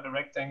large are the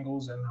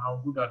rectangles and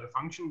how good are the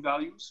function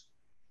values.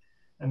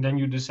 And then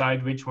you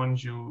decide which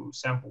ones you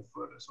sample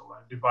further. So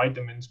I divide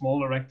them in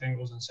smaller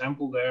rectangles and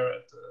sample there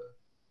at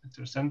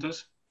their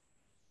centers.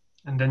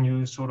 And then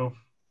you sort of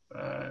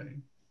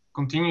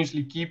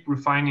continuously keep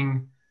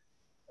refining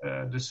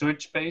the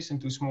search space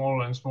into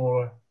smaller and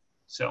smaller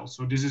cells.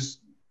 So this is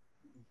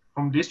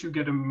from this, you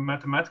get a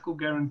mathematical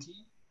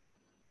guarantee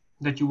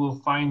that you will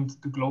find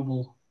the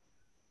global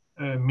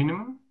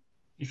minimum.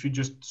 If you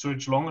just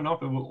search long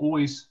enough, it will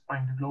always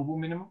find the global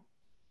minimum.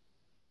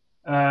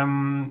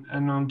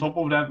 And on top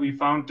of that, we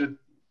found that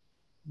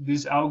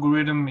this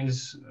algorithm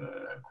is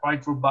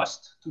quite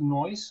robust to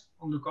noise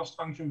on the cost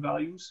function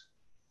values.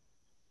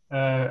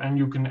 And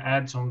you can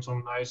add some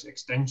nice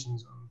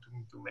extensions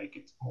to make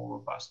it more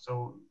robust.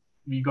 So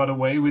we got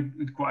away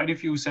with quite a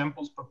few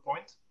samples per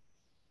point.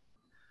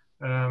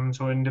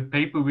 So in the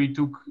paper, we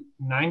took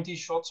 90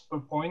 shots per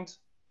point,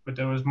 but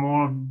there was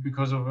more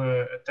because of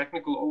a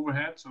technical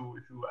overhead. So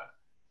if you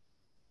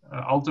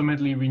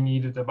ultimately, we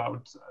needed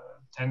about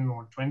 10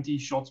 or 20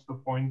 shots per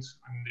point,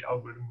 and the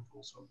algorithm would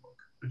also work.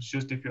 But it's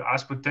just if you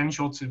ask for 10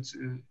 shots,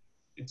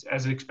 it's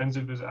as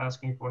expensive as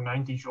asking for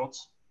 90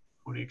 shots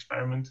for the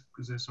experiment,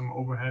 because there's some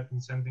overhead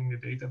in sending the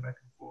data back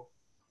and forth.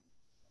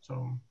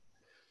 So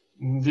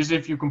this,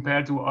 if you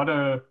compare to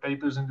other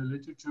papers in the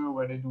literature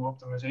where they do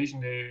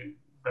optimization, they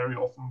very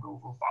often go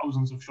for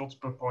thousands of shots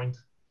per point.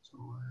 So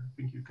I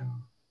think you can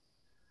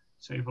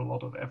save a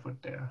lot of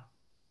effort there.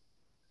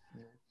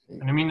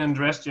 And I mean, and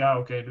the rest, yeah,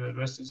 okay, the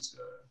rest is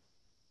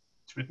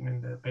it's written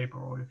in the paper,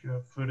 or if you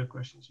have further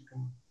questions, you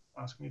can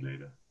ask me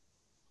later.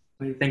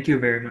 Thank you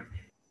very much.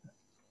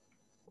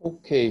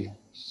 Okay,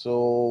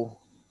 so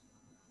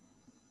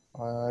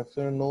if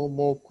there are no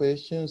more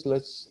questions,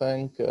 let's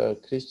thank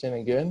Christian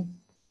again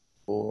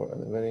for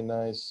a very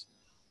nice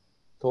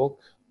talk.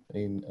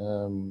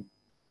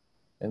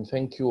 And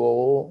thank you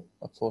all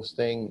for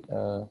staying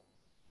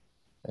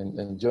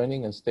and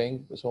joining and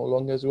staying so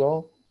long as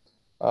well.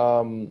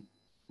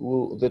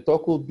 The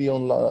talk will be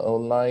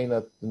online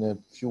in a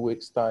few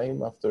weeks'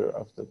 time after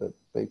the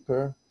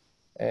paper.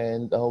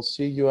 And I'll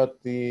see you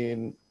at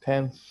the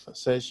 10th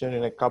session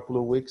in a couple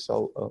of weeks.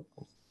 I'll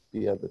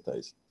be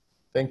advertised.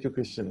 Thank you,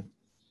 Christian.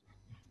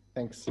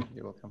 Thanks.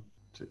 You're welcome.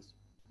 Cheers.